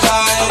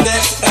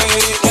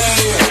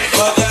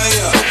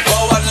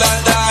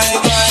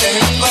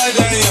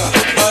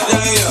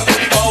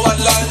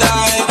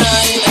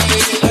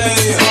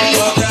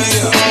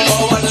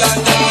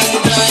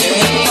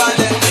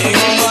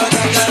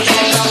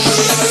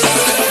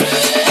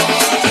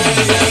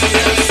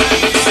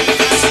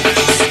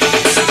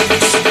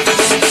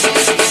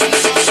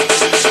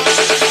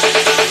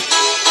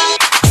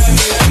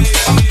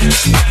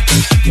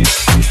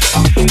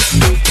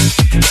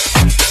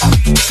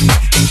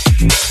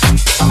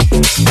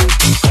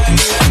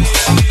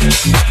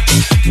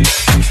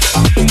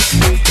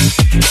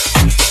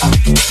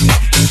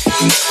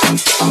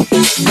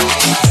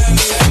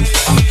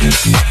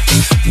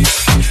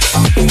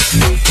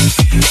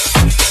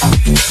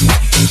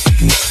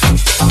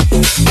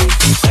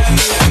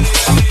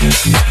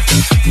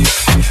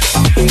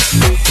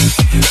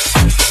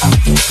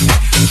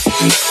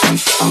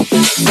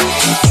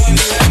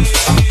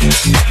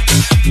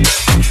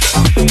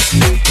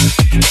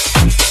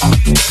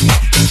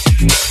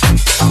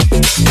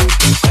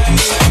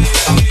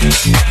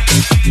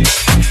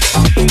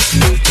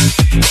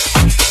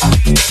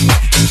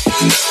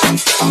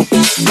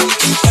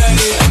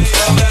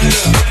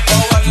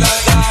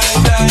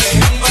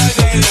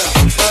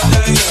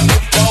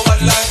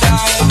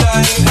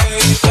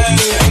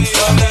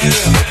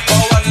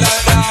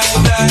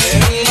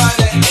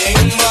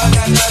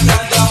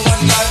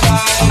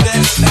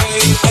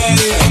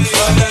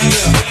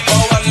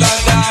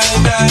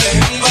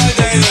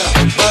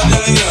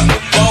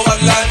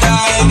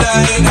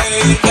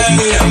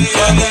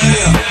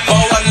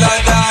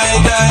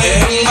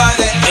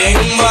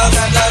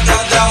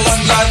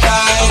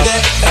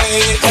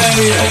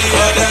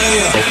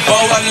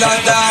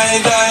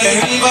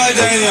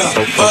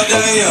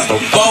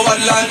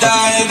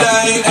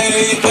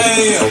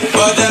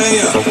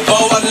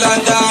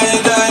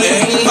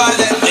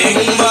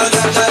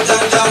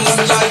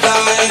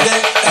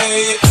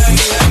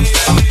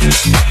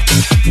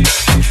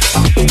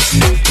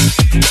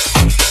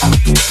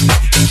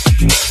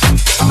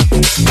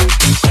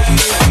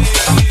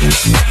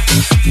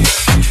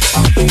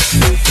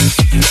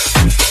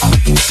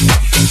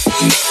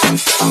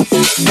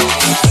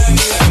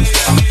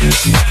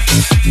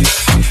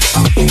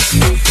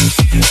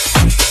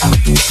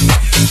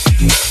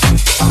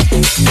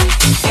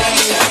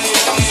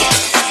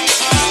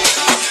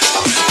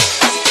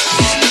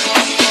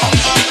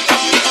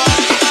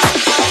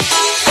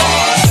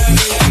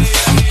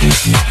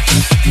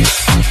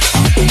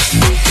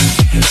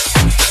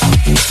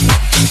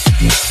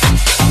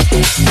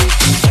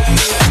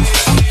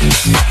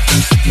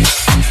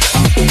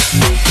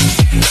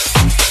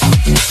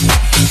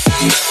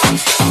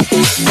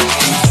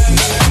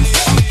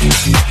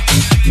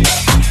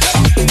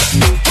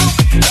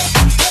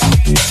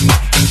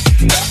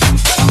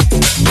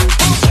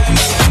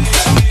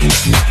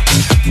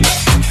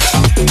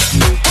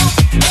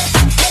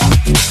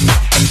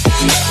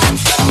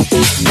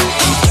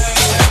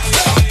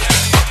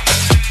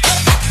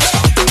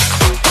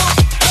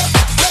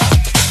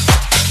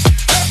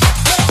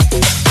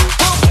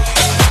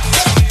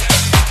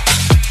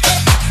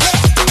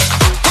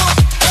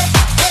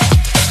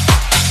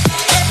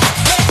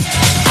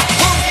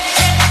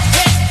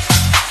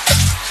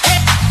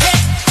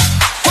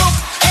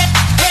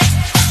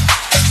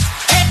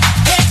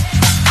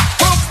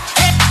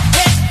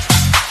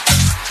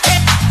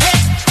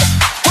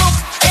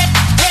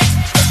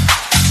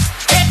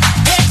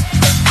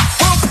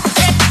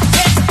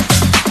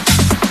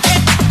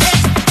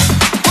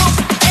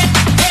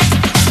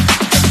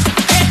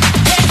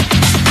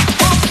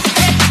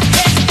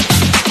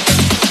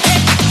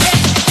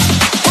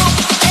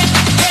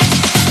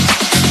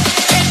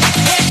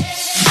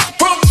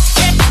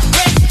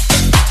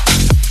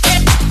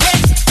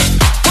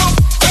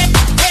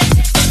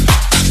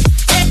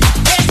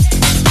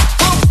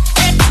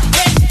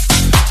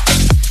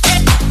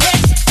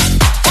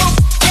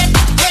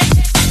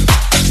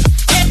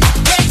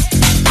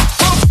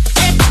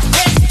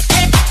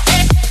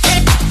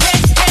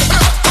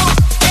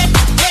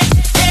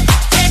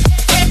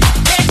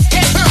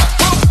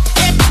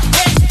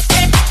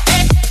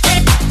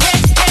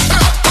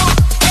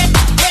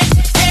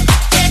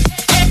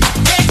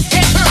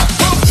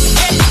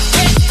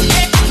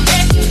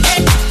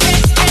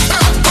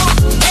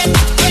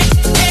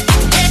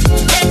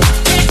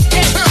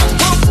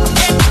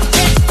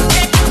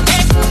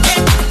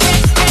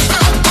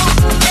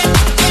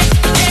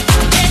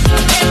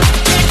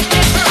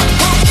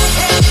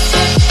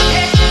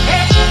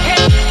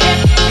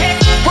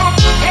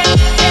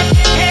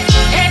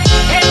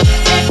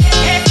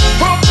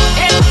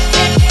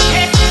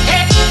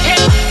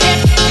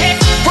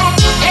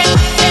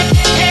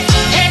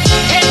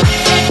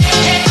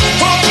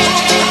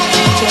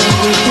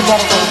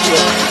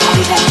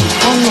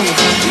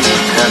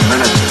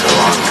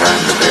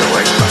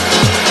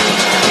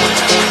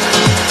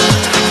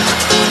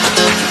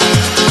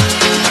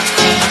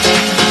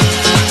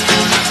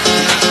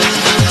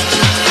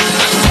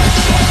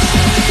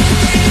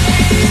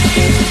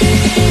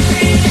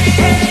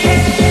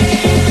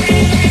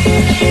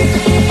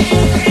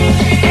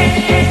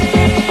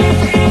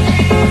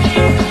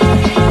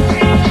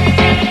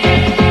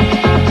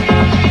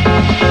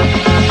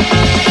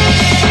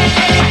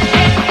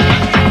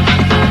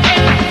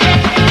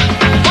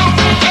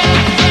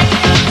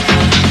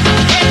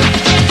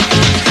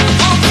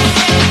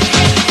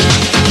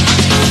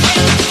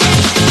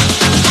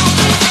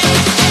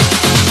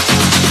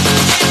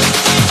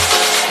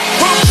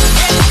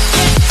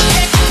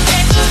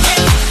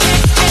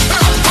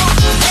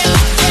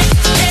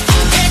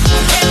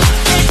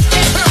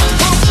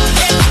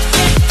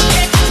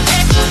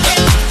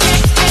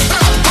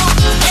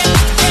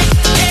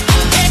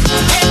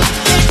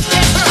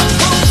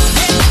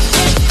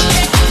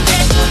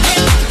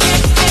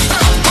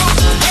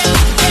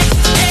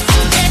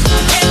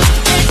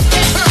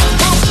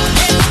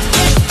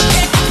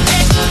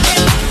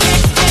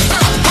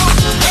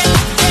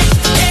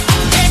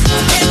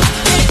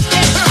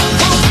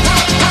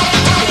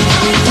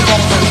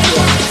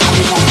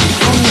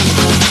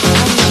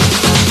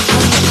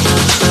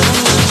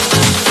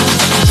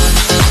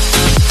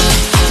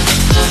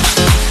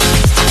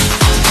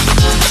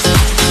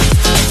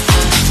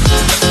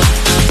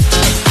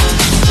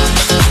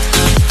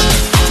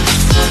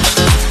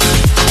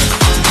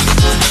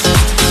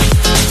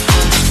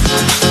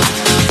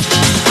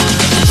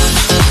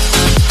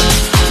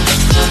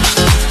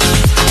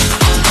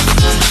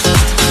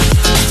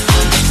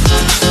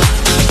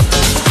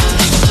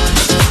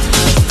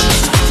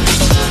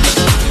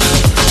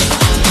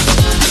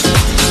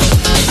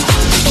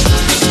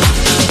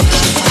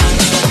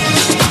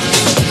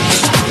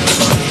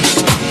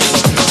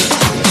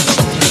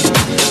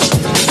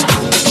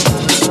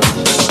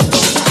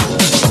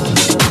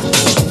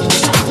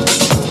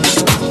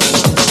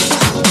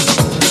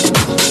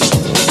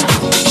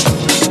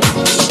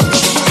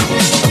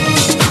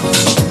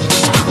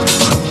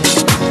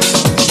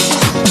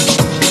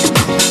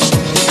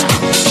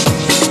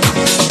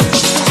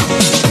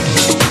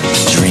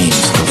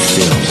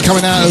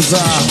 coming out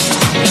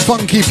of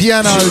Funky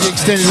Piano, the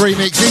extended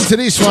remix into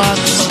this one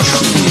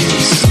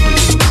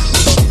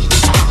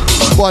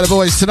by the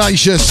boys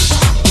Tenacious.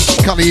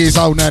 A couple of years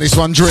old now, this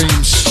one,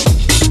 Dreams.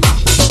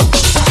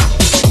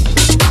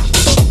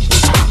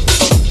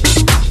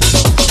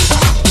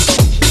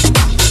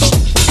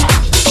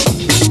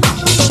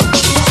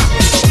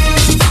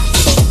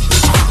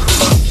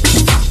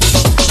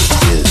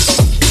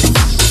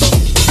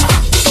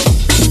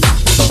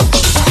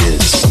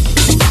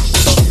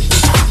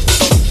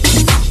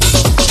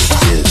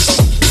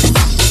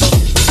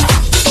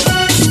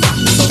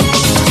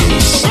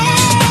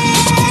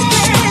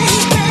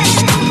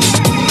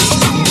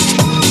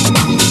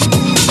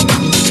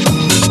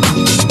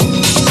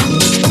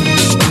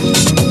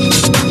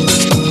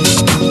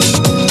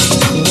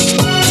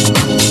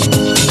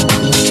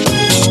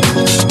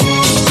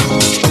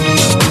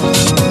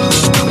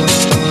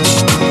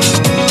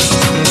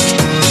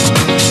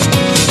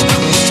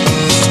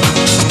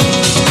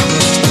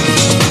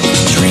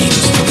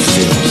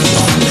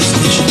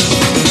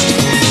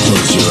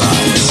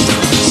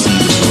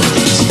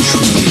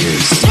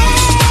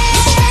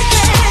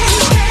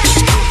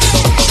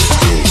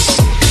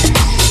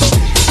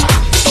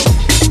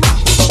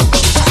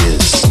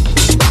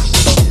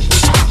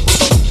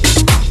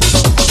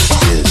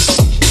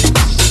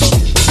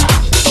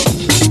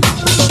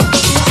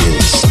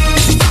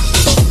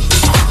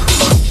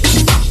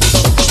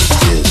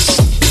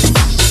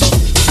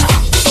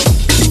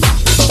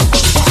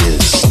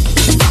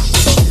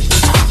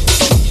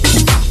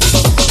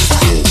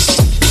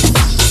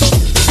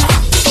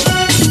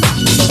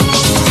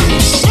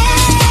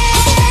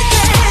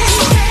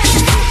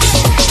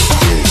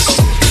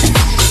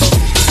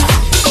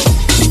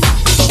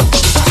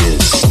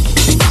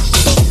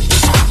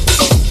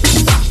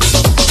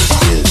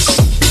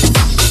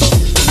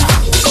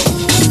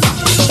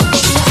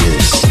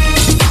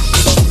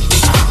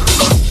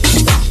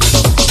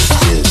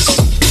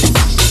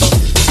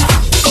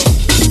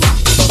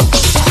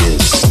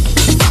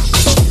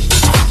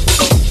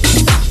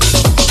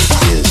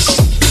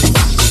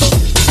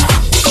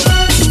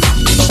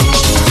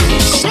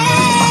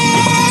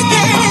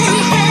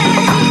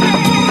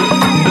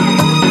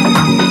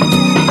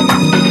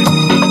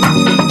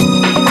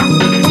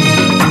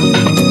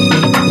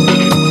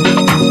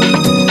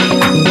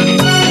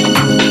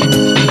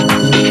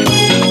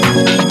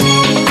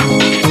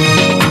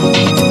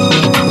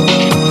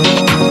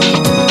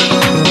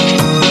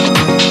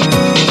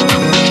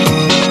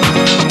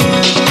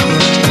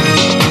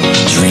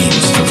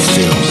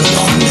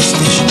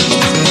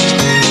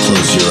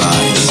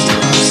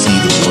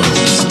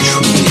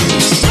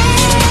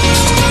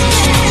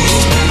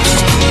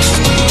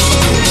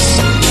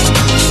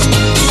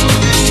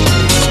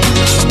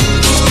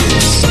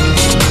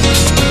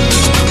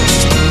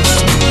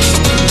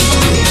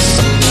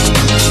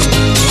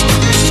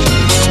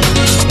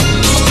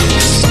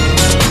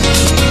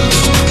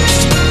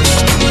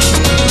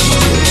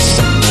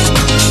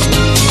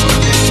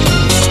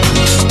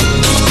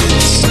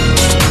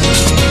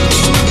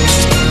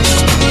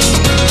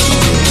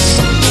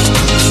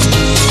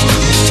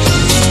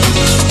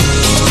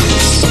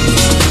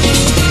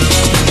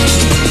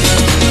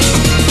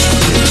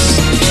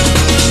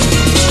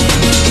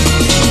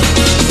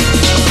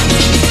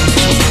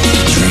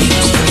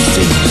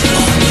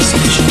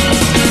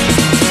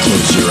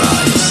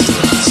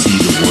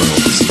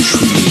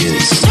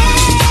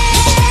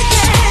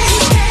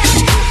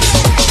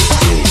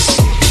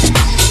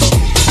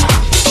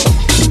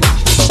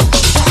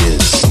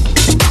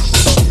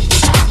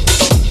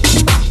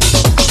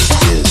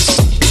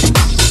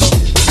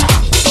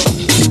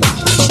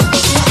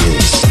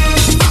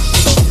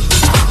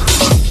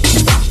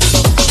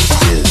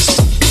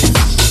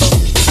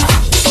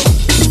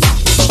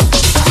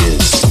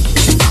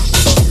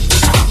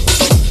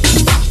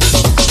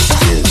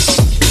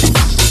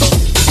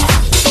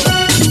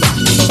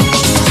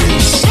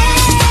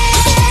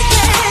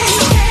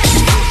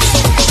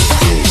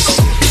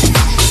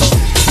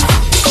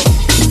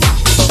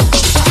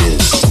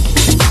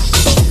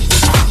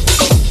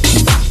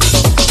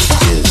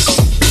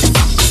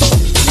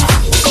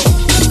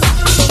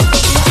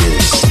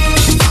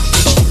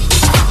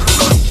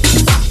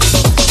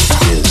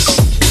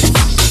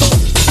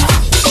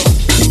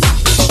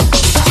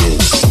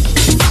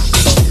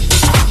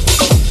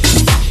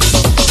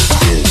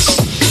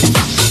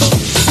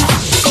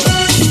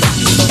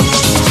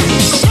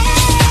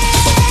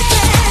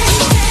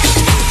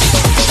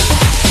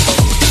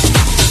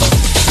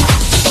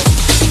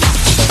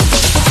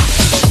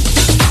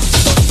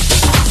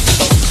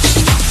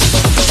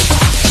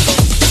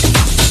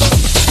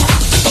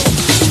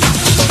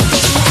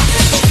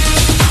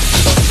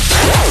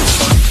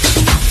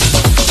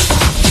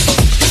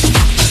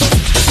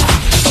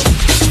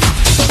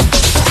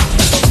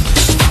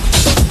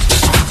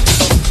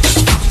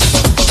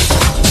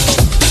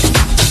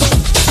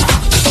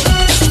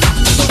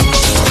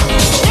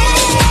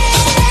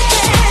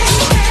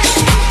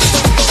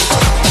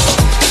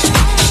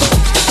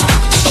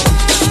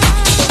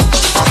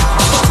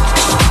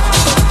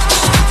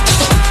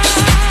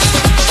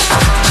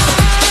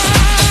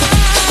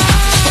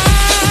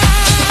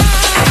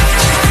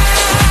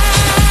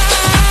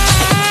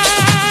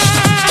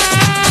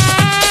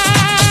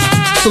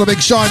 for the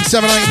big shine,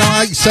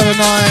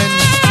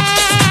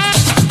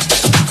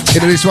 789-879.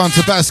 Into this one,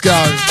 Tabasco.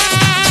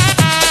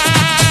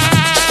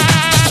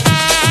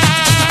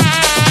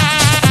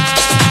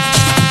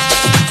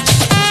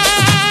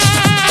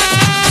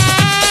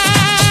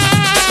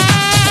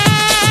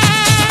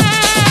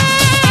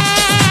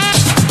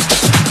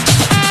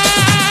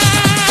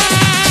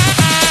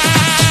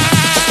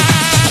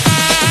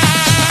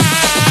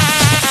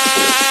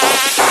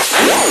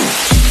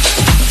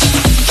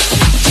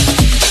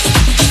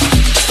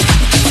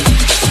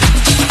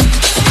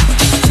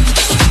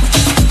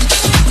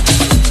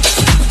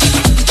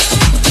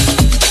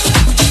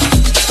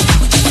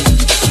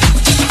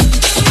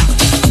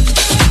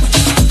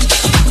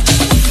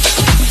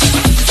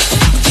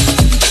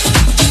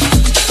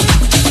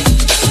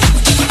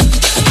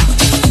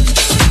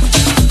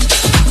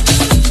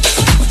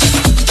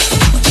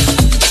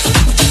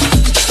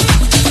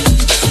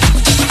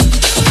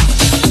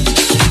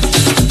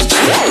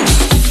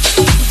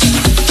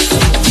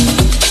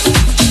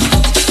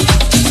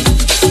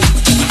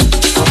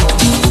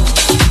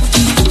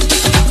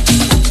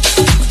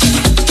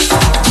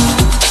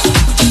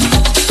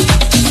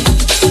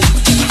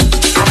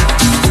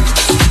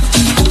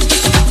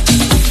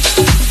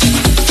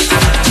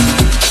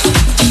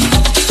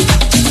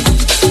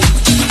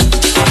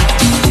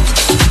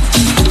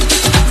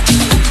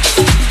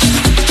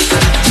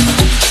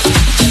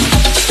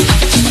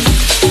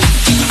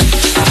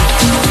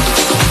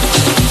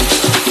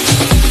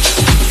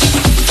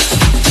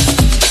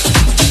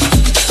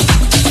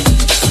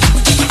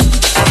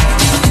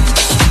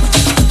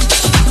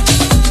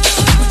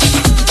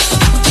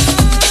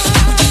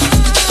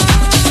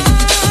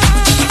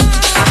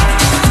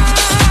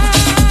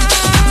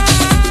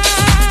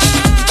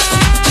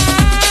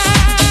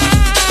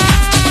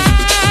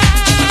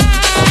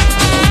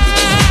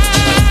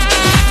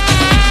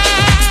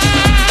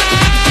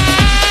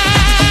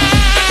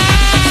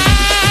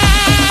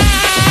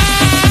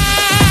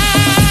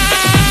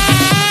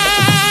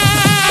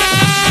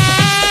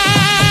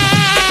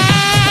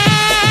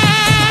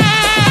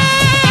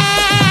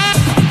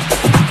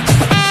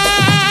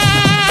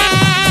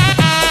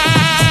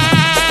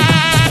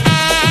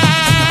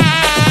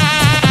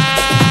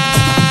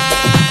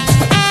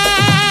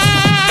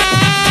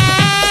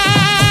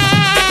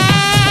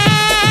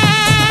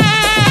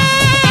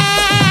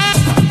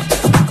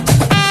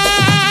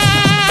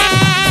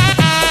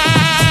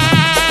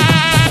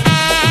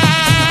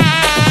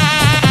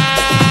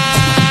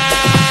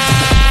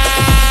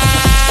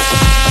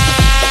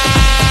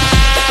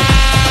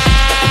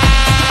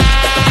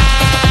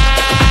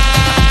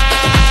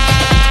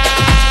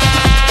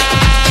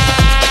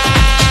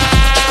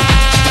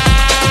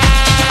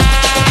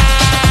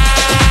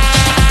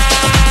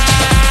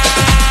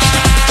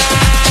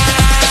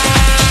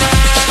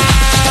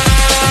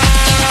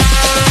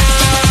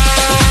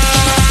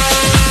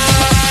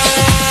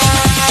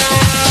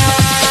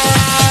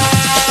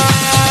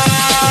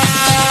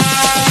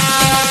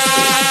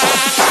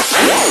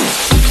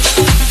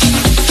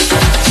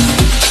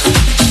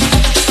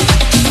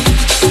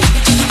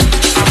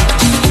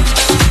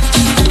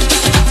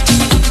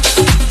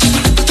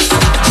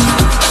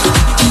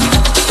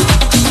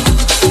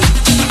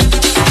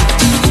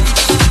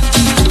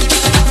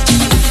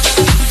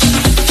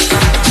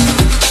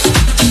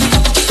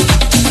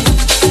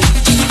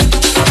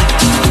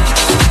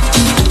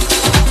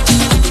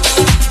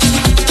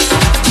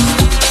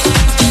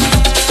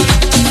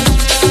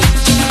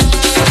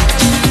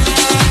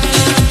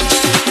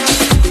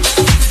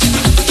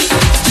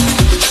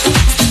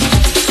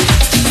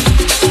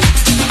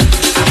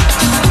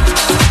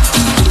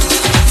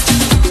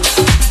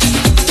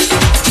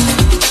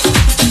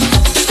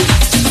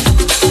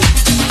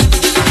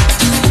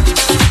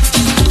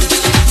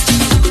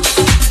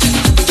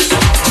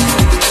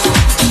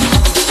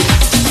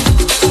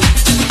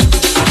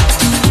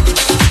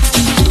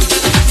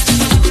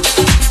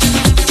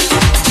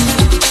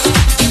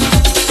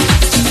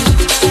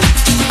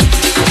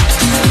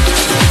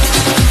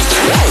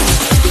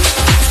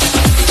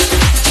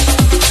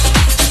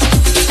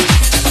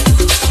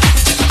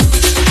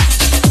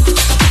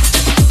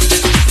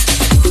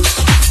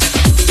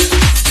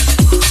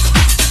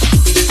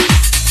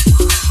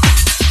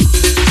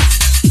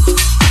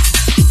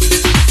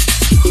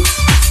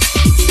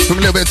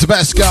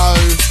 Tabasco,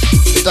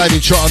 the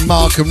David Trotton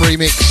Markham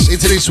remix.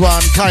 Into this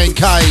one,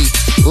 K&K,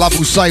 Love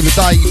Will Save the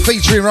Day,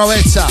 featuring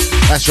Roetta.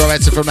 That's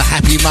Roetta from the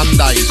Happy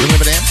Mondays.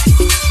 Remember them?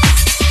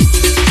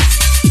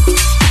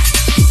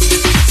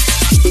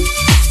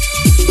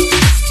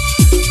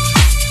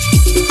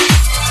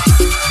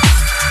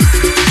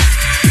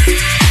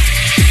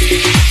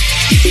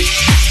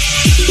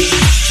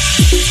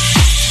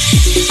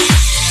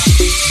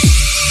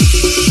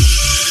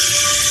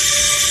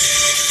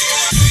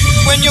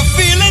 When you're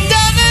feeling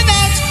down and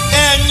out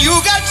and you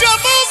got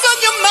troubles on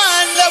your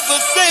mind, love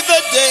will save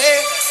the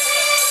day.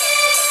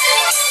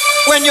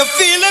 When you're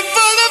feeling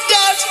full of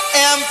doubt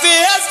and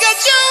fear has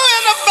got you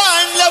in a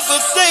bind, love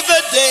will save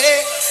the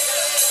day.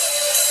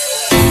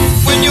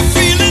 When you're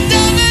feeling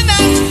down and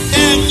out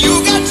and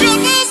you got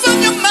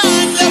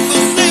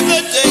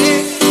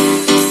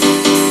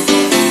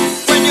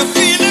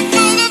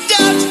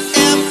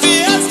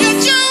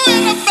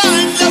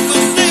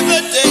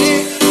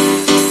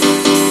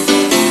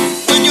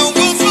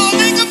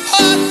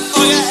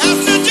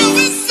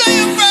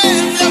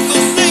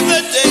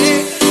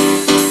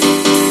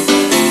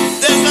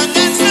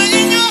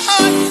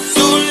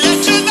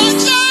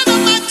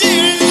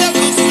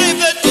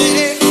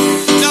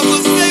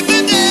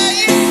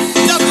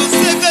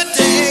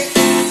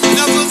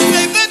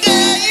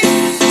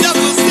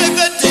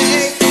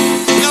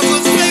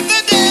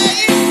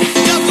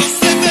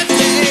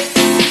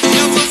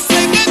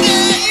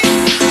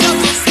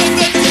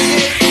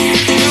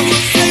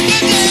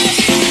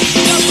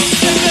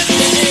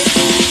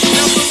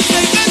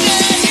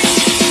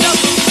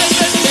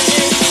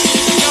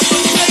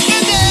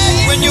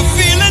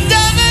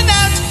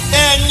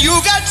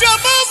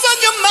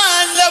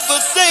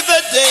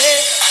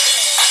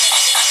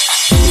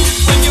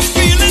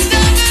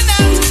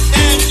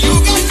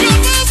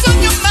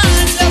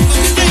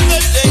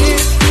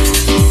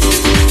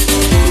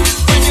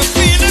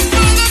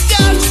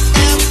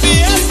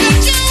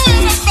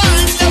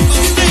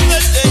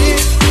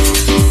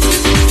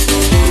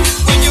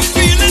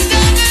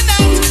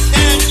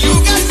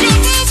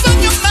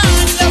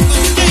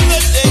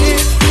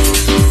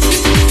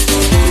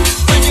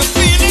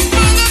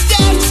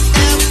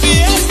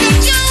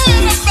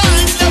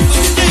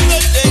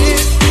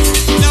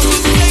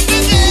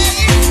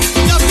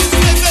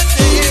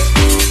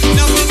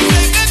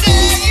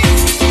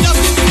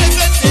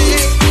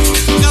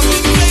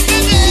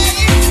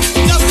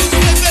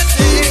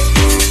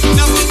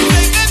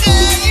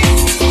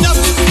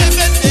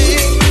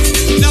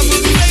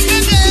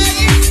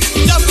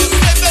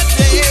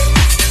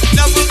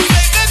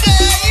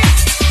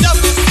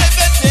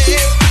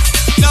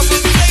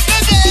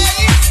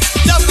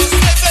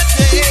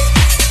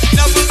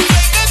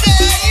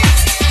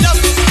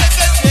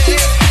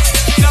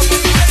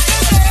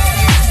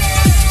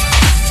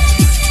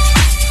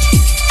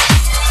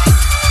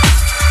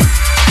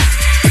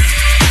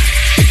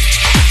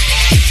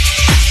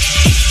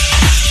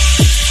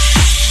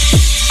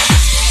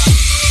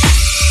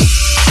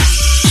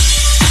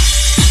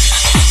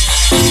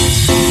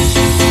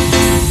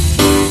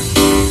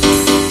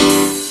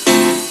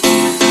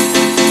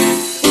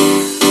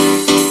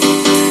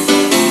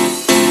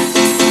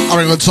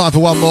got time for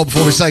one more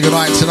before we say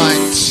goodnight tonight.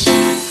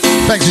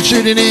 Thanks for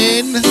tuning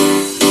in.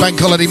 Bank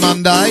Holiday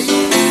Monday.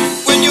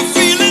 When you're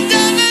feeling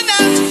down and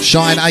out,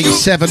 Shine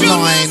 879.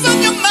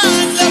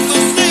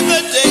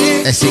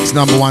 Essex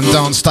 #1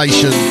 dance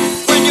station.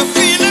 when you're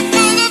feeling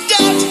full of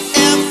doubt,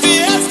 and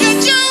fear has got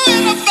you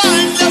in a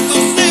bind, love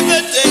will save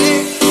the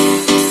day.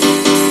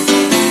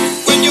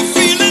 When you're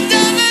feeling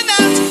down and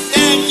out,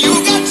 and you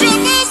got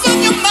troubles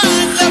on your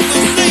mind, love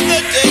will save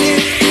the day.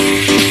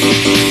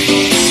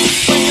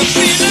 When you're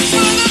feeling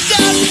full of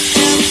doubt,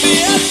 and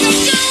fear has got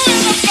you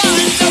in a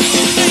bind, love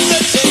will save the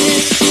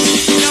day.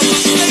 Love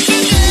will save the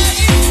day.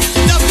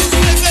 Love will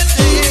save the day. Love will save the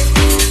day.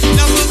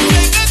 Love will save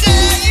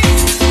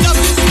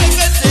the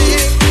day.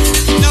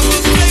 Love will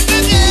save the day. Love will save the day. Love will save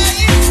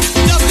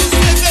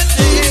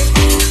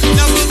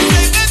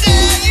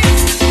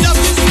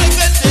the day. Love will save the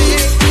day.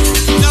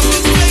 Love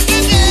will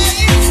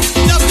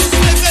save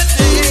the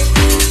day.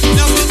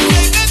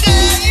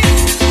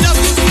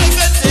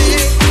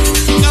 Love will save the day.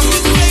 Love will save the day. Love will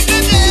save the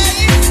day.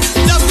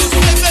 Love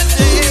will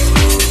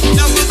save the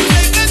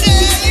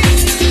day.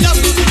 Love will save the day. Love will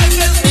save the day. Love will save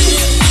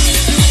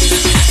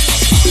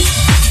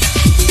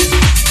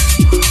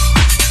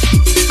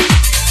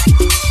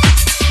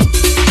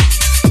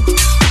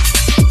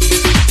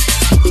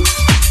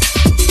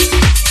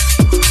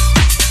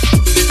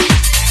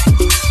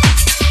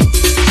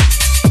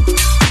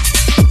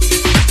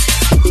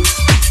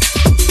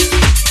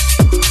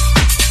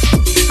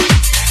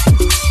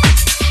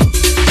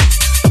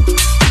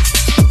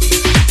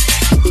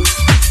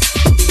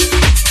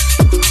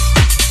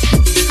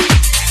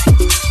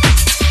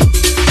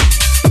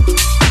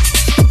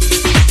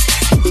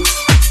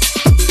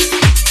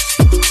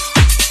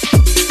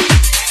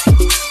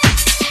day.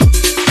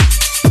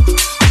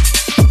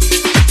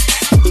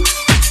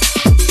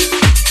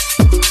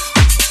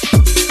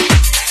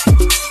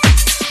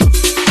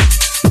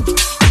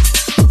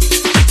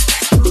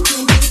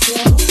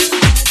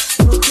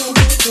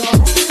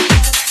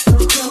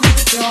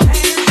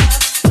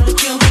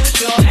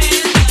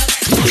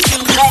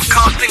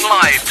 Broadcasting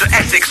live to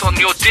Essex on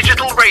your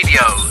digital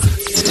radio.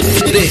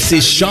 This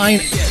is Shine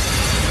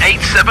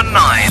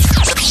 879.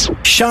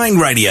 Shine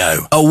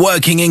Radio are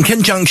working in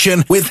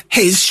conjunction with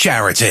His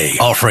Charity,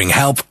 offering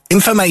help,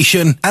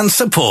 information and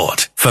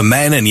support for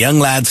men and young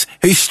lads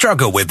who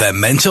struggle with their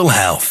mental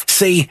health.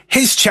 See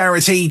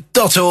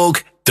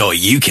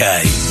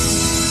hischarity.org.uk.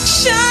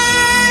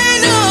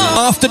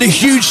 After the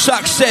huge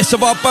success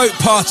of our boat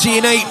party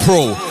in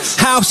April,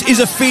 House is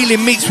a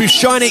Feeling meets with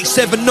Shine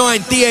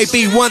 879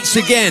 DAB once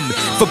again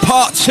for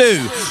part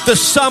 2, the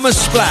Summer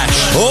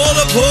Splash. All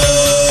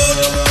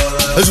aboard!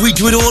 As we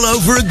do it all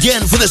over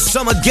again for the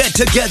summer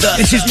get-together.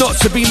 This is not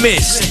to be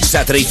missed.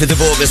 Saturday, 5th of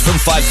August from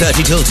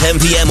 5:30 till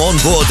 10 p.m. on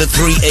board the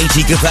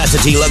 380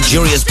 capacity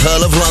luxurious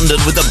Pearl of London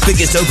with the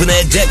biggest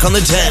open-air deck on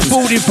the Thames.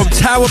 Boarding from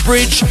Tower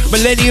Bridge,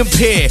 Millennium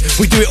Pier.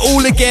 We do it all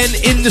again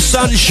in the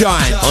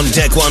sunshine. On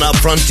deck one, up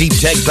front, deep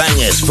tech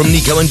bangers from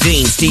Nico and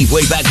Dean, Steve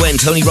Way Back When,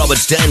 Tony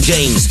Roberts, Dan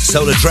James,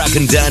 Solar Track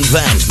and Dan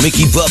Vant,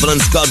 Mickey Bubble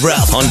and Scott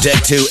Ralph. On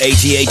deck 2,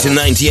 88 to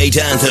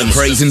 98 anthems,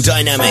 Praise and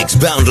Dynamics,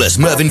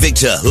 Boundless, Mervyn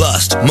Victor,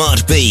 Lust,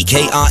 Mart B,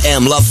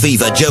 KRM, Love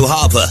Fever, Joe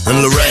Harper and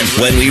Loren.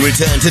 When we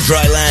return to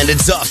dry land,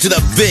 it's off to the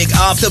big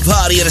after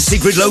party at a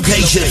secret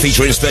location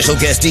featuring special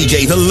guest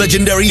DJ, the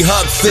legendary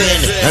Huck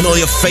Finn, and all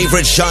your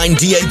favorite Shine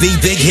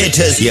DAB big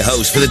hitters. Your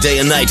host for the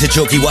day and night are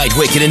Chalky White,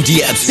 Wicked and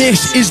Dieps.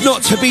 This is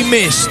not to be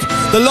missed.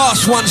 The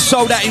last one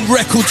sold out in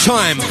record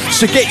time,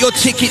 so get your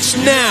tickets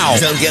now.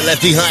 Don't get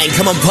left behind.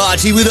 Come and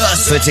party with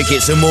us. For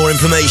tickets and more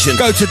information,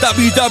 go to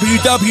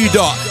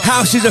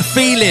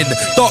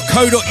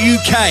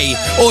www.housesisafeeling.co.uk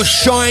or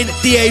shinedab.com.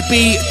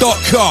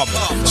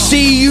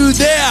 See you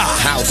there.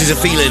 House is a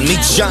Feeling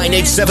meets Shine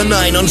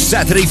 879 on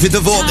Saturday, 5th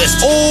of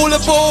August. All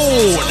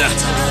aboard.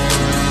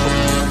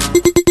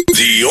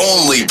 The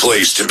only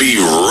place to be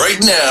right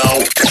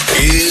now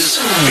is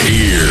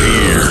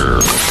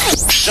here.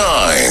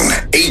 Shine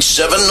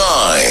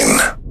 879.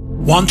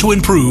 Want to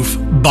improve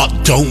but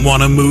don't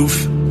want to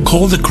move?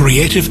 Call the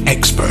creative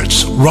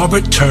experts,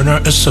 Robert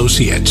Turner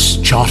Associates,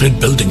 Chartered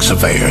Building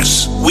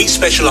Surveyors. We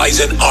specialize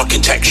in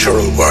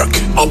architectural work,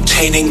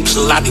 obtaining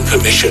planning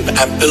permission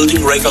and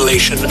building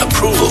regulation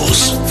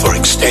approvals for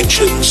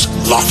extensions,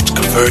 loft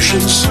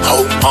conversions,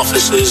 home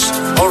offices,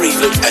 or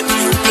even a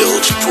new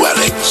build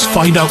dwellings.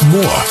 Find out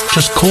more.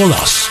 Just call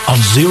us on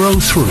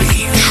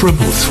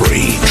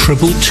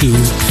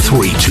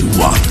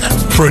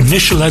 03-333-222-321 for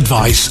initial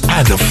advice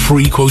and a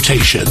free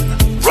quotation.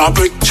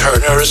 Robert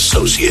Turner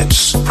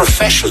Associates.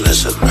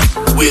 Professionalism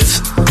with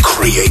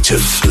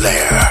creative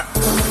flair.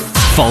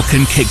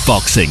 Falcon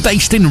Kickboxing,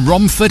 based in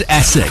Romford,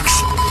 Essex.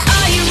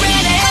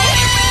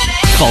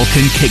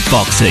 Falcon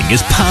Kickboxing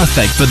is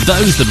perfect for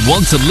those that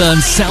want to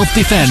learn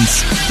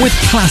self-defense with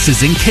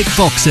classes in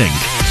kickboxing,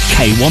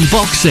 K1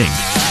 boxing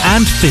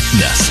and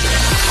fitness.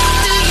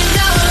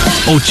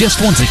 Or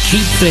just want to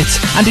keep fit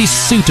and is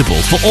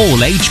suitable for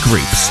all age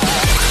groups.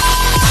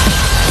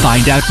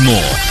 Find out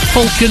more,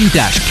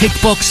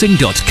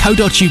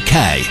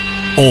 falcon-kickboxing.co.uk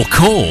or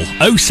call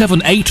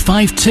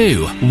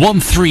 07852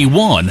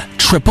 131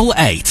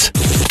 888.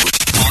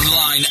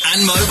 online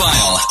and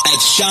mobile at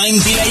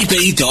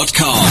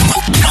shinedab.com.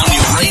 On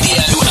your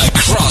radio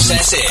across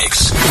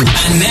Essex.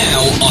 And now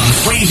on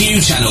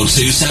Freeview Channel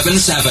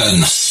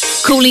 277.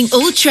 Calling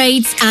all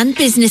trades and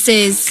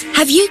businesses.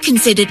 Have you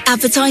considered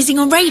advertising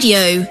on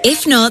radio?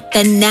 If not,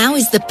 then now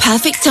is the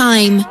perfect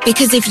time.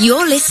 Because if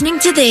you're listening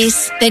to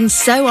this, then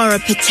so are a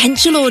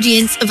potential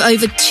audience of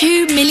over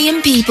 2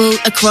 million people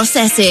across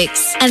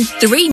Essex and 3